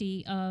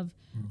intimacy of,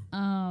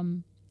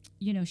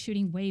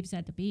 shooting waves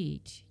at the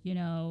beach,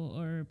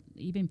 or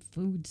even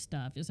food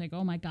stuff. It's like,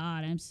 oh my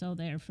God, I'm so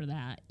there for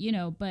that,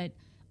 but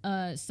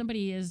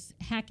somebody is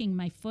hacking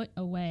my foot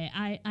away.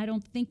 I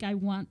don't think I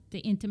want the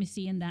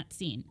intimacy in that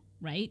scene,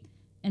 right?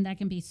 And that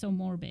can be so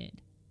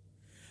morbid.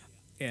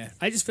 Yeah,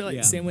 I just feel like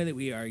the same way that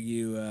we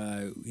argue,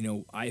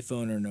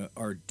 iPhone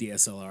or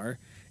DSLR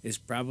is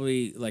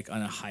probably like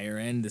on a higher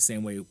end, the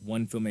same way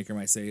one filmmaker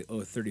might say,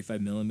 35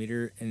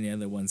 millimeter, and the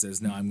other one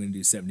says, no, I'm going to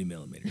do 70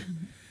 millimeter.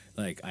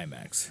 Like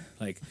IMAX,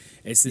 like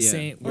it's the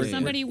same. Or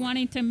somebody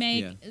wanting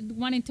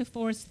to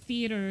force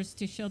theaters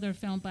to show their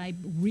film by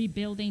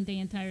rebuilding the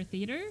entire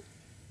theater,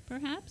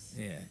 perhaps.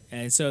 Yeah,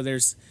 and so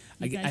there's.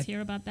 You guys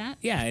hear about that?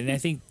 Yeah, and I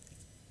think,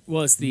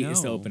 it's the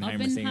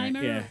Oppenheimer thing,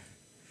 right?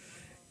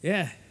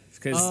 Yeah,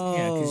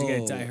 because you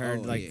got Die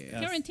Hard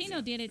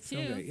Tarantino did it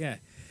too. Yeah,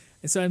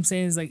 and so I'm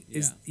saying is like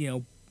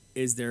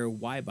is there a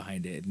why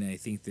behind it? And I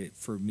think that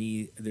for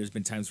me, there's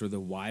been times where the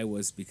why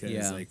was because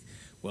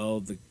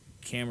the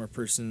camera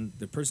person,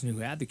 the person who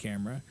had the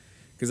camera,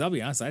 because I'll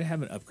be honest, I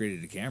haven't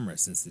upgraded a camera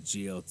since the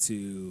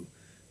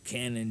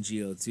Canon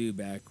GL2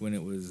 back when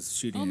it was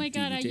shooting. Oh my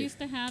God, DVD. I used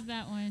to have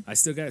that one. I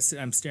still got it.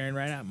 I'm staring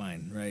right at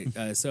mine,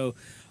 right? So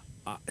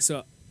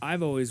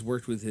I've always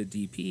worked with a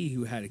DP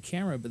who had a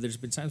camera, but there's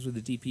been times where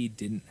the DP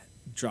didn't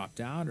dropped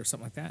out or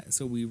something like that, and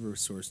so we were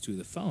sourced to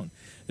the phone.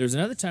 There's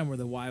another time where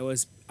the why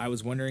was I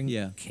was wondering,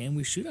 can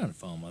we shoot on a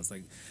phone? I was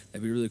like,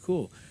 that'd be really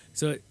cool.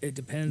 So it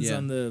depends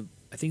on the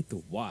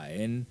why,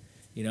 and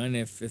and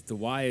if the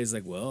why is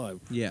like, I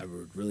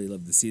would really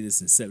love to see this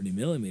in 70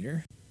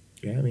 millimeter.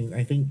 Yeah,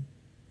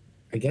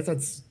 I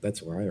guess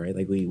that's why, right?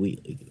 Like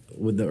we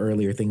with the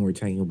earlier thing we were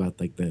talking about,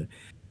 like the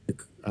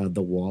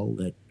wall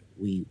that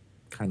we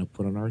kind of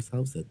put on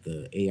ourselves that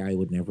the AI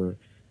would never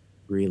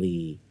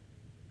really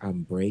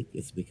break.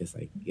 It's because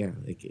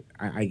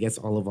I guess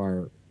all of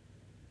our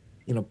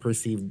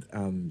perceived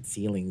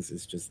ceilings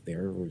is just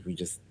there. We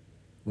just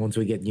once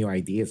we get new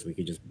ideas, we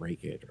could just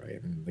break it,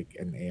 right? And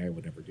an AI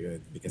would never do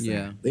it because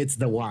it's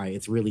the why.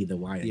 It's really the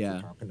why.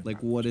 Yeah,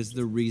 like what is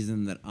the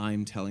reason that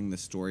I'm telling the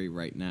story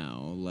right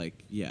now?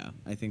 Like,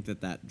 I think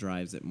that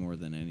drives it more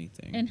than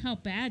anything. And how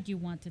bad you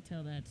want to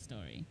tell that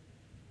story.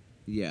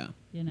 Yeah.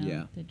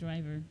 The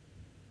driver.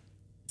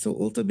 So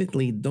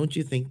ultimately, don't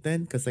you think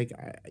then? Because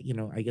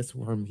I guess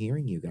from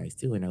hearing you guys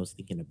too, and I was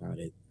thinking about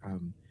it.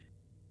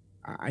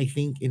 I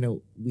think in a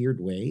weird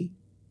way,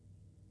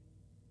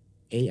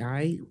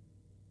 AI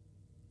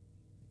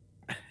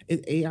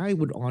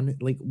would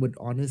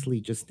honestly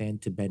just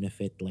stand to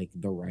benefit like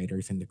the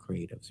writers and the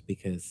creatives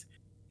because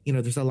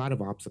there's a lot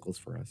of obstacles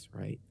for us,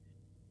 right?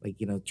 Like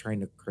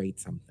trying to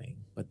create something,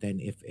 but then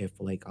if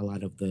like a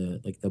lot of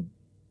the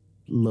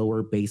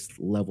lower base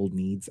level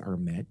needs are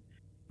met,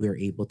 we're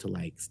able to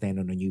like stand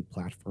on a new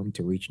platform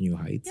to reach new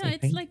heights. Yeah,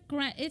 it's like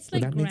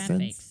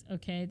graphics.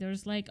 Okay,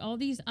 there's like all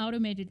these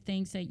automated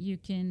things that you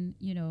can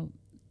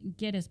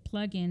get as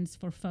plugins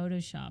for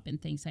Photoshop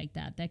and things like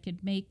that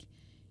could make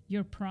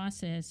your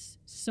process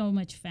so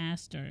much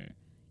faster,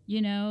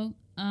 and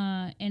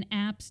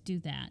apps do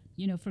that,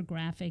 for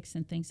graphics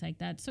and things like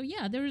that. So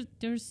yeah,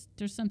 there's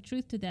some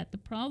truth to that. The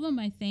problem,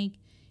 I think,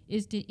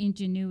 is the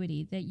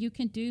ingenuity that you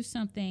can do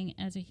something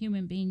as a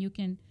human being.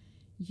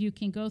 You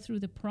can go through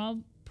the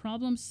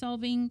problem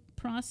solving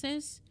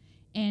process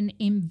and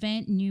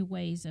invent new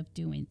ways of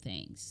doing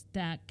things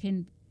that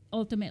can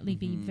ultimately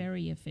be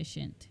very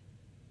efficient.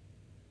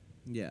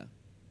 Yeah.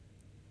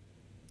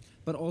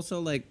 But also,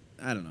 like,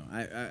 I don't know.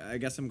 I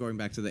guess I'm going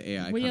back to the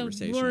AI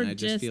conversation. We're I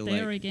just feel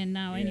there like, again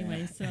now,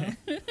 anyway. So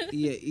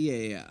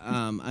yeah.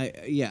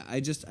 I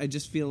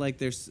just feel like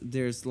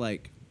there's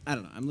like I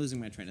don't know. I'm losing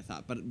my train of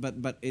thought,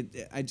 but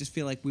I just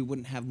feel like we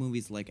wouldn't have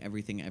movies like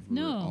Everything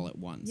Everywhere No. all at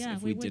once Yeah,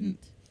 if we we didn't.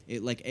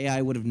 wouldn't. Like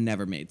AI would have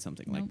never made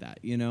something like Nope. that,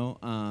 you know.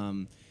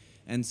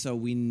 And so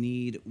we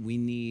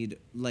need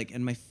like,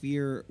 and my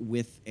fear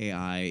with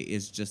AI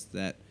is just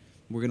that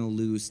we're gonna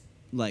lose.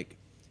 Like,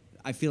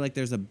 I feel like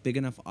there's a big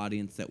enough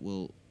audience that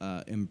will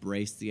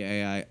embrace the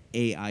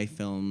AI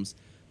films.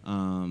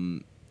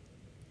 And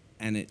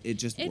it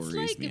just It's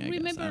worries like, me. I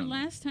remember guess. I don't know.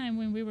 last time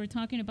when we were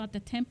talking about the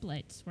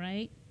templates,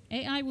 right?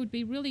 AI would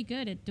be really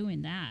good at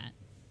doing that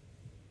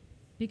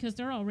because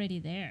they're already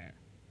there.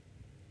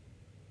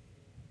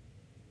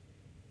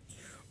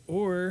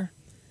 Or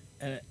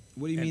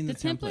What do you mean The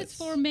templates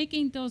for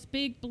making those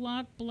big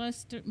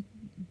buster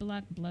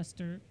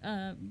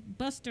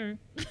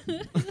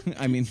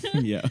I mean,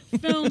 yeah.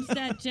 films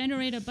that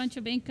generate a bunch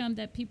of income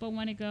that people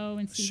want to go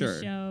and see Sure.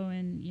 the show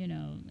and, you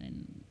know,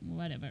 and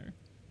whatever.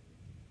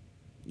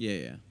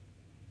 Yeah.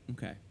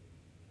 Okay.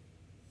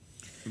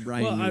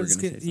 Ryan, well, you I were was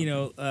gonna gonna, say you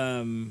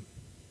know,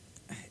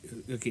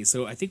 okay,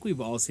 so I think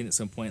we've all seen at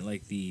some point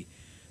like the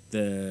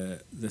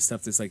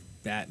stuff that's like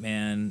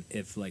Batman,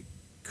 if like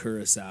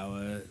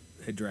Kurosawa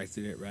had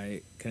directed it,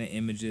 right? Kind of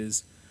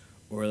images,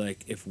 or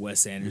like if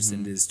Wes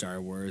Anderson did Star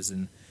Wars,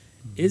 and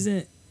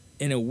isn't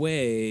in a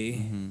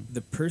way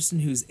the person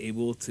who's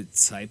able to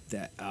type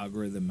that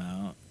algorithm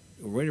out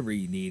or whatever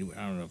you need.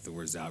 I don't know if the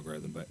word's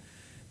algorithm, but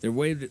the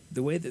way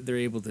that they're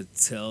able to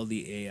tell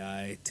the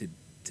AI to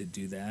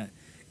do that,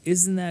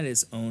 isn't that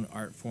its own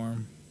art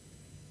form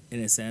in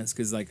a sense?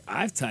 Because like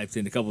I've typed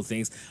in a couple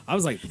things. I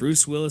was like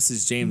Bruce Willis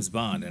is James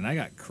Bond, and I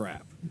got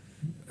crap.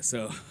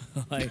 So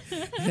like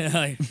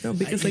No,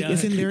 because like, I-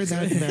 isn't there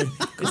that isn't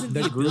the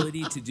that group?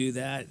 ability to do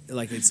that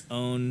like its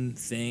own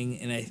thing?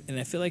 And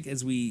I feel like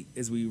as we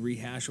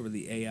rehash over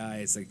the AI,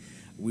 it's like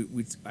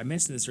I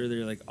mentioned this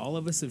earlier. Like all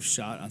of us have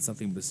shot on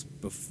something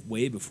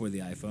way before the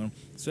iPhone.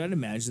 So I'd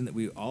imagine that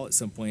we all at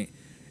some point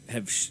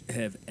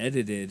have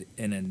edited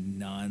in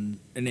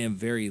a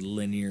very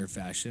linear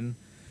fashion.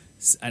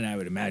 And I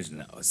would imagine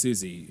that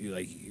Susie,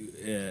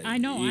 I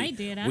know I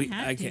did. I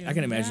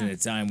can imagine yeah. a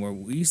time where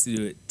we used to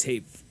do it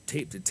tape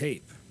to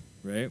tape,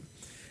 right?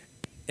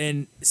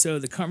 And so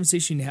the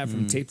conversation you have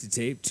from tape to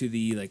tape to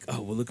the like,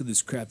 oh well, look at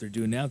this crap they're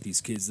doing now with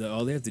these kids.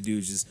 All they have to do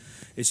is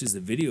just a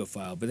video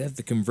file, but they have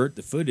to convert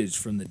the footage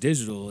from the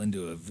digital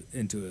into a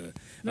Look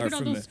or at all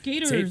from those a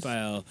skaters. tape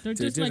file They're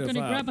to just a like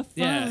digital gonna file. grab a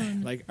Yeah,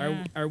 phone. like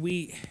Yeah. are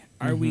we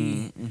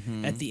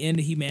at the end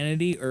of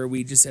humanity, or are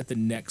we just at the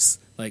next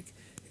like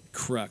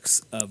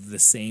crux of the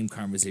same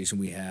conversation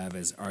we have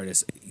as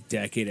artists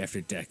decade after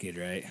decade,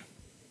 right?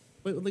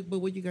 But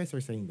what you guys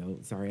are saying though,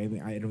 sorry, I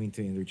mean I don't mean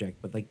to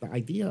interject, but like the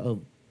idea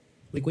of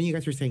like when you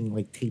guys are saying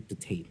like tape to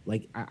tape,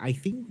 like I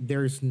think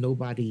there's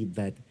nobody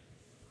that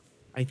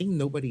I think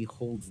nobody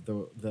holds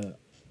the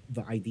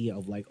idea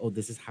of like, oh,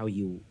 this is how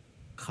you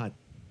cut,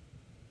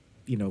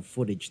 you know,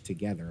 footage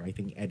together. I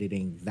think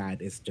editing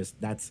that is just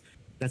that's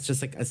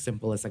just like as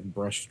simple as like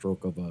brush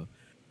stroke of a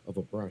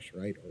brush,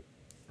 right?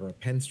 Or a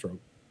pen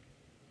stroke.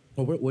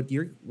 But what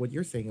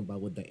you're saying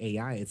about with the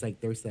AI, it's like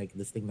there's like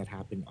this thing that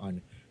happened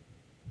on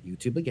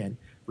YouTube again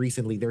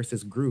recently. There's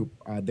this group.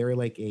 They're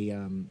like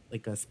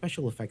a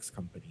special effects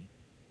company.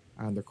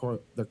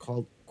 They're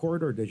called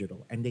Corridor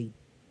Digital, and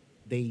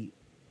they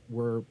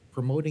were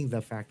promoting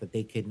the fact that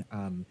they can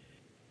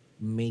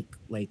make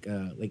like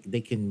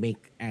they can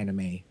make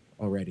anime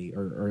already,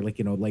 or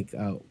like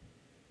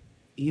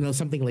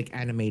something like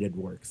animated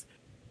works.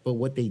 But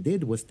what they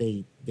did was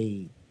they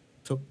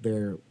took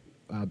their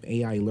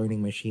AI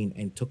learning machine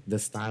and took the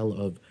style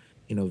of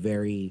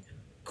very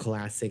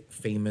classic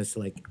famous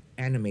like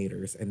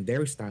animators and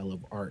their style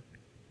of art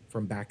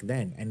from back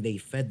then, and they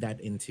fed that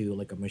into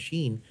like a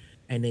machine,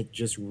 and it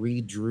just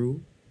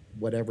redrew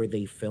whatever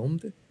they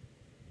filmed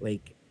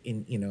like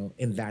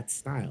in that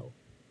style.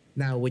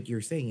 Now what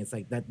you're saying is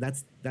like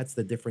that's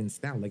the difference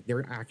now. Like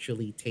they're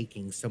actually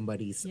taking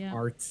somebody's Yeah.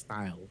 art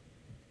style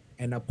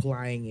and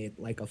applying it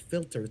like a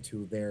filter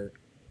to their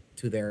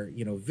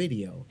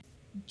video.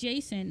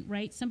 Jason,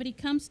 right? Somebody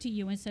comes to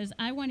you and says,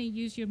 I want to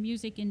use your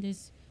music in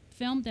this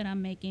film that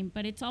I'm making,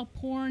 but it's all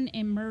porn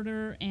and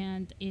murder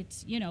and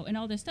it's, and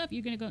all this stuff.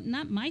 You're going to go,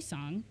 not my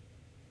song.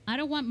 I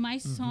don't want my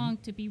song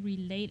to be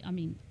related. I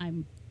mean,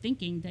 I'm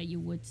thinking that you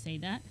would say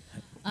that.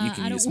 You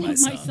can I use don't my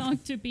want my song. song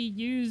to be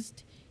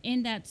used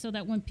in that, so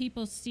that when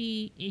people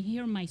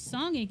hear my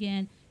song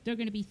again, they're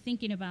going to be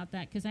thinking about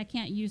that, because I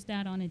can't use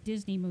that on a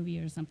Disney movie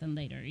or something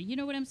later. You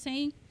know what I'm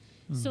saying?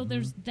 So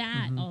there's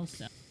that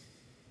also.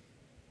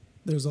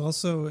 There's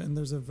also, and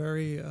there's a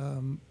very, I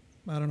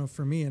don't know,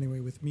 for me anyway,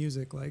 with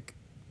music, like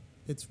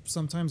it's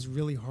sometimes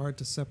really hard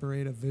to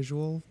separate a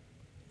visual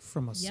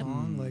from a Yep.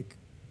 song.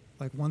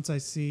 Like once I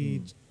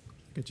see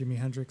like a Jimi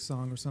Hendrix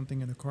song or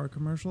something in a car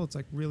commercial, it's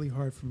like really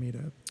hard for me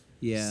to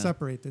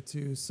separate the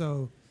two.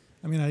 So,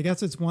 I mean, I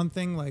guess it's one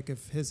thing, like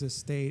if his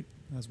estate,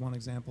 as one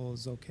example,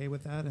 is okay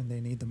with that and they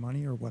need the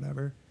money or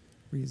whatever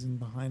reason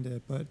behind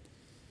it. But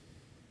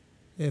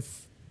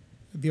if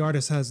the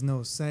artist has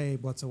no say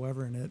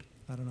whatsoever in it,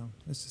 I don't know.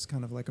 It's just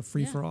kind of like a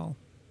free for all.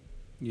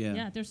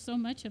 Yeah, there's so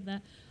much of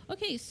that.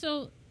 Okay,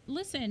 so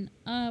listen,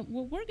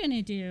 what we're going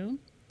to do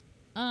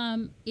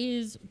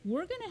is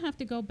we're going to have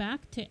to go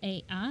back to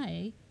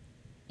AI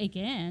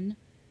again,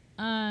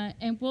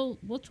 and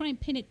we'll try and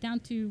pin it down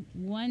to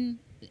one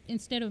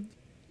instead of,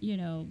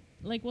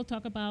 like we'll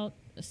talk about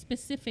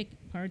specific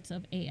parts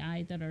of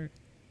AI that are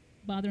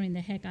bothering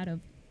the heck out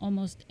of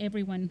almost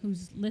everyone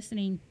who's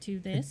listening to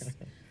this.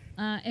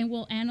 And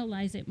we'll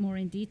analyze it more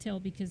in detail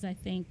because I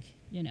think,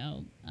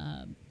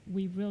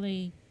 we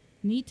really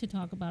need to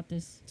talk about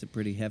this. It's a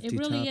pretty hefty topic.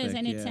 It really is,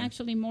 and it's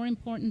actually more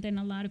important than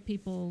a lot of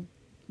people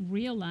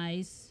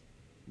realize.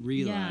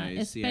 Yeah,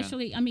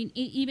 especially, I mean,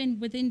 even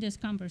within this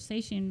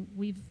conversation,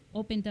 we've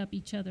opened up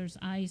each other's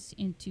eyes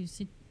into,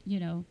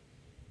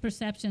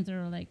 perceptions that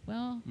are like,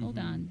 well, hold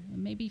on,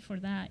 maybe for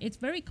that. It's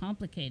very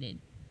complicated.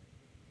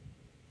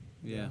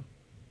 Yeah.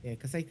 Yeah,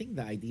 because I think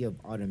the idea of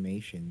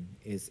automation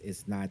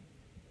is not,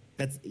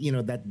 that's,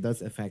 that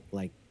does affect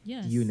like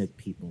unit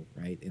people,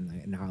 right,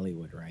 in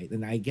Hollywood, right?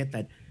 And I get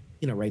that,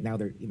 right now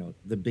they're,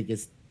 the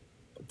biggest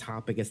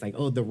topic is like,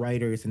 oh, the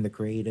writers and the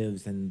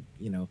creatives, and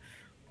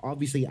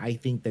obviously I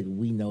think that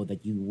we know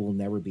that you will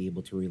never be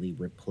able to really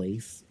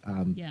replace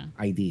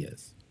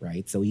ideas,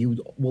 right? So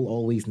you will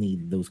always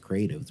need those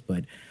creatives.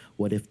 But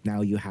what if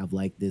now you have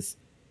like this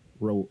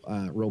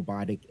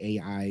robotic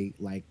AI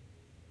like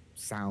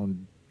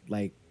sound,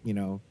 like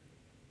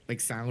like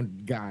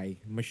sound guy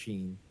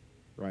machine,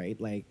 right?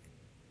 Like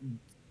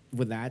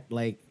with that,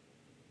 like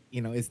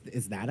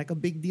is that like a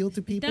big deal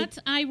to people? That's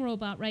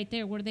iRobot right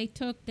there, where they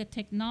took the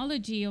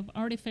technology of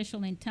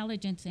artificial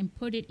intelligence and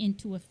put it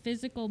into a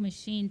physical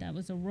machine that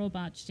was a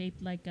robot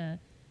shaped like a,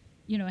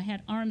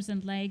 had arms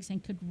and legs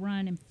and could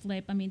run and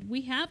flip. I mean,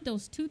 we have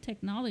those two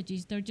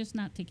technologies. They're just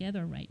not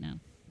together right now.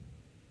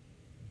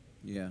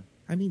 Yeah.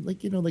 I mean, like,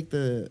 like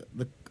the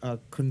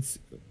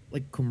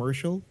like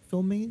commercial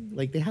filming,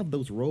 like they have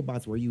those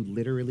robots where you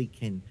literally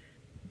can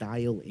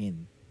dial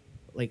in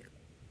like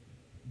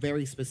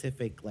very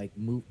specific like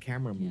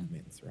camera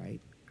movements,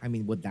 right? I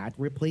mean, would that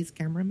replace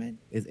cameramen?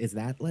 Is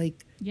that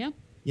like, yeah,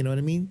 you know what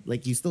I mean?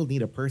 Like you still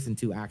need a person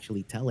to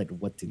actually tell it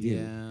what to do.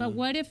 Yeah. But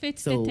what if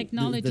it's the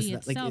technology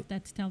itself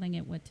that's telling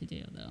it what to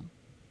do, though?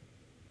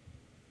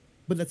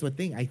 But that's the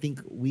thing. I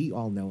think we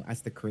all know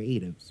as the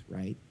creatives,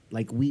 right?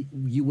 Like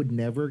you would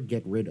never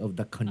get rid of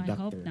the conductor I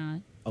hope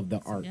not. Of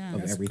the art of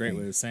That's everything. a great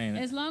way of saying it.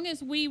 As long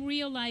as we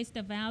realize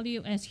the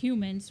value as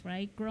humans,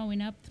 right,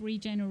 growing up 3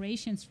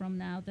 generations from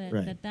now,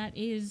 that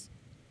is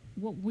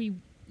what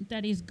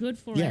that is good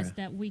for us,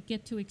 that we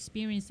get to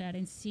experience that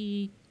and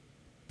see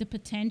the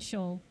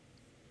potential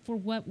for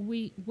what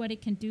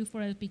it can do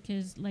for us.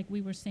 Because like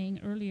we were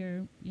saying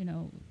earlier,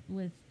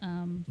 with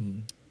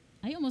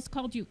I almost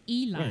called you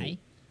Eli,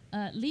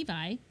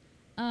 Levi,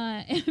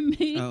 about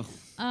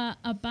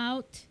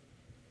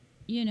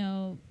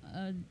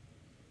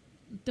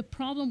the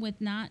problem with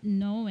not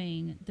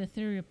knowing the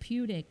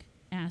therapeutic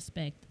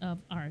aspect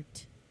of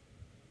art,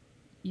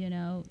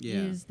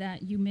 is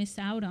that you miss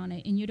out on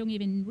it and you don't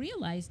even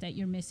realize that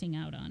you're missing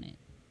out on it.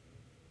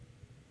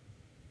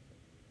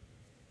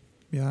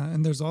 Yeah,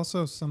 and there's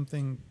also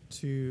something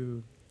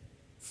to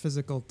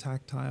physical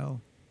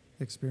tactile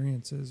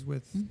experiences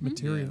with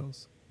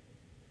materials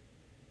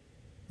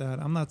that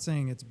I'm not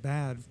saying it's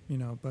bad,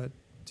 but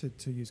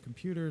to use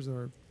computers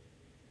or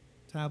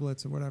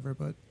tablets or whatever,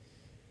 but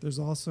there's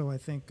also, I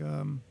think,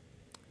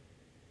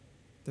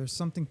 there's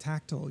something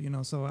tactile,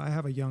 so I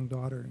have a young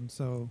daughter, and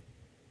so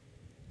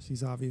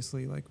she's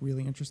obviously like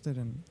really interested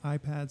in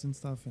iPads and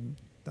stuff, and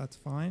that's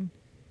fine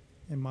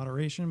in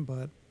moderation,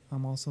 but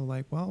I'm also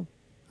like, well,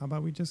 how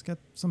about we just get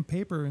some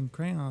paper and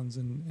crayons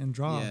and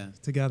draw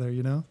together,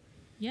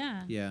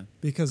 Yeah. Yeah.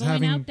 Because going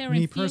having out there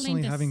me and personally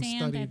feeling the having sand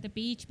studied at the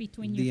beach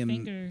between your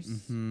fingers,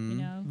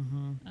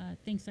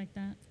 things like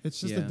that. it's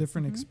just a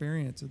different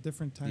experience, a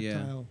different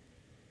tactile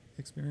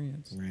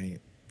experience. Right.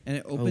 And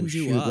it opens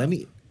you up.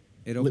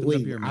 It opens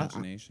up your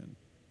imagination.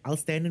 I'll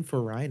stand in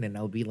for Ryan and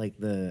I'll be like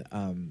the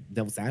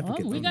devil's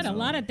advocate. Oh, we got a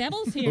lot of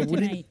devils here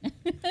tonight.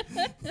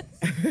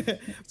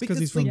 Because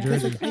he's from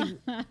Jersey.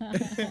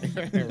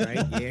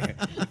 Right?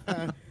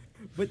 Yeah.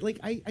 But like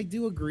I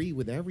do agree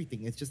with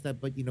everything. It's just that,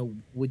 but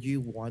would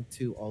you want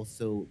to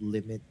also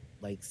limit,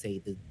 like, say,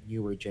 the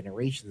newer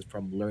generations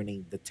from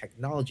learning the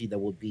technology that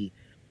will be,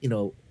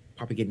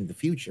 propagating the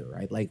future,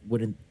 right? Like,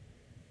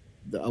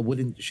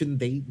 shouldn't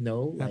they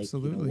know, like,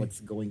 Absolutely.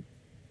 What's going?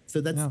 So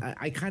that's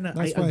I kind of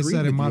That's I why I agree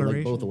said with in you, like,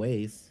 moderation. both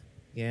ways.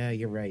 Yeah,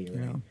 you're right.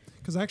 You're right.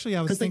 Because actually,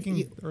 I was 'Cause, like,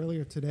 thinking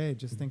earlier today,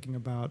 just thinking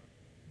about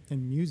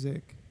in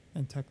music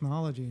and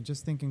technology, and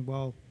just thinking,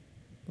 well,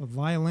 a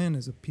violin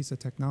is a piece of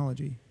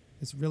technology.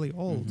 It's really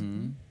old,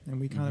 and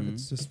we kind of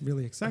it's just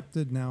really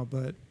accepted now.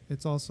 But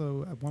it's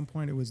also at one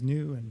point it was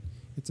new, and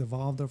it's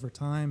evolved over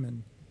time.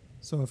 And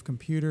so have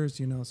computers,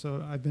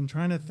 So I've been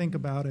trying to think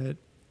about it,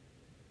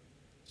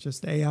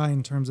 just AI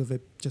in terms of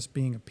it just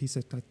being a piece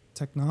of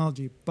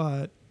technology,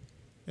 but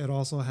it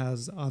also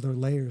has other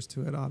layers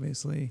to it,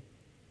 obviously,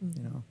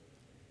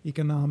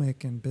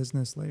 economic and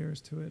business layers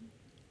to it,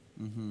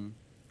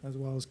 as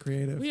well as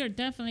creative. We are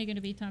definitely going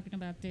to be talking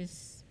about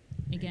this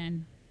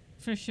again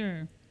for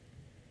sure.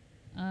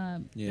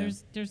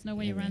 There's no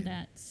way around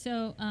that.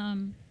 So,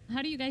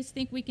 how do you guys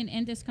think we can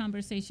end this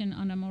conversation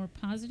on a more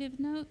positive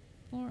note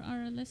for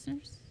our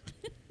listeners?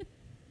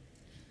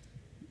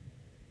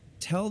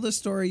 Tell the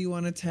story you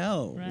want to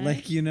tell. Right?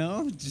 Like, you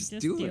know, just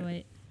do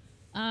it.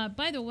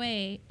 By the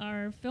way,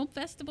 our film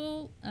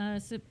festival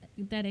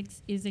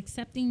is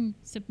accepting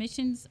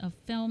submissions of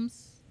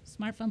films,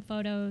 smartphone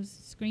photos,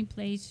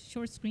 screenplays,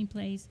 short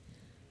screenplays.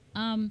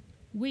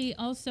 We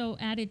also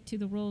added to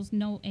the rules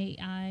no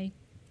AI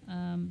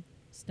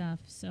stuff.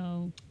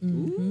 So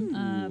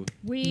Ooh.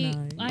 we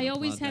Nice. I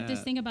always Applaud have this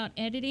that. thing about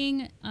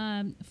editing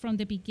from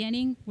the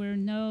beginning, where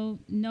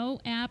no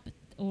app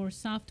or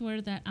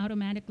software that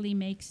automatically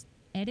makes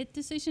edit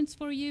decisions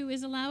for you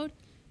is allowed,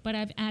 but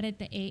I've added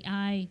the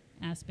AI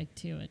aspect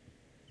to it.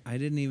 I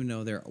didn't even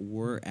know there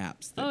were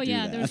apps that Oh do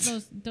yeah, that.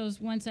 there's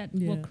those ones that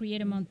will Yeah.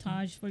 create a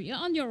montage for you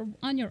on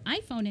your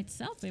iPhone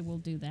itself. It will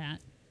do that.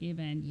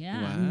 Even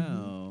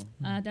Wow.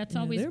 that's Yeah,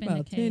 always they're been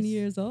about the case. 10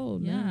 years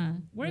old Yeah. now.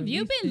 Where Or have at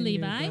you least been, 10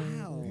 years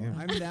Levi? old. Yeah.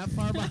 I'm that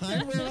far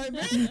behind. Where have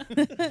I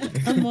been?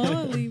 Come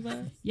on,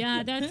 Levi.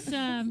 Yeah, that's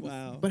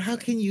Wow. But how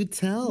can you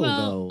tell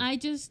well, though? I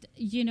just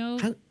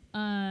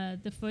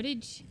the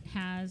footage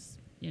has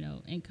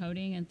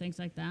encoding and things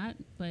like that,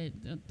 but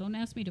don't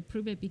ask me to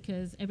prove it,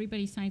 because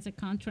everybody signs a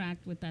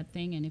contract with that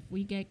thing, and if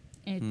we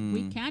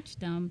catch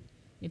them,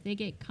 if they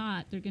get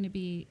caught, they're going to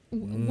be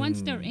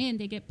once they're in,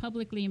 they get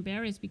publicly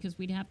embarrassed, because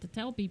we'd have to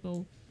tell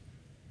people,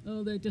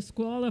 oh, they're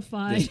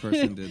disqualified. This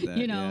person did that,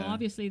 yeah.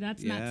 Obviously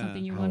that's not Yeah.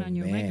 something you want on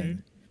your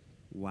record.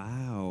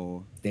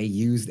 Wow. They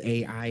used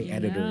AI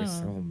editors.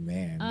 Yeah. Oh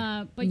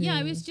man. But yeah, it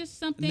Yeah. was just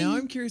something. Now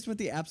I'm curious what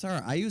the apps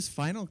are. I use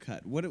Final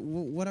Cut.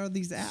 What are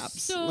these apps?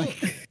 So,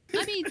 Like-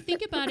 I mean,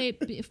 think about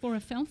it. For a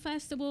film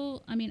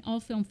festival, I mean, all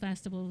film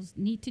festivals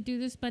need to do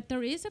this, but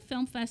there is a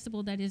film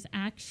festival that is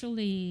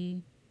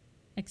actually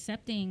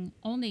accepting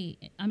only,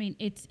 I mean,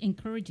 it's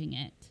encouraging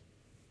it.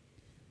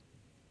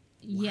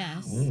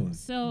 Yes. Wow.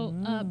 So,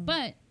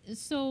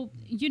 so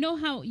you know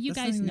how you That's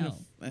not guys even know,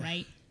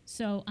 right?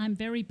 So I'm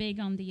very big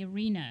on the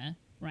arena,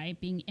 right?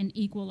 Being an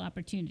equal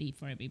opportunity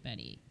for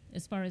everybody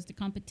as far as the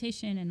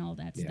competition and all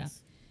that Yes.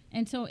 stuff.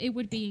 And so it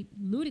would be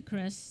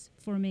ludicrous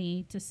for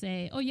me to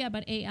say, oh, yeah,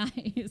 but AI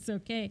is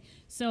okay.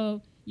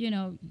 So,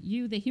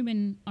 you, the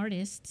human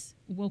artists,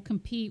 will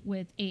compete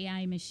with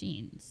AI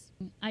machines.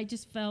 I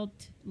just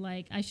felt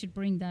like I should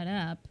bring that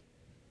up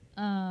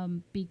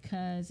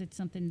because it's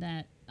something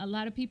that a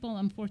lot of people,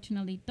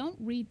 unfortunately, don't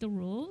read the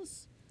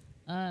rules.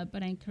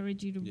 But I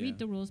encourage you to Yeah. read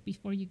the rules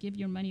before you give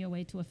your money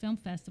away to a film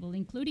festival,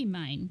 including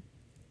mine.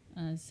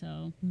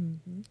 So,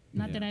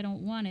 not that Yeah. I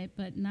don't want it,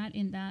 but not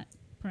in that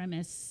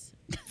premise.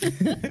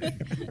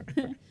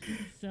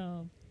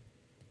 So,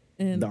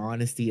 And The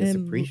honesty is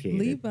and appreciated.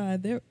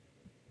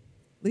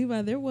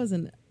 Levi, there was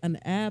an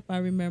app I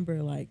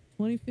remember, like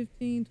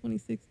 2015,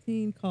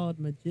 2016, called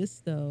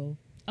Magisto.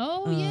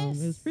 yes,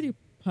 It was pretty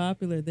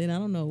popular then. I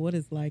don't know what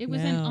it's like it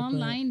was now, an but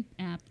online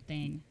app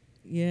thing.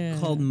 yeah,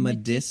 Called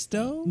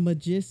Modisto?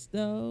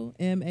 Magisto,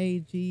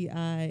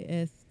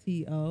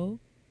 Magisto,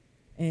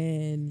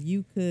 and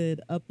you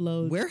could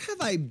upload. Where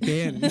have I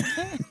been?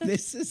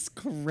 This is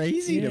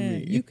crazy to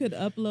me. You could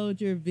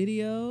upload your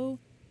video.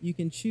 You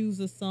can choose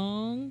a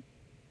song,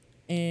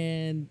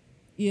 and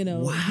you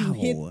Wow.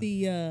 hit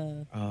the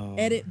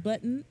edit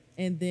button,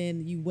 and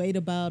then you wait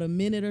about a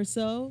minute or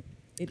so.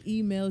 It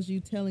emails you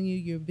telling you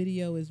your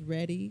video is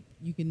ready.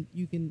 You can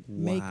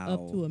make up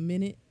Wow. to a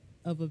minute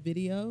of a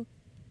video,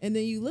 and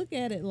then you look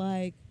at it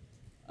like,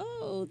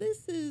 oh,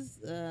 this is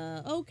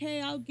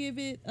okay. I'll give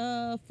it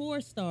 4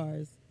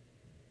 stars.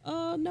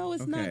 Oh no,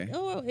 it's Okay. not.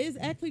 Oh, it's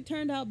actually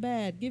turned out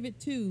bad. Give it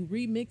 2.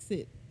 Remix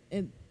it,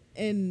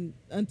 and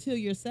until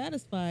you're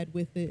satisfied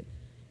with it.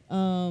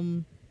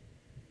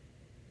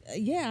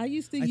 Yeah, I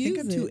used to I use think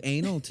I'm it. too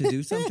anal to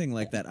do something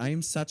like that. I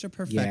am such a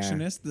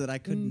perfectionist that I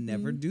could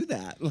never do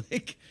that.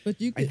 Like, But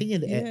you could, I think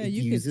it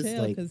you could uses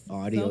tell like 'cause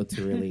audio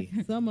to really.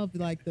 some of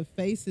like the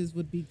faces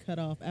would be cut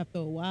off after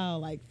a while.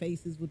 Like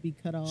faces would be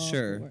cut off.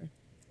 Sure. Or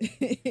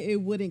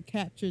it wouldn't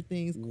capture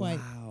things quite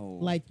wow.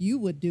 like you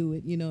would do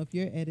it. If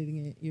you're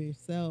editing it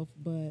yourself.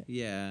 But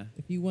Yeah.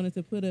 if you wanted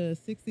to put a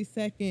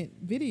 60-second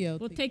video,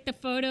 We'll take the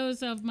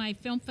photos of my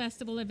film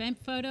festival event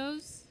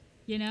photos,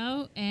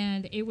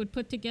 and it would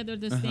put together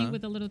this thing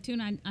with a little tune.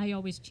 I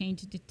always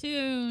change the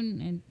tune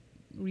and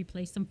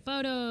replace some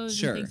photos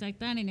Sure. and things like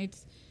that, and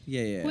it's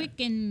Yeah. quick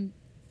and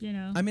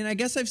I mean, I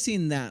guess I've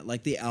seen that,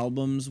 like the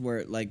albums where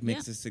it like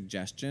makes Yeah. a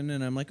suggestion,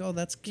 and I'm like, oh,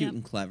 that's cute Yep.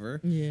 and clever.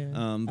 Yeah.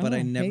 But I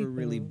don't never hate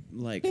really those.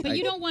 like. But I-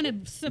 you don't want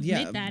to submit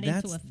Yeah, that into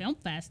that's- a film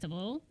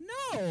festival.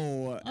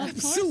 No, course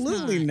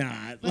absolutely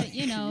not. But Like,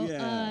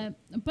 yeah.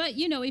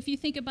 If you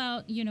think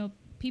about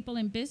people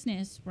in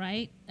business,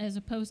 right, as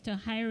opposed to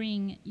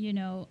hiring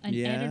an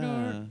Yeah.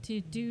 editor to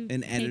do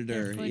An take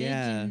their editor, footage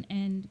yeah.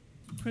 and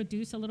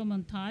produce a little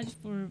montage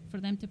for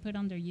them to put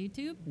on their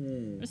YouTube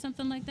or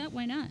something like that.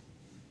 Why not,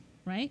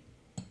 right?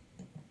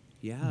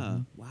 Yeah.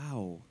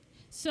 Wow.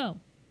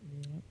 So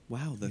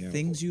Wow, the Yeah.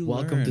 things you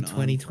Welcome learn to on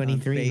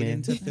 2023, fade man.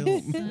 into film.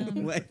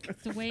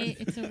 It's a way.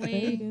 It's a Fade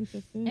way.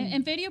 into film.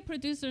 And video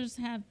producers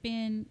have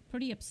been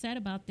pretty upset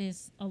about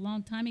this a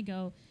long time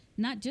ago,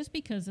 not just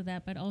because of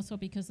that, but also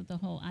because of the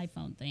whole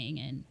iPhone thing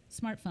and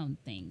smartphone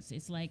things.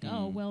 It's like,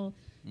 oh, well,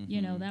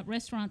 you know, that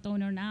restaurant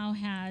owner now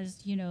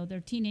has, you know,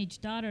 their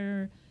teenage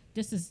daughter.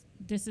 This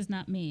is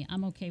not me.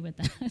 I'm okay with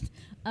that.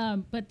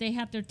 But they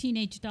have their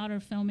teenage daughter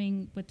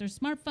filming with their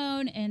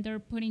smartphone, and they're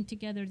putting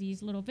together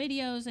these little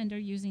videos, and they're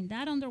using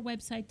that on their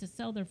website to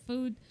sell their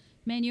food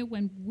menu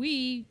when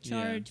we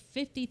charge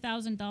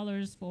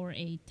 $50,000 for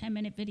a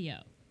 10-minute video,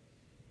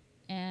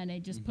 and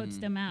it just puts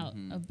them out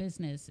of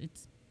business.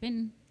 It's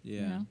been,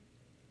 you know.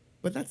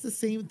 But that's the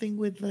same thing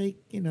with, like,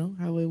 you know,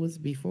 how it was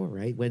before,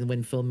 right? When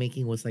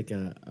filmmaking was like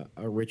a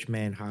rich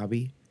man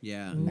hobby.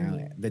 Yeah. Now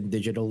then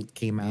digital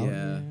came out.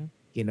 Yeah.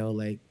 You know,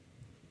 like,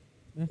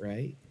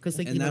 right? Because,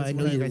 like, And you know, that's I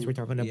know what you I- guys were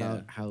talking yeah.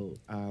 about how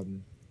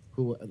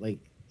who, like,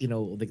 you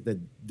know, like the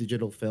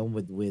digital film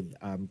with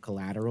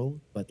Collateral,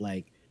 but,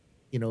 like,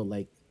 you know,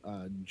 like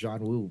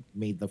John Woo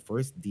made the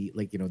first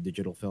like, you know,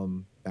 digital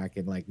film back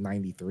in like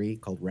 '93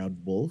 called Red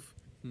Wolf,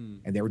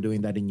 and they were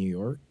doing that in New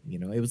York. You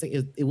know, it was like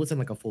it wasn't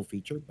like a full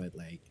feature, but,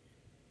 like,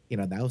 you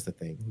know, that was the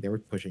thing they were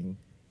pushing.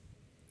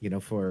 You know,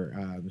 for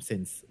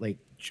since, like,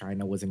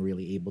 China wasn't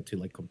really able to,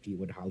 like, compete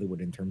with Hollywood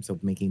in terms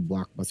of making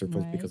blockbuster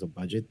films Right. because of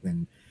budget,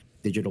 then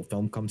digital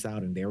film comes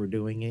out and they were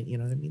doing it. You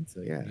know what I mean? So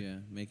yeah. Yeah,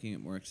 making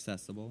it more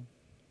accessible.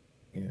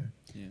 Yeah.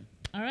 Yeah,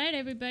 All right,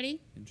 everybody.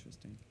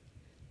 interesting.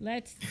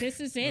 This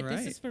is it. All This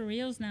right. is for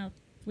reals now.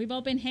 We've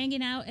all been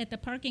hanging out at the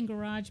parking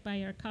garage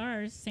by our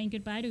cars, saying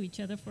goodbye to each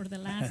other for the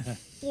last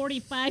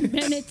 45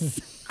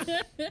 minutes.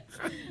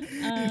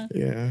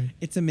 Yeah.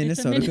 It's a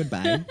Minnesota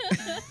goodbye.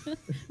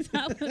 Is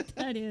that what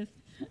that is?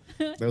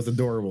 That was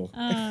adorable.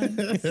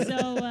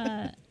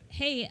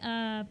 Hey,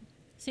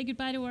 say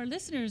goodbye to our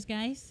listeners,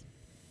 guys.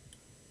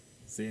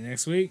 See you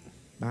next week.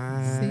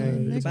 Bye. See you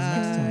next Bye.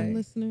 time,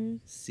 listeners.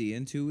 See you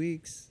in 2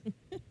 weeks.